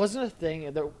 it wasn't a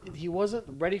thing. He wasn't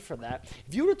ready for that.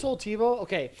 If you would have told Tebow,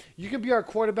 okay, you can be our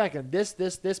quarterback in this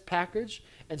package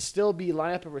and still be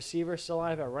line up at receiver, still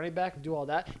line up at running back and do all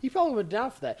that, he probably would have been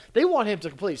down for that. They want him to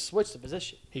completely switch the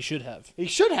position. He should have. He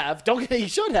should have. Don't get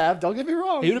me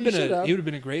wrong. He would have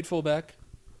been a great fullback.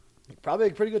 Probably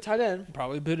a pretty good tight end.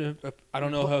 Probably been I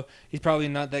don't know how he's probably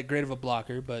not that great of a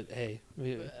blocker, but hey.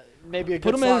 Maybe a good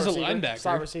put him as a receiver, linebacker.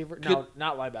 Slot receiver. No,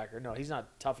 not linebacker. No, he's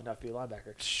not tough enough to be a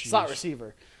linebacker. Jeez. Slot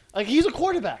receiver. Like he's a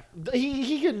quarterback.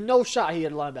 He had no shot. He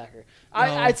had a linebacker.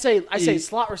 I'd say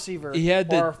slot receiver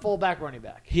or fullback running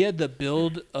back. He had the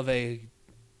build of a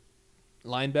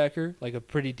linebacker, like a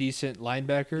pretty decent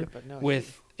linebacker,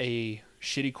 with a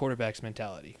shitty quarterback's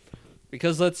mentality.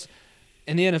 Because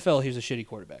in the NFL, he was a shitty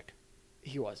quarterback.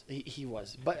 He was. He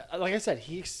was. But like I said,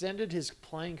 he extended his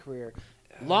playing career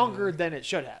longer than it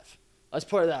should have. Let's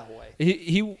put it that way.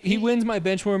 He wins my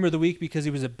bench warmer of the week because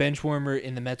he was a bench warmer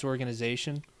in the Mets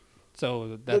organization.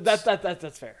 So that's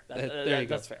fair.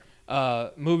 That's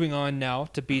fair. Moving on now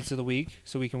to beats of the week,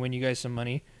 so we can win you guys some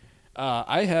money.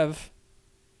 I have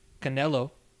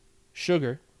Canelo,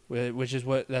 sugar, which is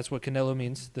that's what Canelo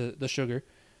means, the sugar.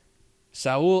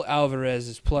 Saul Alvarez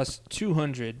is plus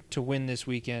 200 to win this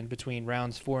weekend between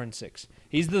rounds 4 and 6.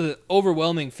 He's the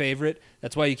overwhelming favorite.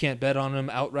 That's why you can't bet on him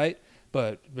outright.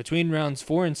 But between rounds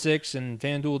 4 and 6, and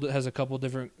FanDuel has a couple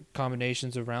different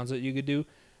combinations of rounds that you could do,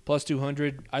 plus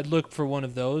 200, I'd look for one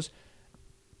of those.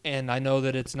 And I know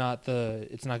that it's not going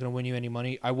to win you any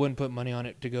money. I wouldn't put money on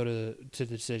it to go to the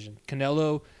decision.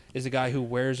 Canelo is a guy who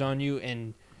wears on you,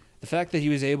 and the fact that he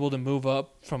was able to move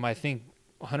up from, I think,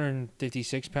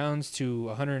 156 pounds to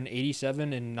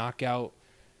 187 and knock out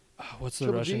what's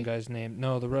the Russian guy's name?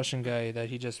 No, the Russian guy that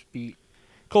he just beat,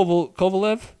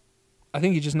 Kovalev. I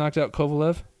think he just knocked out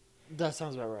Kovalev. That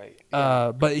sounds about right.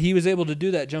 Yeah. But he was able to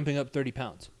do that jumping up 30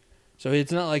 pounds. So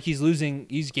it's not like he's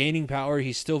gaining power.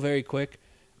 He's still very quick.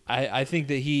 I think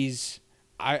that he's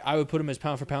I would put him as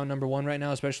pound for pound number 1 right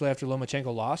now, especially after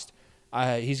Lomachenko lost.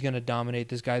 He's going to dominate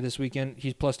this guy this weekend.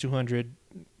 He's plus 200.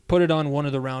 Put it on one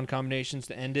of the round combinations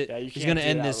to end it. Yeah, you he's can't going to do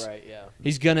end that this. right, yeah.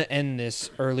 He's going to end this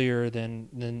earlier than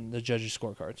the judges'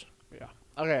 scorecards. Yeah.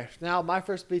 Okay, now my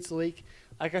first beats of the week.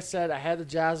 Like I said, I had the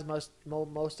Jazz most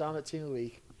dominant team of the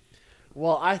week.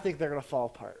 Well, I think they're going to fall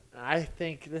apart. I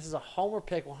think this is a homer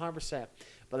pick 100%.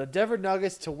 But the Denver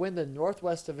Nuggets to win the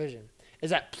Northwest Division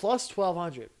is at plus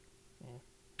 1,200.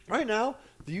 Right now,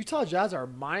 the Utah Jazz are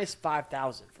minus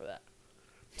 5,000 for that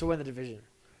to win the division.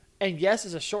 And yes,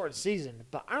 it's a shortened season,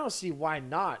 but I don't see why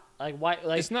not. Why?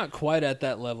 It's not quite at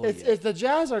that level yet. It's the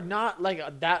Jazz are not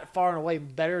that far and away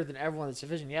better than everyone in this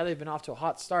division. Yeah, they've been off to a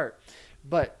hot start,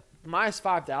 but minus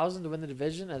 5,000 to win the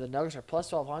division, and the Nuggets are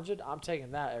plus 1,200. I'm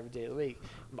taking that every day of the week.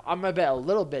 I'm gonna bet a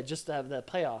little bit just to have that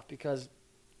playoff because,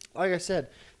 like I said,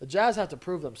 the Jazz have to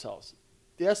prove themselves.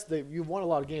 Yes, you won a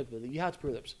lot of games, but you have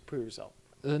to prove yourself.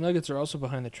 The Nuggets are also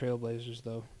behind the Trailblazers,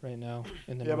 though, right now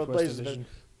in the Northwest Division.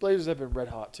 Blazers have been red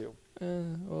hot too.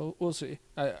 Well, we'll see.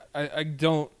 I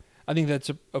think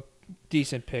that's a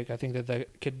decent pick. I think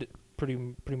that could pretty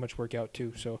much work out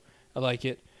too. So I like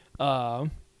it.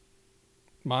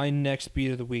 My next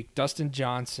beat of the week, Dustin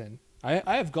Johnson. I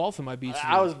have golf in my beats.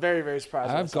 I was very, very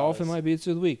surprised. I have golf in my beats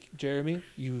of the week. Jeremy,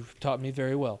 you've taught me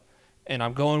very well. And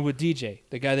I'm going with DJ,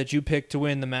 the guy that you picked to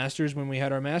win the Masters when we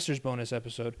had our Masters bonus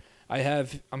episode.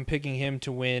 I'm picking him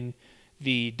to win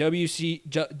the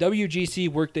WGC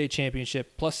Workday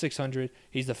Championship plus 600.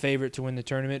 He's the favorite to win the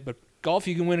tournament, but golf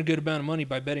you can win a good amount of money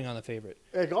by betting on the favorite.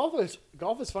 Yeah, golf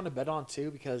is fun to bet on too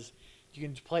because you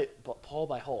can play it hole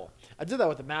by hole. I did that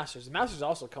with the Masters. The Masters is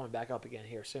also coming back up again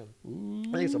here soon.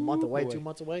 I think it's a month away, 2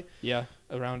 months away. Yeah,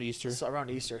 around Easter. So around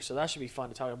Easter, so that should be fun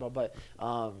to talk about. But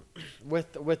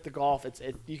with the golf,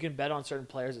 you can bet on certain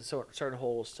players at certain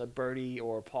holes to birdie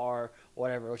or par,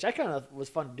 whatever. Which I kind of was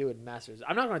fun to do with the Masters.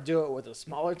 I'm not going to do it with the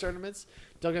smaller tournaments.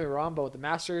 Don't get me wrong, but with the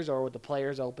Masters or with the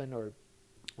Players Open or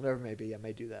whatever it may be, I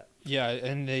may do that. Yeah,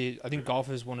 and I think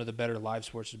golf is one of the better live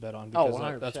sports to bet on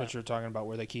because that's what you're talking about,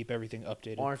 where they keep everything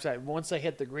updated. 100%. Once they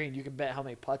hit the green, you can bet how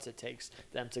many putts it takes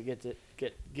them to get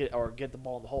the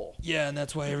ball in the hole. Yeah, and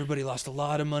that's why everybody lost a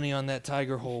lot of money on that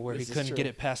Tiger hole where he couldn't get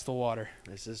it past the water.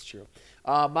 This is true.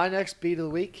 My next beat of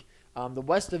the week, the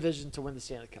West Division to win the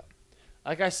Stanley Cup.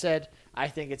 Like I said, I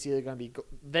think it's either going to be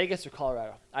Vegas or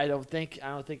Colorado. I don't think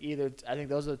either. I think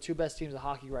those are the two best teams in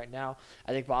hockey right now.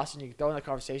 I think Boston, you can throw in the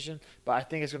conversation, but I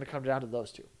think it's going to come down to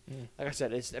those two. Like I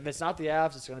said, if it's not the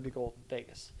Avs, it's going to be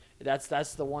Vegas.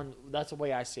 That's the one. That's the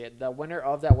way I see it. The winner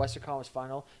of that Western Conference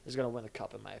Final is going to win the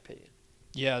cup, in my opinion.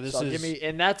 Yeah,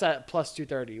 and that's at plus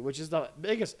 230, which is the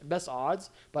best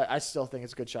odds, but I still think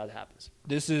it's a good shot it happens.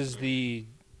 This is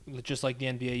just like the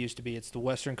NBA used to be. It's the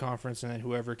Western Conference, and then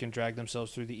whoever can drag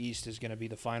themselves through the East is going to be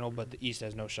the final, but the East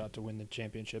has no shot to win the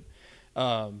championship.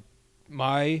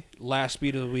 My last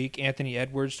beat of the week, Anthony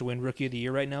Edwards to win Rookie of the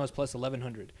Year right now is plus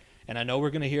 1,100. And I know we're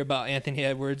going to hear about Anthony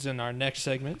Edwards in our next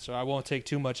segment, so I won't take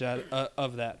too much out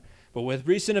of that. But with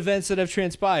recent events that have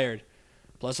transpired,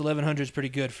 plus 1,100 is pretty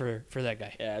good for that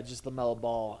guy. Yeah, just LaMelo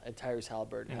Ball and Tyrese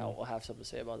Halliburton. We'll have something to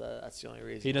say about that. That's the only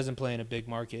reason. He doesn't play in a big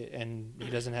market, and he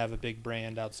doesn't have a big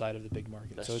brand outside of the big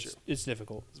market. That's so true. It's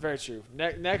difficult. It's very true.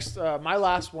 Next, my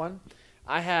last one,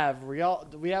 I have Real.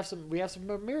 We have some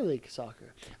Premier League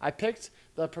soccer. I picked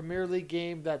the Premier League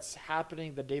game that's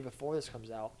happening the day before this comes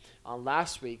out on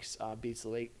last week's Beats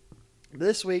of the Week.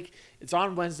 This week, it's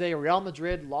on Wednesday. Real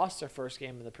Madrid lost their first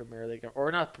game in the Premier League.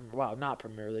 Not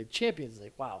Premier League, Champions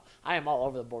League. Wow. I am all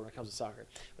over the board when it comes to soccer.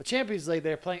 But Champions League,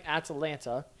 they're playing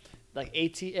Atalanta, like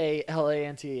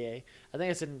Atalanta. I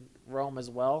think it's in Rome as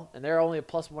well. And they're only a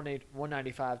plus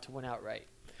 195 to win outright,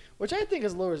 which I think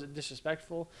is a little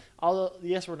disrespectful. Although,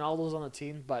 yes, Ronaldo's on the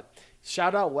team, but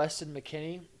shout out Weston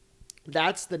McKennie.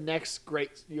 That's the next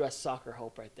great U.S. soccer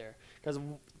hope right there.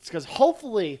 Because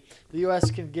hopefully the U.S.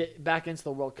 can get back into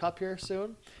the World Cup here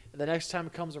soon, the next time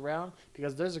it comes around,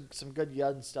 because there's some good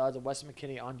young studs of Weston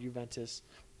McKennie on Juventus.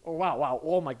 Oh, wow.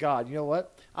 Oh, my God. You know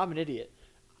what? I'm an idiot.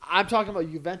 I'm talking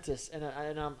about Juventus, and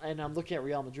I'm looking at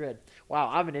Real Madrid. Wow,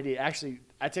 I'm an idiot. Actually,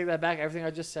 I take that back. Everything I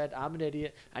just said, I'm an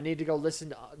idiot. I need to go listen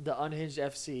to the Unhinged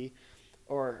FC.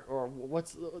 Or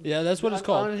what's that's what it's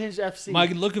called. Unhinged FC. My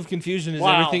look of confusion is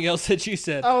everything else that you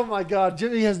said. Oh my God,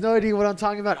 Jimmy has no idea what I'm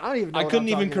talking about. I don't even know. I couldn't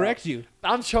even correct you.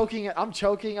 I'm choking.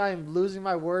 I am losing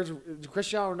my words.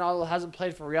 Cristiano Ronaldo hasn't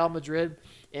played for Real Madrid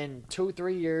in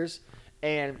 2-3 years,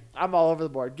 and I'm all over the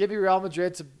board. Give me Real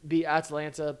Madrid to beat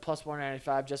Atalanta plus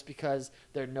 195 just because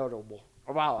they're notable.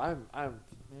 Wow, I'm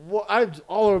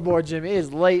all over the board, Jimmy. It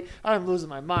is late. I'm losing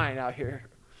my mind out here.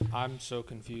 I'm so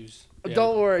confused. Yeah.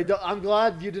 Don't worry. I'm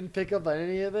glad you didn't pick up on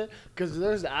any of it because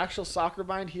there's the actual soccer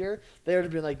mind here. They would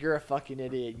have been like, "You're a fucking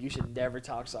idiot. You should never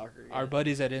talk soccer." Again. Our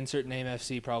buddies at Insert Name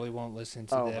FC probably won't listen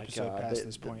to the episode past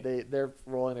this point. They're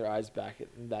rolling their eyes back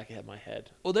of my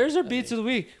head. Well, there's our beats of the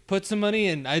week. Put some money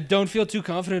in. I don't feel too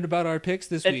confident about our picks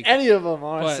this And week. any of them,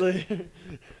 honestly.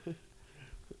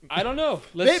 I don't know.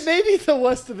 Maybe the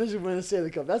West Division win the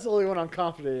Stanley Cup. That's the only one I'm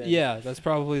confident in. Yeah, that's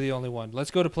probably the only one.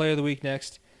 Let's go to Player of the Week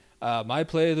next. My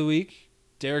Player of the Week,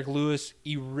 Derek Lewis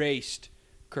erased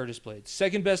Curtis Blades.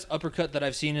 Second best uppercut that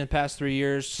I've seen in the past 3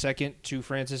 years. Second to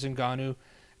Francis Ngannou.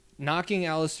 Knocking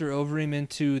Alistair Overeem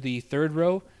into the third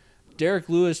row. Derek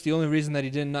Lewis, the only reason that he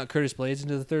didn't knock Curtis Blades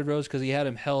into the third row is because he had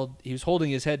him held. He was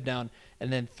holding his head down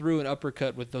and then threw an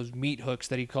uppercut with those meat hooks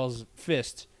that he calls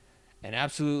fists and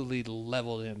absolutely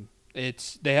leveled him.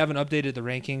 They haven't updated the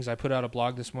rankings. I put out a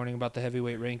blog this morning about the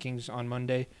heavyweight rankings on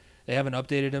Monday. They haven't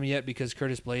updated them yet because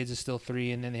Curtis Blades is still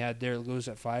 3, and then they had Derek Lewis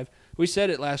at 5. We said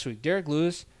it last week. Derek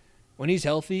Lewis, when he's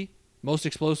healthy, one of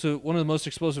the most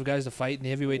explosive guys to fight in the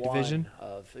heavyweight division.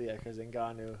 Because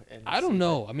Ngannou and I don't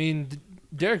know. I mean,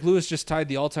 Derek Lewis just tied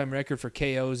the all-time record for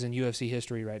KOs in UFC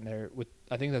history right there. With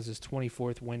I think that's his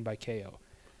 24th win by KO.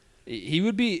 It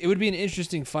would be an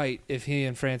interesting fight if he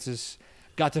and Francis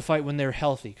got to fight when they're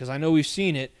healthy, because I know we've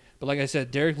seen it. But like I said,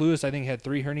 Derek Lewis, I think, had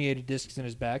 3 herniated discs in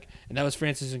his back, and that was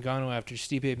Francis Ngannou after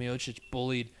Stipe Miocic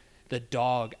bullied the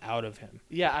dog out of him.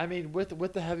 Yeah, I mean, with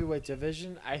the heavyweight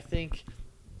division, I think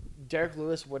Derek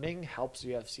Lewis winning helps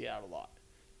UFC out a lot.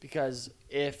 Because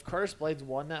if Curtis Blades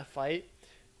won that fight,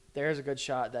 there's a good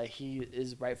shot that he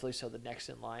is rightfully so the next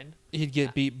in line. He'd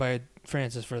get beat by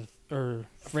Francis or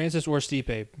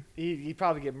Stipe. He'd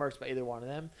probably get murked by either one of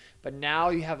them. But now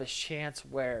you have a chance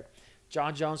where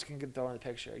John Jones can get thrown in the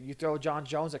picture. You throw John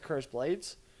Jones at Curtis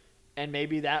Blades, and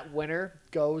maybe that winner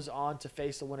goes on to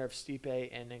face the winner of Stipe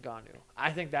and Ngannou.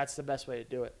 I think that's the best way to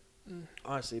do it,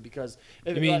 honestly, because...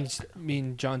 You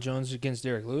mean John Jones against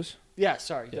Derek Lewis? Yeah,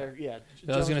 sorry. Yeah.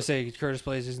 I was going to say Curtis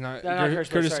Blades is not...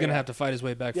 Curtis is going to have to fight his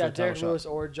way back for a title Derek shot. Lewis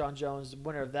or John Jones, the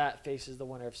winner of that, faces the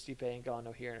winner of Stipe and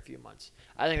Ngannou here in a few months.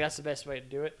 I think that's the best way to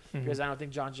do it, because I don't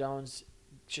think John Jones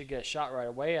should get a shot right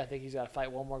away. I think he's got to fight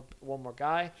one more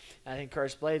guy, and I think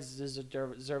Curtis Blades is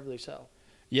deservedly so.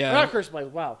 Yeah. Not Curtis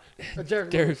Blades, wow.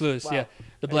 Derek Lewis, wow. yeah.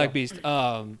 The Black Beast.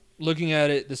 Looking at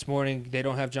it this morning, they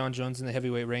don't have John Jones in the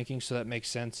heavyweight rankings, so that makes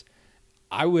sense.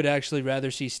 I would actually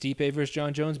rather see Stipe versus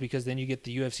John Jones, because then you get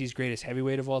the UFC's greatest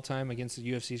heavyweight of all time against the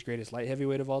UFC's greatest light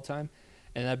heavyweight of all time,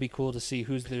 and that'd be cool to see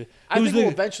who's the... I think we'll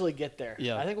eventually get there.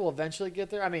 Yeah. I think we'll eventually get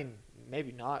there. I mean,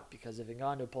 maybe not, because if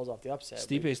Ngannou pulls off the upset...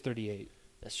 Stipe's 38.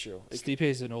 That's true.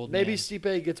 Stipe's an old Maybe man.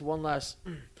 Stipe gets one last...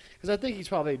 Because I think he's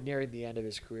probably nearing the end of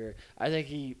his career. I think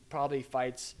he probably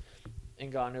fights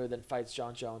Ngannou, then fights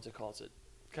John Jones and calls it.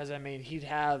 Because, I mean, he'd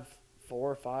have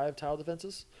 4 or 5 title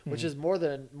defenses, which is more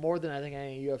than I think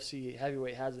any UFC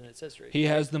heavyweight has in its history. He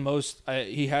has the most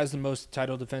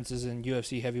title defenses in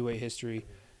UFC heavyweight history,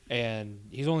 and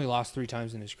he's only lost 3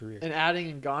 times in his career. And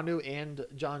adding Ngannou and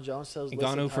John Jones to his list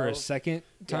Ngannou of for a titles, second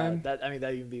time. Yeah,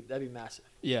 that'd be massive.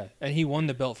 Yeah, and he won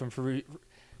the belt from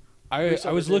I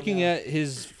was looking at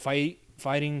his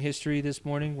fighting history this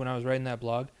morning when I was writing that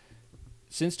blog.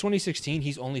 Since 2016,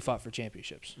 he's only fought for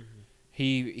championships. Mm-hmm.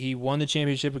 He won the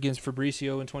championship against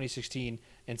Fabricio in 2016,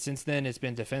 and since then it's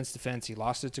been defense. He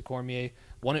lost it to Cormier,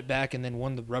 won it back, and then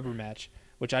won the rubber match,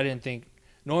 which I didn't think.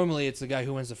 Normally it's the guy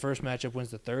who wins the first matchup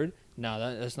wins the third.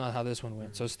 No, that's not how this one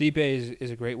went. So Stipe is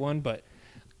a great one, but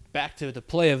back to the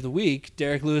play of the week,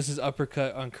 Derek Lewis's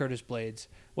uppercut on Curtis Blades.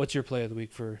 What's your play of the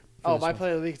week for my one?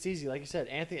 play of the week, it's easy. Like you said,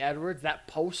 Anthony Edwards, that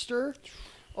poster.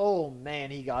 Oh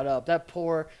man, he got up. That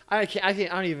poor. I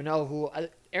don't even know who.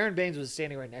 Aaron Baines was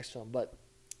standing right next to him, but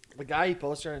the guy he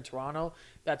posted in Toronto,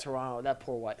 that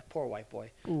poor white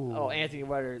boy. Ooh. Oh, Anthony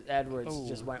Edwards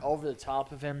just went over the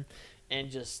top of him, and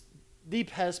just the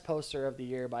best poster of the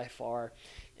year by far.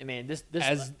 I mean, this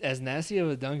as nasty of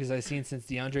a dunk as I've seen since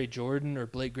DeAndre Jordan or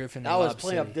Blake Griffin. That was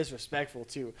playing up disrespectful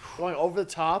too. Going over the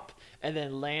top and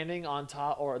then landing on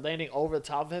top or landing over the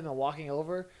top of him and walking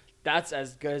over. That's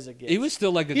as good as it gets. He was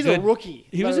still like He's a rookie.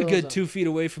 He was a good 2 feet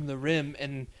away from the rim,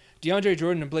 and DeAndre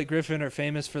Jordan and Blake Griffin are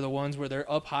famous for the ones where they're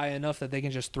up high enough that they can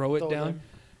just throw it down.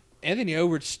 Anthony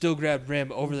Edwards still grabbed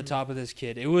rim over the top of this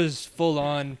kid. It was full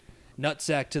on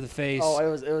nutsack to the face. Oh,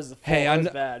 it was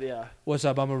bad. Yeah. What's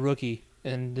up? I'm a rookie,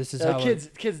 and this is how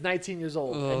kid's 19 years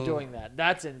old and doing that.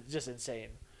 That's just insane.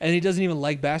 And he doesn't even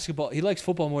like basketball. He likes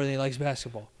football more than he likes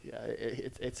basketball. Yeah,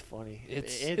 it's funny.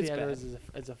 Anthony Edwards is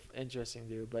an interesting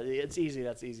dude, but it's easy.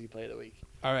 That's easy play of the week.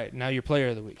 All right, now your player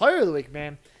of the week. Player of the week,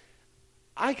 man.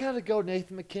 I gotta go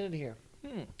Nathan McKinnon here.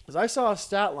 Because I saw a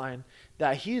stat line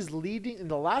that he's leading in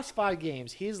the last 5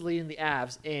 games. He's leading the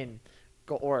Avs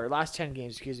or last 10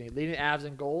 games, leading the Avs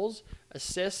in goals,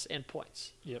 assists, and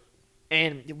points. Yep.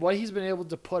 And what he's been able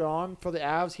to put on for the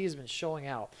Avs, he's been showing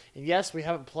out. And yes, we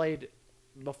haven't played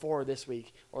before this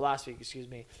week, or last week,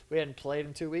 We hadn't played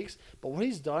in 2 weeks. But what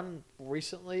he's done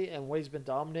recently and what he's been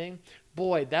dominating,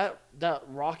 boy, that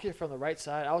rocket from the right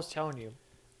side, I was telling you,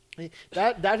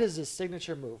 that is his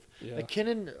signature move. Yeah.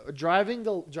 McKinnon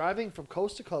driving from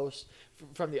coast to coast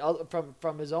from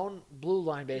his own blue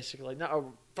line, basically.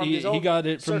 He got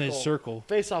it from his circle.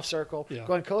 Face-off circle, Yeah.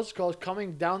 going coast to coast,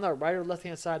 coming down that right or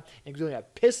left-hand side, and doing a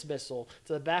piss missile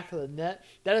to the back of the net.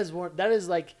 That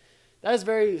is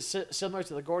very similar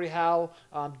to the Gordie Howe,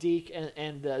 Deke,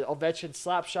 and the Ovechkin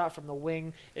slap shot from the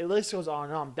wing. It list goes on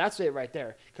and on. That's it right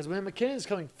there. Because when McKinnon is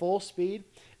coming full speed,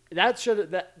 if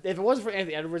it wasn't for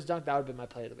Anthony Edwards' dunk, that would have been my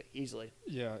play of the week easily.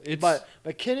 Yeah, But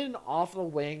McKinnon off the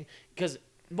wing, because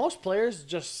most players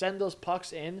just send those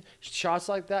pucks in, shots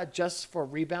like that, just for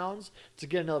rebounds to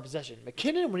get another possession.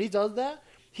 McKinnon, when he does that,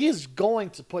 he is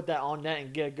going to put that on net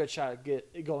and get a good shot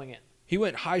at going in. He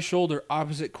went high shoulder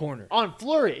opposite corner On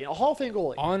Fleury, a Hall of Fame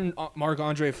goalie. on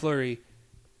Marc-Andre Fleury,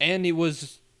 and he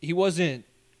was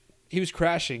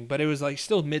crashing, but it was like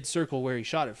still mid circle where he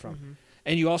shot it from. Mm-hmm.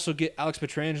 And you also get Alex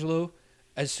Pietrangelo.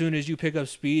 As soon as you pick up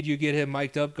speed, you get him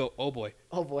mic'd up. Go, oh boy,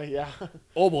 Oh boy, yeah.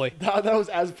 oh boy, that was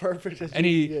as perfect as and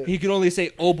you could get. he could only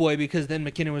say oh boy because then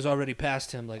McKinnon was already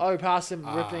past him. Like, Oh, he passed him,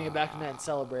 ripping it back in net and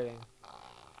celebrating.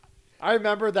 I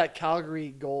remember that Calgary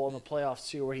goal in the playoffs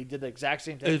too, where he did the exact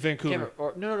same thing. It was Vancouver.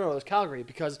 No, it was Calgary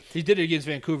because he did it against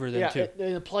Vancouver then too.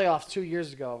 in the playoffs 2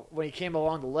 years ago when he came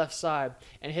along the left side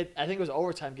and hit. I think it was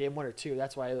overtime, game 1 or 2.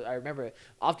 That's why I remember it.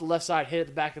 Off the left side, hit at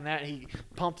the back of the net, and he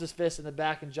pumped his fist in the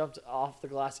back and jumped off the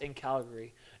glass in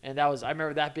Calgary. And I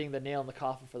remember that being the nail in the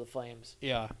coffin for the Flames.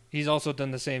 Yeah, he's also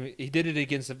done the same. He did it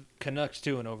against the Canucks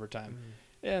too in overtime.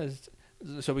 Yeah.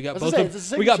 So we got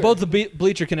both the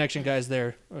Bleacher Connection guys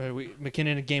there.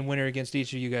 McKinnon a game winner against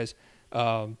each of you guys.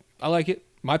 I like it.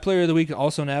 My player of the week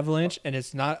also an Avalanche, and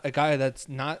it's not a guy that's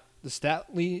not the stat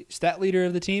leader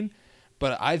of the team,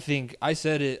 but I think I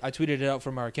said it. I tweeted it out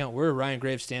from our account. We're a Ryan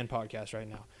Graves Stan podcast right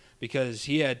now because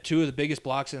he had 2 of the biggest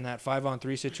blocks in that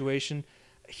 5-on-3 situation.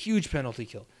 A huge penalty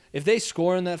kill. If they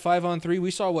score in that 5-on-3, we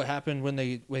saw what happened when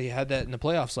they had that in the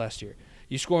playoffs last year.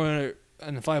 You score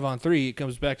in the 5-on-3, it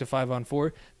comes back to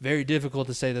 5-on-4. Very difficult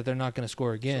to say that they're not going to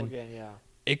score again. Yeah.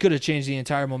 It could have changed the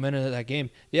entire momentum of that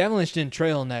game. The Avalanche didn't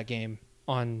trail in that game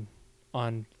on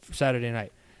Saturday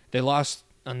night. They lost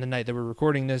on the night that we're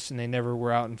recording this, and they never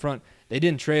were out in front. They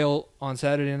didn't trail on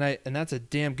Saturday night, and that's a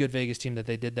damn good Vegas team that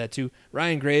they did that too.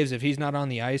 Ryan Graves, if he's not on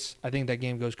the ice, I think that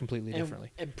game goes completely differently.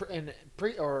 In the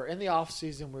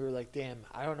offseason, we were like, damn,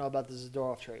 I don't know about the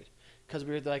Zadorov trade. Because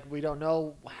we were like, we don't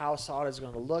know how Saad is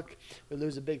going to look. We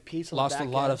lose a big piece. Lost a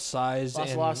lot of size.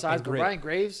 But Ryan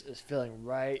Graves is filling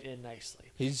right in nicely.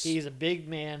 He's a big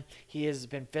man. He has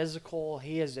been physical.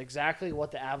 He is exactly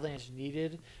what the Avalanche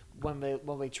needed when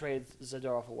we traded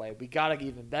Zadorov away. We got an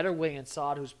even better wing in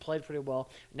Saad, who's played pretty well.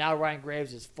 Now Ryan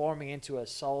Graves is forming into a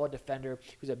solid defender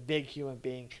who's a big human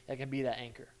being that can be that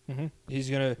anchor. Mm-hmm.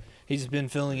 He's been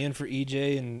filling in for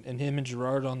EJ and him and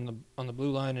Gerard on the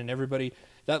blue line and everybody.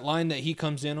 That line that he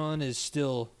comes in on is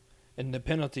still in the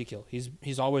penalty kill.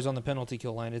 He's always on the penalty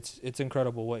kill line. It's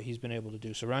incredible what he's been able to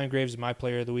do. So Ryan Graves is my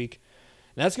player of the week.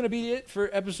 And that's going to be it for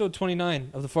episode 29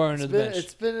 of the Far End of the Bench.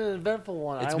 It's been an eventful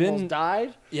one. I almost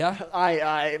died. Yeah.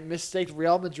 I mistaked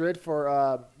Real Madrid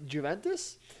for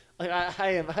Juventus. Like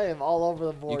I am all over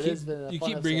the board. You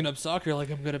keep bringing up soccer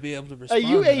like I'm going to be able to respond.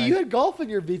 You had golf in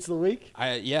your beats of the week.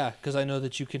 Because I know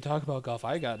that you can talk about golf.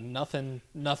 I got nothing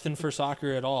for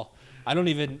soccer at all. I don't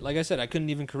even, like I said, I couldn't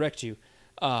even correct you.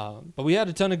 But we had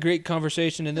a ton of great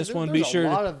conversation in this one. There's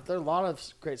a lot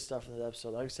of great stuff in the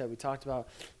episode. Like I said, we talked about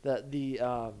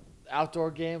the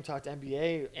outdoor game, talked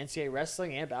NBA, NCAA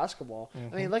wrestling, and basketball.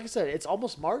 Mm-hmm. I mean, like I said, it's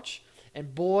almost March,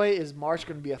 and boy, is March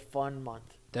going to be a fun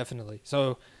month. Definitely.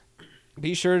 So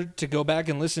be sure to go back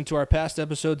and listen to our past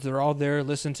episodes. They're all there.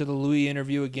 Listen to the Louis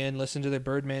interview again. Listen to the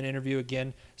Birdman interview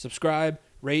again. Subscribe,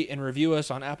 rate, and review us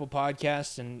on Apple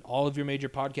Podcasts and all of your major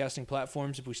podcasting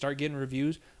platforms. If we start getting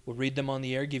reviews, we'll read them on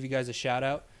the air, give you guys a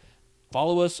shout-out.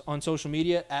 Follow us on social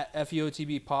media at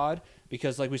FEOTB Pod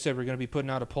because, like we said, we're going to be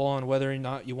putting out a poll on whether or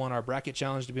not you want our bracket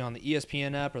challenge to be on the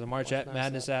ESPN app or the March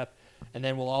Madness app. And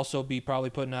then we'll also be probably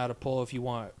putting out a poll if you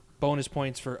want bonus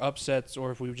points for upsets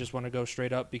or if we just want to go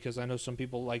straight up because I know some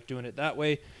people like doing it that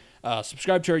way.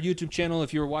 Subscribe to our YouTube channel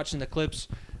if you were watching the clips.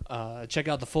 Check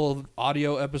out the full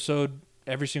audio episode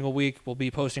every single week. We'll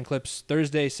be posting clips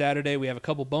Thursday, Saturday. We have a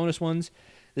couple bonus ones.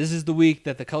 this is the week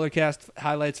that the ColorCast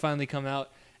highlights finally come out,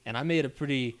 and I made a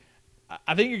pretty.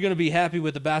 I think you're going to be happy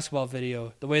with the basketball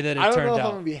video, the way that it turned out. I don't know if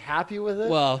I'm going to be happy with it.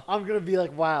 Well, I'm going to be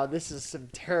like, wow, this is some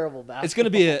terrible basketball. It's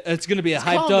going to be a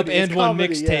hyped comedy. up It's and one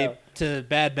comedy, mixtape to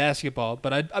bad basketball.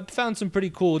 But I found some pretty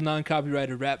cool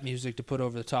non-copyrighted rap music to put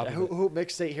over the top of it. Hoop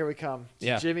mixtape, here we come.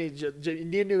 Yeah. Jimmy, you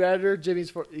need a new editor.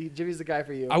 Jimmy's the guy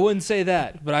for you. I wouldn't say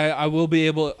that, but I will be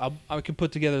able. I can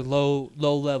put together low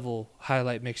level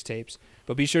highlight mixtapes.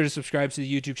 But be sure to subscribe to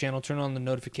the YouTube channel. Turn on the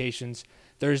notifications.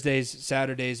 Thursdays,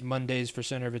 Saturdays, Mondays for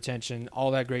Center of Attention. All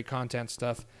that great content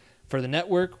stuff. For the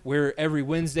network, we're every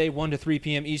Wednesday, 1 to 3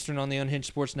 p.m. Eastern on the Unhinged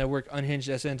Sports Network.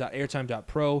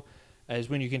 UnhingedSN.airtime.pro is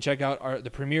when you can check out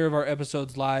the premiere of our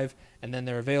episodes live, and then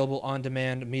they're available on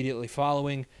demand immediately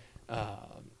following.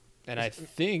 And I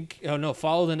think,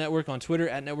 follow the network on Twitter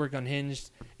at Network Unhinged,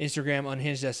 Instagram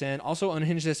UnhingedSN, also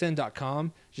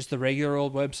UnhingedSN.com, just the regular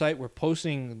old website. We're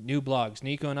posting new blogs.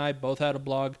 Nico and I both had a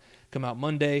blog come out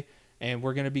Monday, and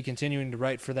we're going to be continuing to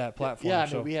write for that platform. Yeah,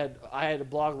 I mean, I had a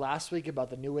blog last week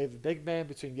about the new wave of big man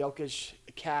between Jokic,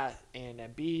 Kat, and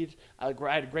Embiid. I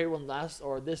had a great one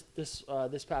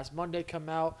this past Monday come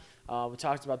out. We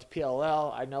talked about the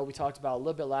PLL. I know we talked about a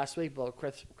little bit last week about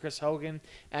Chris Hogan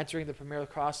entering the Premier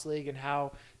Lacrosse League and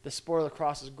how the sport of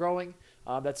lacrosse is growing.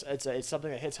 It's something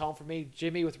that hits home for me.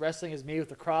 Jimmy with wrestling is me with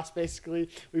lacrosse, basically.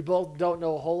 We both don't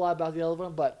know a whole lot about the other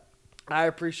one, but I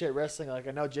appreciate wrestling. Like,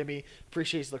 I know Jimmy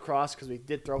appreciates lacrosse because we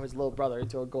did throw his little brother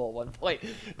into a goal at one point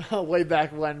way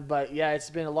back when. But, yeah, it's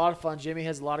been a lot of fun. Jimmy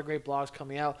has a lot of great blogs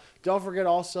coming out. Don't forget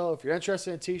also, if you're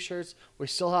interested in T-shirts, we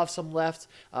still have some left.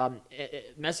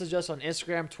 Message us on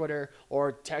Instagram, Twitter,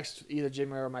 or text either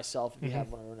Jimmy or myself if you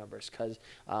have one of our numbers, because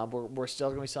we're still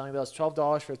going to be selling those.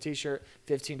 $12 for a T-shirt,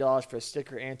 $15 for a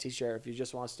sticker and T-shirt. If you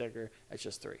just want a sticker, it's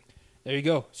just $3. There you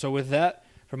go. So with that,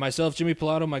 for myself, Jimmy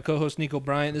Pilato, my co-host Nico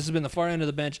Bryant, this has been The Far End of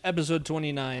the Bench, episode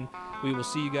 29. We will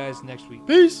see you guys next week.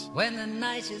 Peace. When the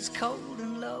night is cold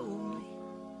and lonely,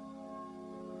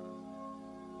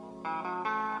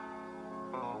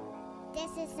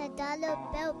 this is a dollar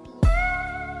bill piece.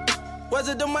 Was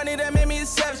it the money that made me a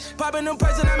savage? Popping them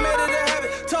prices, I made it a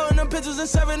habit. Towing them pictures and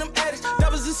serving them addicts.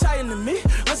 That was exciting to me.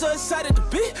 I'm so excited to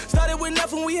be. Started with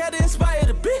nothing, we had to inspire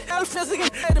to be. Now it feels like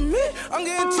it's to me. I'm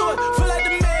getting to it, feel like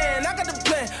the man. I got the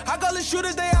plan. I call the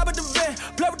shooters, they out.